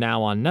that are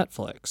now on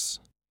Netflix.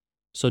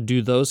 So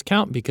do those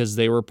count? Because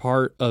they were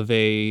part of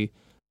a...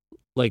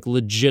 like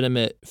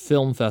legitimate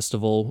film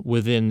festival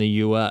within the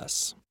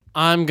US.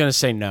 I'm going to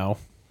say no.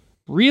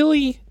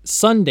 Really?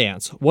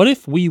 Sundance. What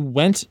if we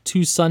went to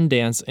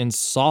Sundance and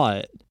saw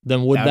it?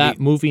 Then would that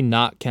movie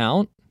not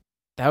count?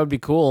 That would be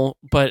cool,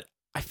 but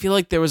I feel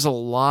like there was a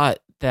lot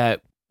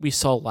that we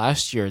saw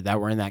last year that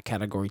were in that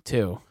category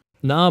too.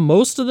 Nah,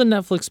 most of the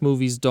Netflix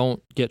movies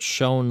don't get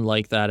shown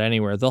like that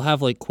anywhere. They'll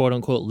have like quote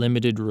unquote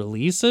limited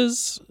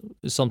releases,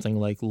 something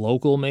like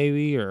local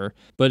maybe,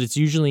 but it's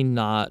usually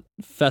not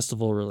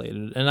festival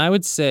related. And I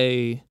would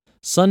say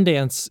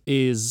Sundance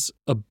is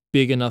a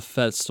big enough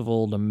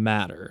festival to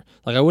matter.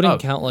 Like I wouldn't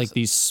count like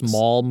these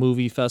small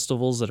movie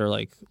festivals that are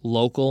like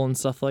local and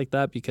stuff like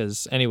that,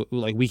 because anyway,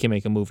 like we can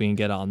make a movie and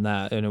get on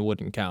that and it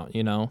wouldn't count,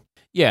 you know?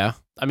 Yeah.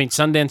 I mean,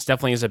 Sundance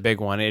definitely is a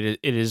big one. It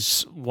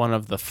is one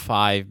of the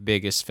 5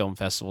 biggest film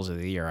festivals of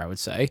the year, I would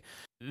say.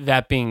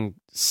 That being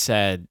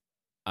said,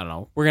 I don't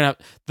know. We're going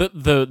to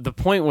the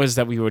point was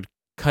that we would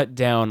cut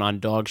down on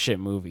dog shit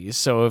movies.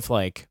 So if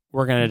like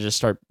we're going to just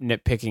start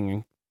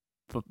nitpicking,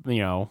 you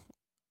know,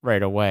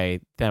 right away,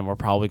 then we're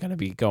probably going to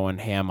be going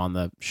ham on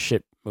the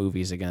shit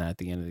movies again at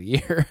the end of the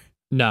year.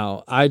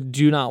 No, I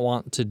do not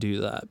want to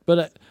do that.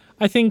 But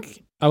I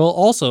think I will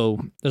also,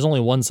 there's only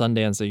one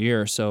Sundance a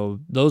year, so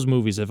those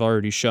movies have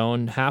already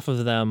shown. Half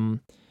of them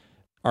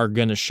are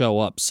going to show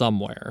up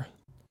somewhere.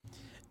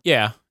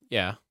 Yeah.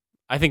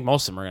 I think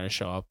most of them are going to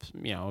show up,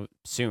 you know,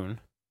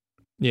 soon.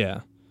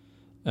 Yeah.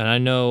 And I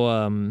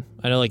know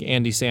like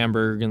Andy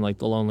Samberg and like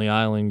the Lonely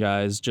Island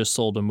guys just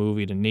sold a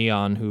movie to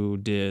Neon, who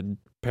did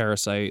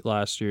Parasite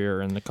last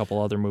year and a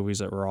couple other movies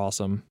that were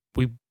awesome.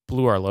 We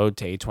blew our load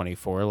to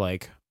A24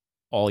 like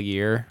all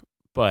year,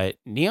 but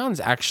Neon's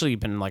actually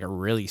been like a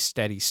really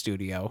steady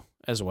studio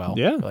as well.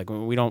 Yeah. Like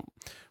we don't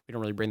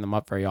really bring them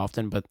up very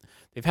often, but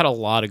they've had a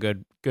lot of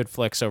good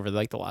flicks over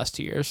like the last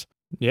 2 years.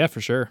 Yeah,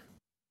 for sure.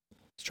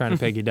 Just trying to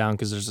peg you down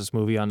because there's this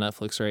movie on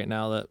Netflix right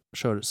now that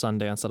showed at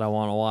Sundance that I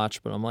want to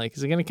watch, but I'm like,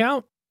 is it going to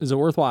count? Is it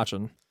worth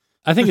watching?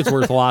 I think it's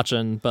worth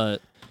watching,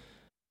 but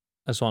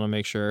I just want to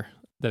make sure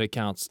that it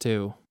counts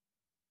too.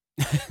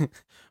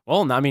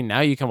 Well, I mean,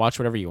 now you can watch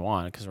whatever you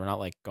want because we're not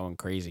like going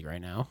crazy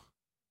right now.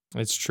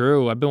 It's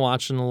true. I've been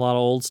watching a lot of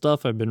old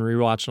stuff. I've been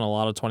rewatching a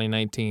lot of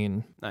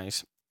 2019.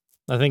 Nice.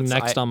 I think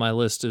next on my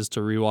list is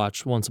to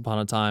rewatch Once Upon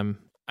a Time.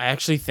 I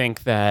actually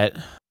think that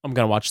I'm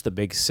going to watch The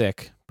Big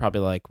Sick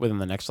probably like within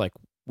the next like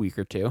week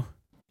or two.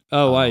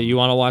 Oh, why? You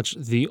want to watch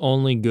the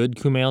only good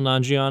Kumail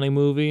Nanjiani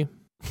movie?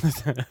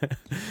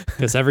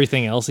 Because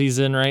everything else he's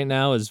in right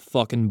now is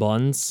fucking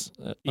buns.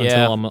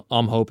 Until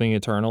I'm hoping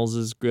Eternals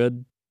is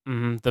good.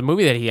 Mm-hmm. The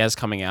movie that he has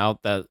coming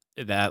out,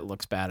 that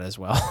looks bad as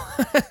well.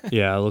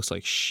 Yeah, it looks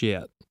like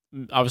shit.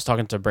 I was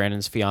talking to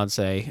Brandon's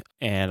fiance,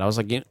 and I was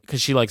like,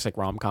 because she likes like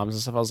rom-coms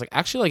and stuff. I was like,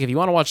 actually, like if you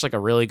want to watch like a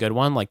really good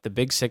one, like The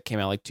Big Sick came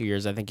out like 2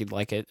 years. I think you'd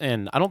like it,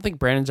 and I don't think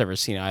Brandon's ever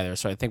seen it either,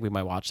 so I think we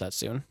might watch that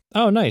soon.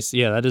 Oh, nice.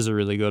 Yeah, that is a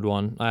really good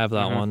one. I have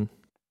that one.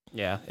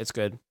 Yeah, it's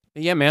good.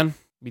 But yeah, man,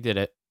 we did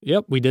it.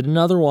 Yep, we did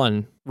another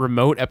one.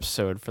 Remote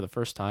episode for the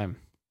first time.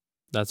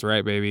 That's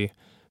right, baby.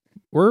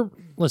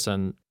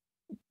 Listen,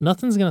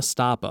 nothing's gonna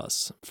stop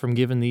us from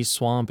giving these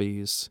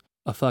swampies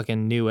a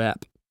fucking new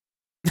ep.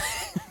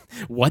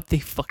 What they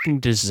fucking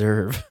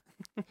deserve.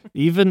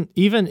 Even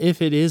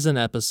if it is an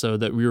episode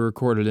that we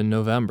recorded in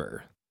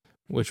November,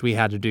 which we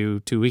had to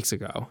do 2 weeks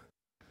ago.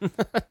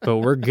 But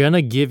we're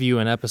gonna give you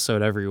an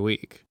episode every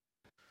week.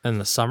 And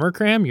the summer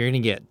cram, you're gonna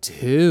get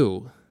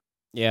 2.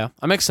 Yeah,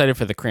 I'm excited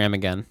for the cram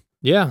again.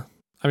 Yeah.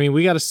 I mean,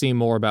 we got to see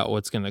more about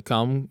what's gonna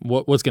come,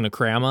 what's gonna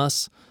cram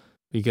us,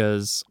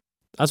 because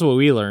that's what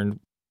we learned.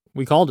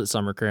 We called it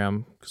summer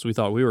cram because we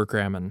thought we were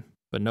cramming,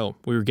 but no,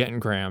 we were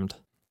getting crammed.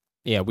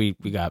 Yeah, we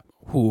got,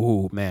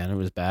 man, it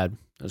was bad.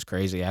 It was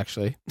crazy,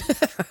 actually.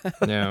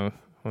 No,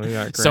 we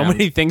got crammed. So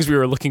many things we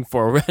were looking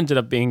for ended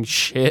up being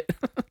shit.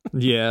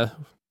 Yeah,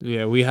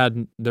 there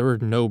were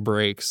no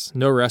breaks,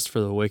 no rest for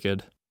the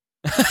wicked.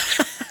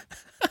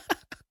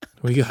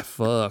 We got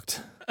fucked.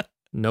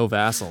 No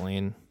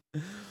Vaseline.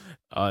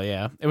 Oh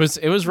yeah, it was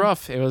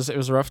rough. It was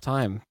a rough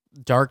time.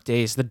 Dark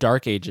days, the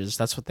dark ages.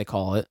 That's what they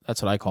call it.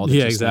 That's what I called it.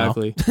 Yeah,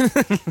 exactly.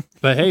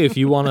 But hey, if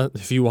you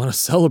wanna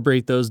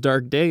celebrate those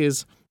dark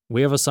days,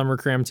 we have a Summer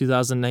Cram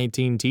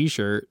 2019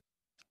 T-shirt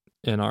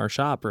in our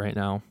shop right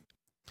now.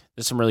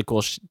 There's some really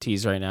cool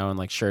tees right now and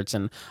like shirts,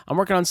 and I'm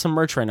working on some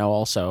merch right now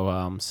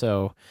also.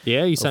 So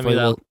yeah, you sent me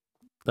that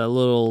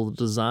little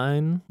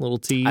design, little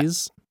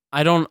tease.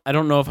 I don't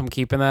know if I'm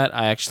keeping that.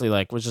 I actually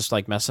was just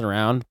messing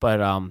around,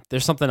 but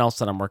there's something else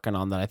that I'm working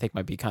on that I think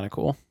might be kind of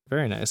cool.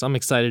 Very nice. I'm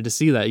excited to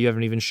see that. You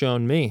haven't even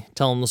shown me.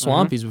 Tell them the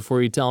Swampies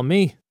before you tell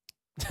me.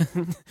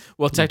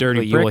 Well,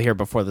 technically you will hear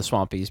before the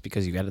Swampies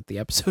because you edit the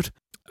episode.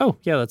 Oh,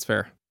 yeah, that's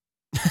fair.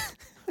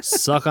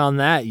 Suck on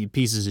that, you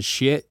pieces of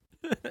shit.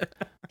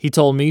 He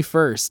told me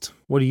first.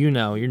 What do you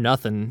know? You're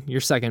nothing.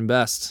 You're second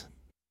best.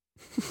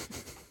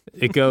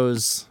 It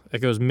goes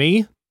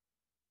me,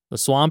 the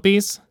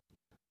Swampies,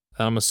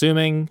 and I'm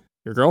assuming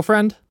your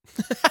girlfriend.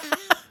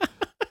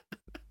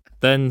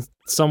 Then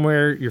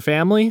somewhere your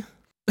family.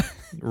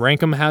 Rank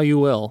them how you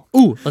will.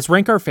 Ooh, let's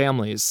rank our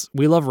families.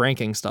 We love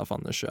ranking stuff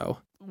on the show.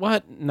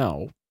 What?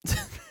 No.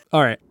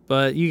 All right,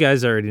 but you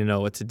guys already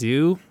know what to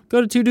do.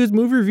 Go to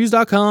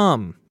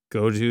 2dudesmoviereviews.com.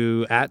 Go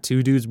to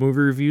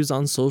 @2dudesmoviereviews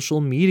on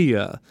social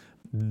media.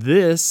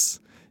 This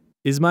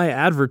is my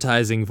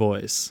advertising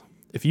voice.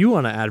 If you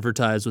want to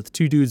advertise with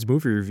 2 Dudes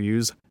Movie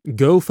Reviews,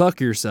 go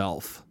fuck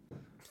yourself.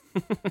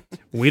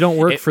 We don't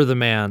work for the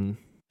man.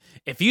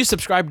 If you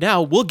subscribe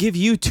now, we'll give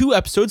you 2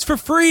 episodes for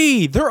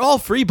free. They're all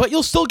free, but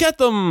you'll still get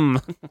them.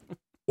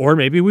 Or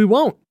maybe we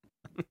won't.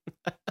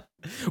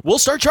 We'll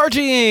start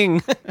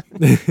charging.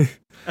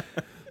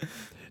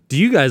 Do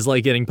you guys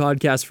like getting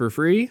podcasts for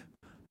free?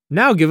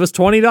 Now give us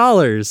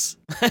 $20.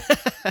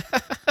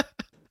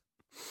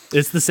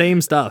 It's the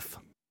same stuff,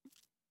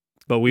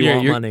 but we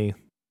want money.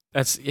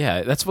 That's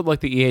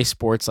what the EA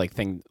Sports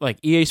thing.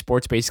 EA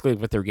Sports basically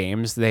with their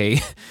games, they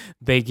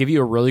give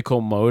you a really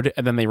cool mode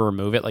and then they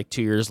remove it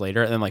 2 years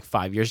later, and then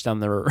 5 years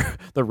down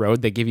the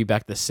road they give you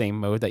back the same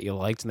mode that you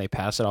liked and they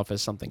pass it off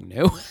as something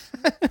new.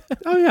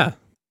 Oh yeah.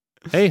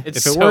 Hey, it's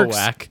if it so works,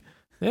 whack.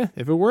 Yeah,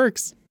 if it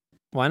works,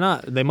 why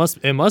not?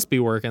 It must be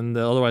working,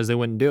 otherwise they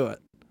wouldn't do it.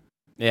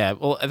 Yeah,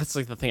 well, that's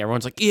the thing.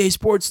 Everyone's like, EA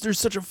Sports, they're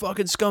such a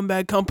fucking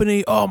scumbag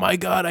company. Oh my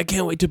god, I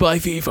can't wait to buy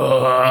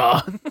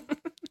FIFA.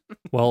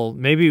 Well,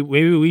 maybe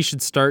we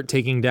should start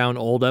taking down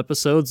old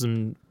episodes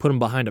and put them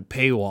behind a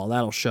paywall.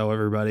 That'll show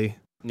everybody.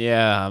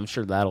 Yeah, I'm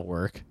sure that'll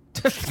work.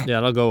 Yeah,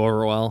 it'll go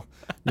over well.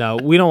 No,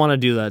 we don't want to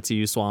do that to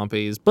you,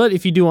 Swampies. But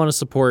if you do want to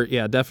support,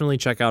 yeah, definitely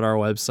check out our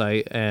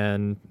website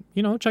and,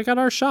 check out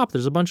our shop.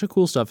 There's a bunch of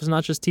cool stuff. It's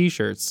not just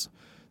t-shirts.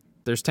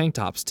 There's tank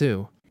tops,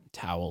 too.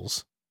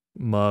 Towels.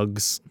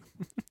 Mugs.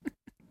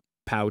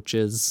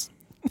 Pouches.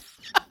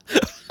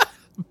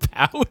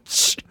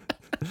 Pouch?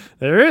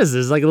 There is.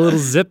 There's like a little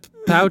zip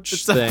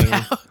pouch thing.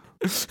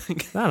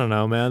 I don't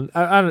know, man.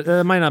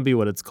 It might not be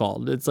what it's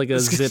called. It's like a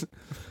zip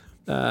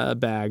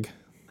bag.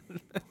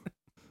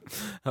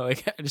 I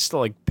just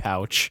like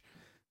pouch.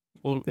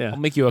 Well, yeah. I'll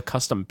make you a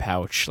custom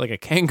pouch, like a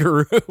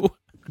kangaroo.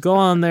 Go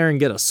on there and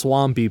get a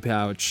swampy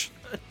pouch.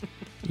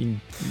 You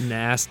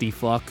nasty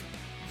fuck.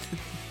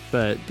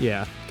 But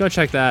yeah, go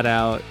check that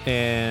out.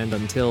 And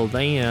until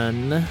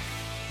then,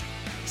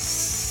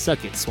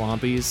 suck it,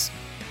 Swampies.